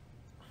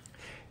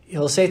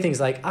 he'll say things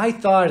like, I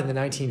thought in the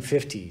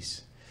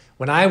 1950s,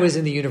 when I was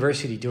in the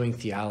university doing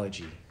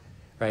theology,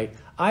 right,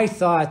 I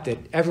thought that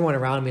everyone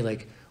around me,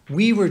 like,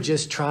 we were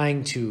just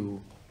trying to,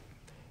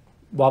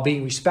 while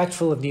being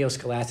respectful of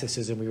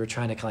neo-scholasticism, we were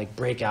trying to kind of like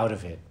break out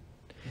of it.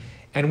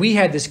 And we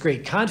had this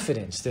great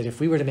confidence that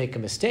if we were to make a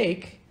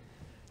mistake,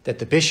 that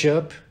the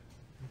bishop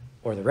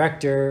or the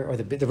rector or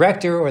the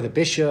rector or the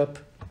bishop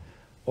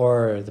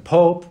or the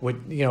pope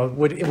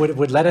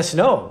would let us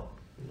know,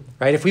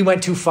 right? If we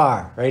went too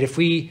far, right? If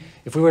we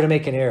were to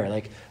make an error,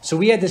 like, so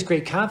we had this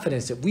great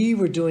confidence that we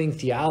were doing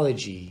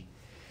theology,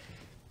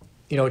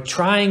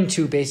 trying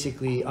to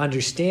basically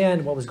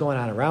understand what was going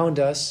on around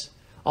us,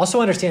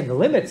 also understand the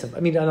limits of,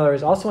 in other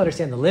words, also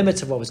understand the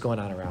limits of what was going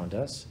on around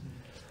us,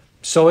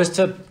 so as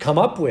to come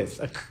up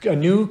with a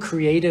new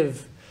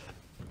creative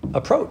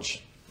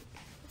approach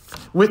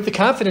with the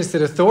confidence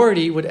that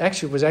authority was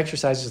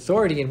exercised as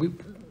authority.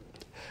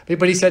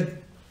 But he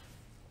said,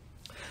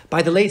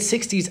 by the late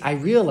 60s, I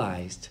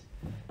realized,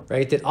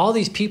 right, that all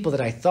these people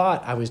that I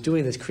thought I was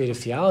doing this creative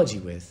theology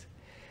with,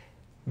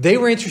 they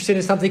were interested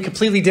in something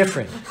completely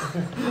different,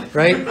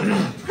 right?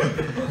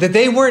 That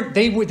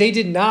they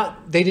did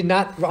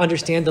not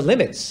understand the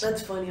limits.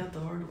 Let's find out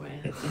the hard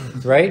way.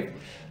 Right?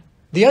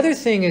 The other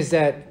thing is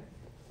that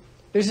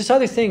there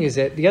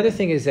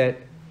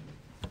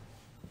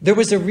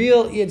was a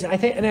real, I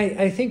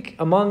think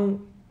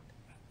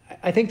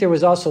there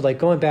was also, like,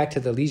 going back to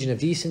the Legion of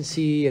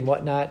Decency and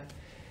whatnot,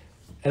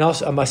 and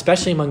also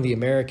especially among the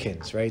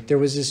Americans, right? There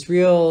was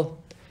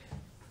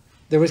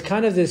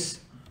kind of this,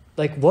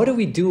 like, what do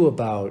we do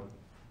about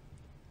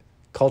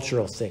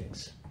cultural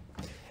things?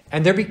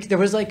 And there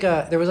was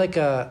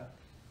a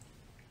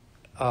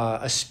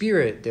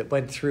spirit that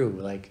went through,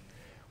 like,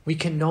 we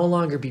can no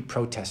longer be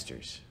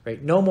protesters,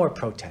 right? No more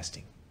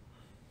protesting.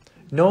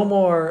 No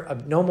more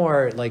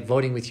like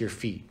voting with your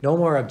feet. No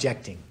more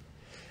objecting.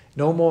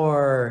 No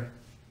more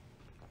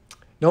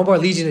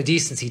Legion of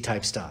Decency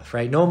type stuff,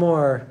 right? No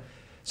more.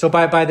 So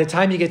by the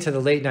time you get to the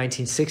late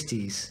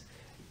 1960s,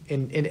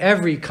 in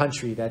every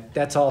country,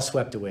 that's all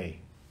swept away.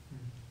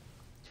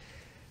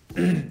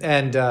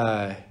 And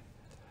there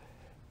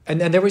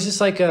was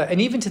just like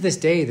and even to this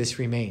day, this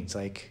remains,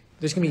 like,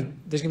 there's gonna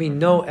be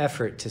no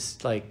effort to,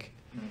 like,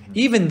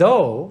 even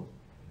though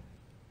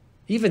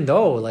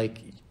like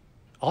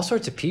all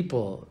sorts of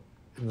people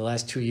in the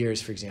last 2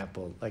 years, for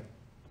example, like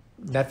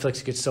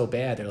Netflix gets so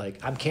bad, they're like,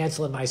 I'm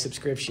canceling my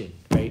subscription,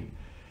 right?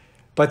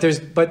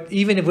 But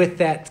even with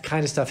that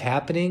kind of stuff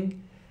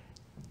happening,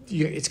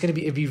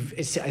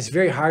 it's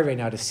very hard right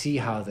now to see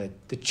how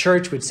the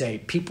church would say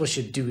people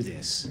should do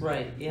this.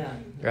 Right. Yeah.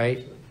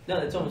 Right. No,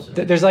 it's almost.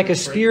 There's like a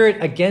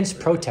spirit against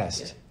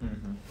protest,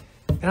 and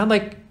I'm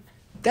like,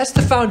 That's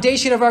the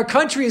foundation of our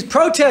country is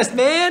protest,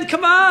 man.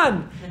 Come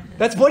on.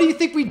 What do you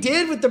think we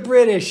did with the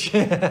British?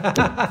 Yeah.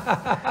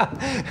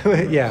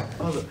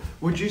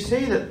 Would you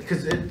say that,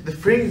 because the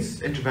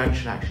Frings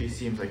intervention actually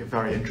seems like a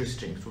very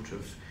interesting sort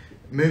of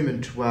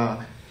moment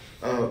where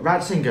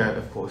Ratzinger,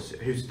 of course,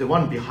 who's the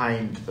one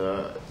behind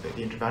the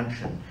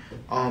intervention,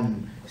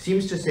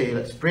 seems to say,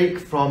 let's break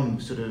from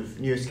sort of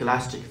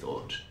neo-scholastic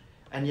thought,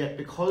 and yet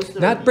because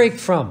not break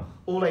from,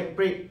 or like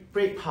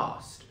break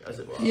past, as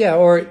it were. Yeah,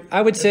 or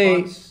I would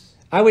say,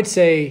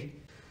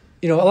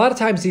 you know, a lot of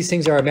times these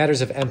things are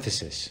matters of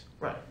emphasis.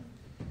 Right.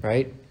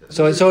 Right.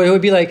 So it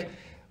would be like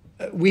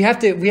we have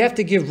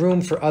to give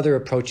room for other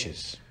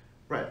approaches.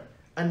 Right.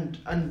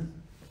 And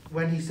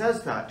when he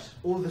says that,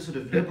 all the sort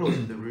of liberals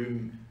in the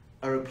room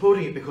are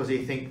applauding it because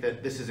they think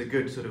that this is a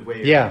good sort of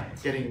way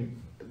of getting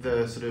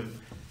the sort of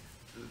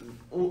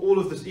all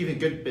of this, even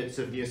good bits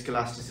of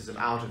neo-scholasticism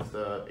out of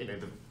the, you know,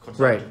 the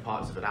conservative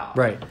parts of it out.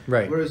 Right.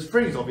 Whereas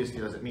Frings obviously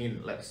doesn't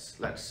mean let's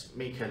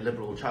make a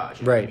liberal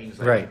church. Right. It means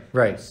like,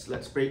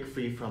 let's break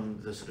free from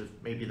the sort of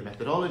maybe the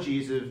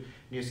methodologies of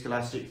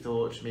neo-scholastic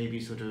thought, maybe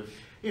sort of,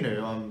 you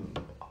know,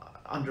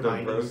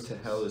 undermining. The road to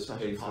hell is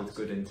paved with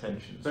good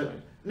intentions. But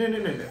right? no.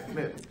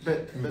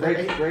 But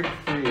break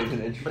free is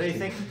an interesting. But I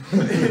think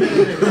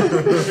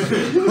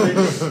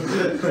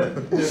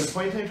the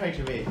point I'm trying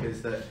to make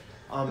is that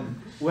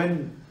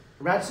when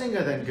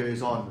Ratzinger then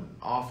goes on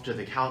after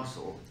the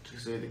council,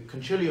 so the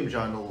Concilium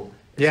Journal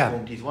is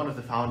formed, he's one of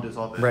the founders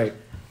of it, right?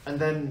 And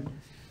then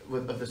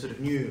of the sort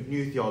of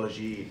new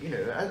theology, you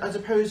know, as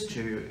opposed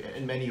to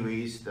in many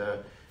ways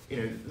the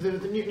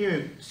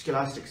new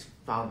scholastics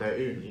found their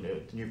own, you know,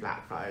 the new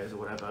Blackfriars or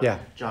whatever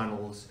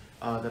journals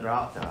that are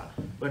out there.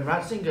 When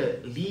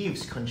Ratzinger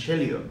leaves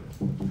Concilium,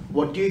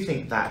 what do you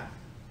think that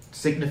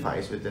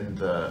signifies within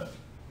the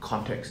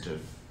context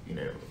of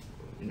the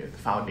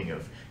founding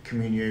of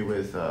Communio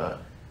with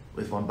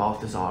von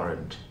Balthasar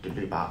and de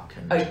Lubac?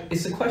 And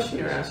is the question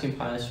you're asking,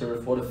 Pius, sort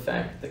of what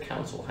effect the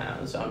council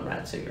has on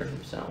Ratzinger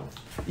himself?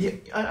 Yeah,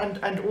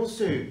 and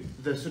also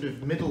the sort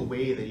of middle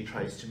way that he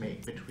tries to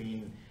make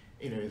between,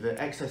 you know,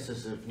 the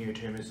excesses of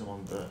neo-Thomism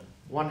on the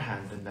one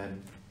hand, and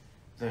then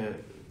the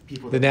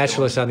people, the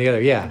naturalists on the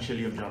other. Yeah.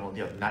 Concilium Journal,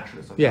 the other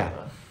naturalists on the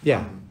other.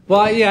 Yeah.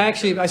 Well, yeah.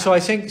 Actually, so I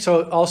think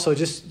so. Also,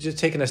 just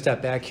taking a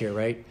step back here,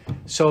 right?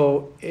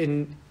 So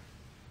in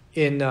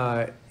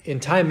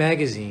Time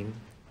magazine,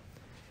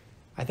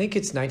 I think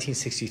it's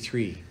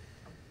 1963.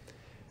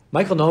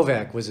 Michael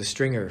Novak was a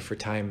stringer for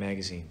Time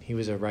magazine. He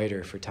was a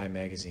writer for Time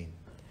magazine,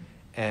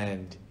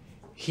 and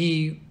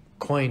he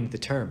coined the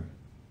term,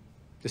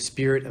 the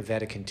spirit of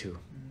Vatican II.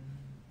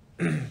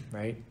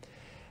 Right?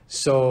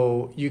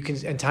 So you can,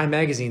 and Time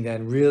magazine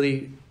then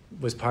really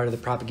was part of the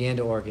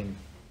propaganda organ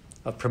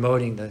of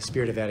promoting the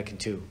spirit of Vatican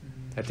II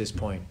at this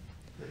point.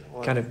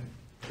 Kind of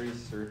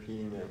priests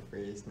repeating that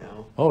phrase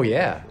now. Oh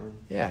yeah,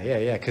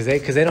 because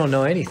they don't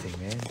know anything,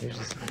 man. They're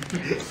just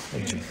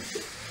anyway.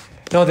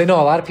 No, they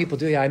know. A lot of people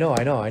do. Yeah, I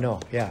know.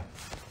 Yeah.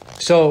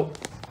 So.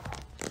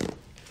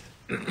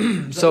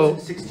 So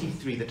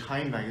 63, the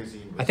Time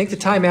magazine. I think the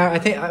Time. I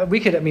think we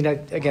could. I mean,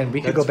 again, we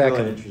could go back.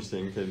 That's really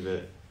interesting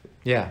tidbit.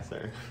 Yeah.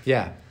 Sorry.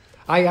 Yeah.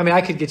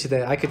 I could get to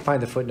that. I could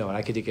find the footnote.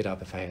 I could dig it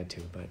up if I had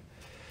to,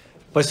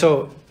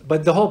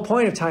 but the whole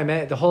point of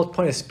the whole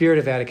point of Spirit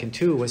of Vatican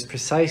II was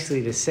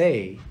precisely to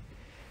say,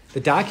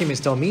 the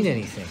documents don't mean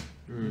anything.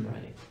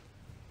 Right.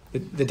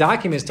 The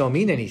documents don't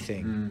mean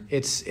anything.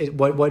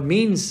 What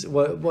means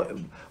what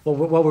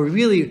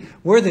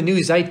we're the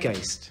new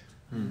zeitgeist.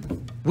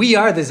 We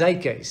are the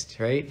zeitgeist,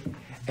 right?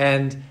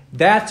 And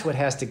that's what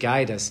has to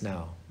guide us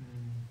now.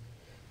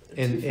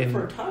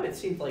 For a time, it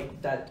seemed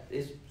like that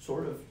is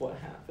sort of what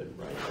happened,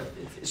 right?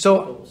 It was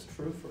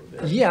true for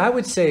a bit. Yeah, I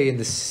would say in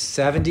the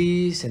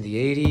 70s and the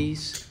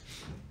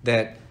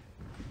 80s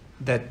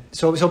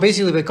so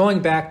basically, but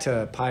going back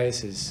to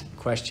Pius's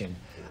question,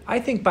 I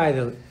think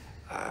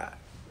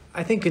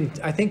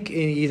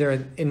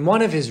either in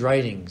one of his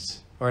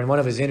writings or in one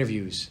of his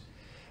interviews,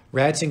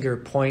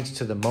 Ratzinger points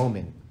to the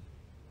moment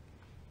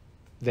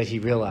that he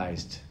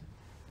realized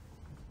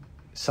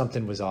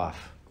something was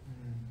off.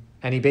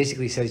 And he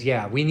basically says,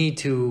 yeah, we need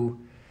to,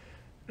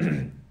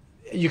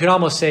 you can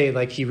almost say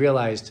like he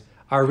realized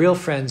our real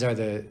friends are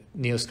the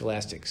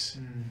neo-scholastics,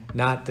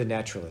 not the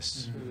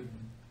naturalists.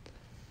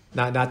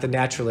 Not the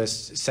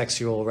naturalist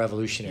sexual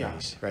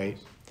revolutionaries, right?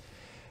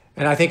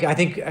 And I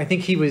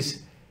think he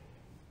was,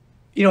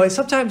 you know,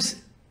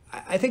 sometimes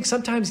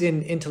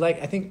in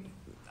intellect, I think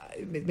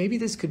maybe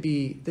this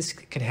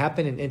can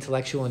happen in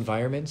intellectual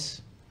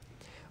environments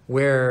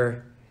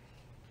where,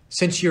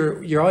 since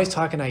you're always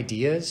talking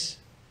ideas,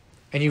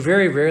 and you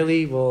very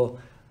rarely will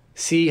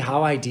see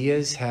how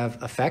ideas have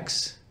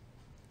effects,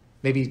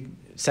 maybe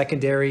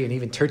secondary and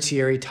even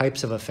tertiary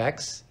types of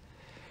effects.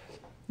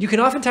 You can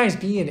oftentimes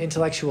be in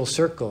intellectual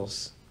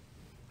circles.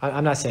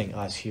 I'm not saying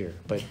us here,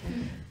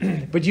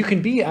 but you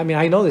can be. I mean,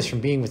 I know this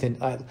from being within.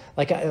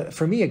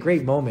 For me, a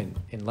great moment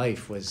in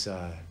life was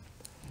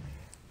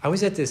I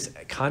was at this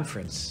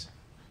conference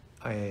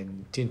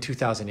in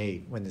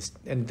 2008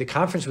 and the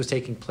conference was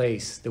taking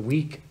place the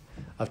week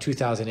of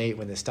 2008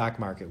 when the stock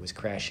market was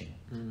crashing.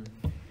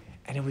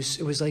 And it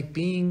was like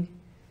being,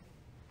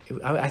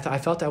 I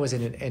felt I was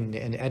in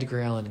an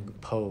Edgar Allan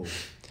Poe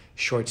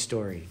short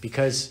story,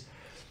 because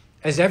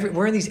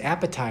we're in this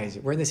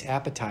appetizer,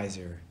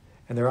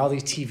 and there are all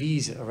these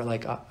TVs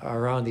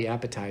around the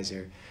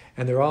appetizer,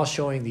 and they're all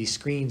showing these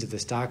screens of the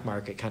stock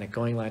market kind of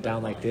going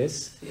down like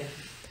this. Yeah.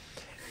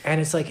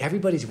 And it's like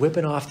everybody's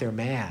whipping off their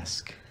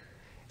mask.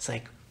 It's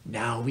like,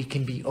 now we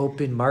can be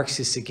open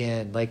Marxists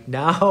again. Like,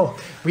 now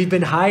we've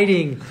been in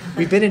hiding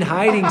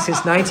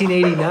since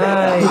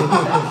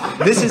 1989.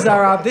 This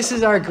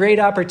is our great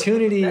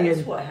opportunity.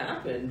 That's what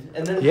happened.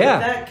 And then with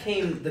that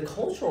came the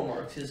cultural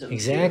Marxism.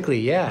 Exactly,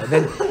 too. Yeah.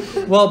 Then,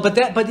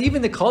 but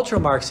even the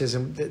cultural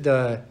Marxism,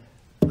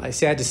 I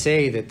sad to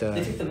say that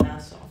they took the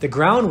mask off. The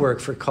groundwork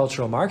for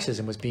cultural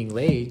Marxism was being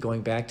laid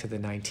going back to the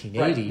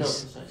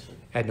 1980s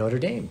at Notre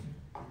Dame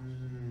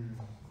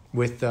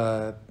with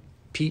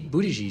Pete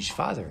Buttigieg's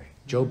father.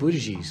 Joe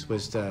Buttigieg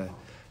was the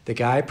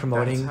guy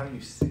promoting. That's how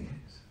you say it.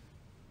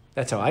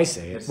 That's how I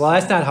say it. Well,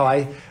 that's not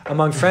how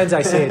among friends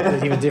I say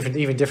it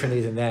even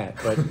differently than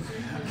that.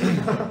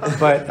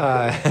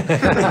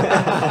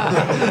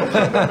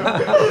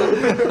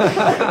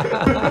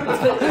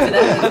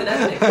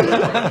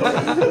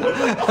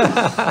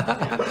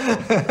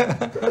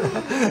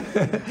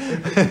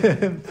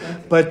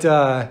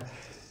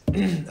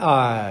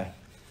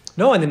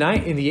 No, in the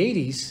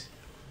 80s.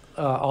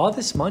 All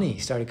this money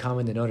started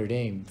coming to Notre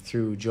Dame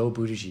through Joe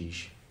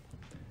Buttigieg,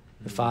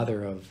 the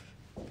father of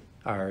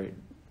our,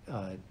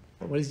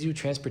 what does he do,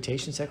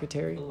 transportation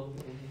secretary?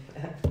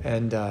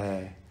 And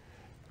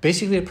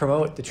basically to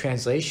promote the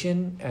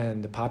translation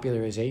and the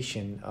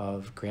popularization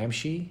of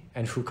Gramsci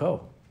and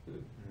Foucault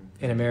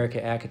in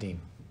America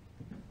academe.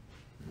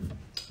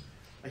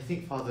 I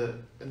think, Father,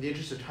 in the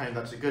interest of time,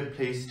 that's a good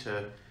place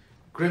to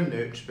grim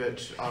note, but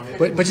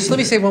just let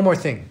me say one more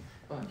thing.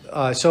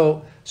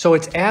 So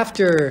it's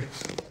after,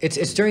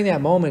 it's during that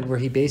moment where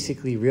he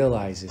basically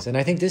realizes, and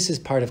I think this is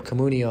part of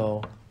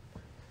Communio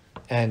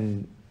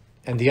and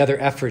the other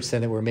efforts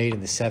then that were made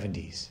in the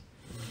 70s,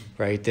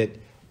 right? That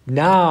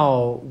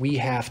now we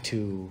have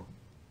to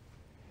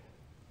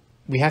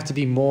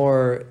be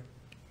more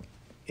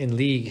in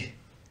league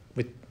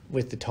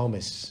with the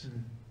Thomists.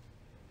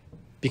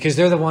 Because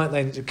they're the one,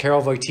 like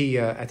Karol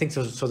Wojtyła, I think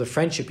so the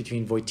friendship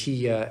between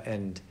Wojtyła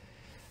and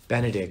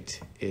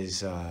Benedict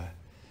is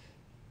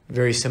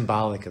very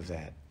symbolic of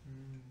that.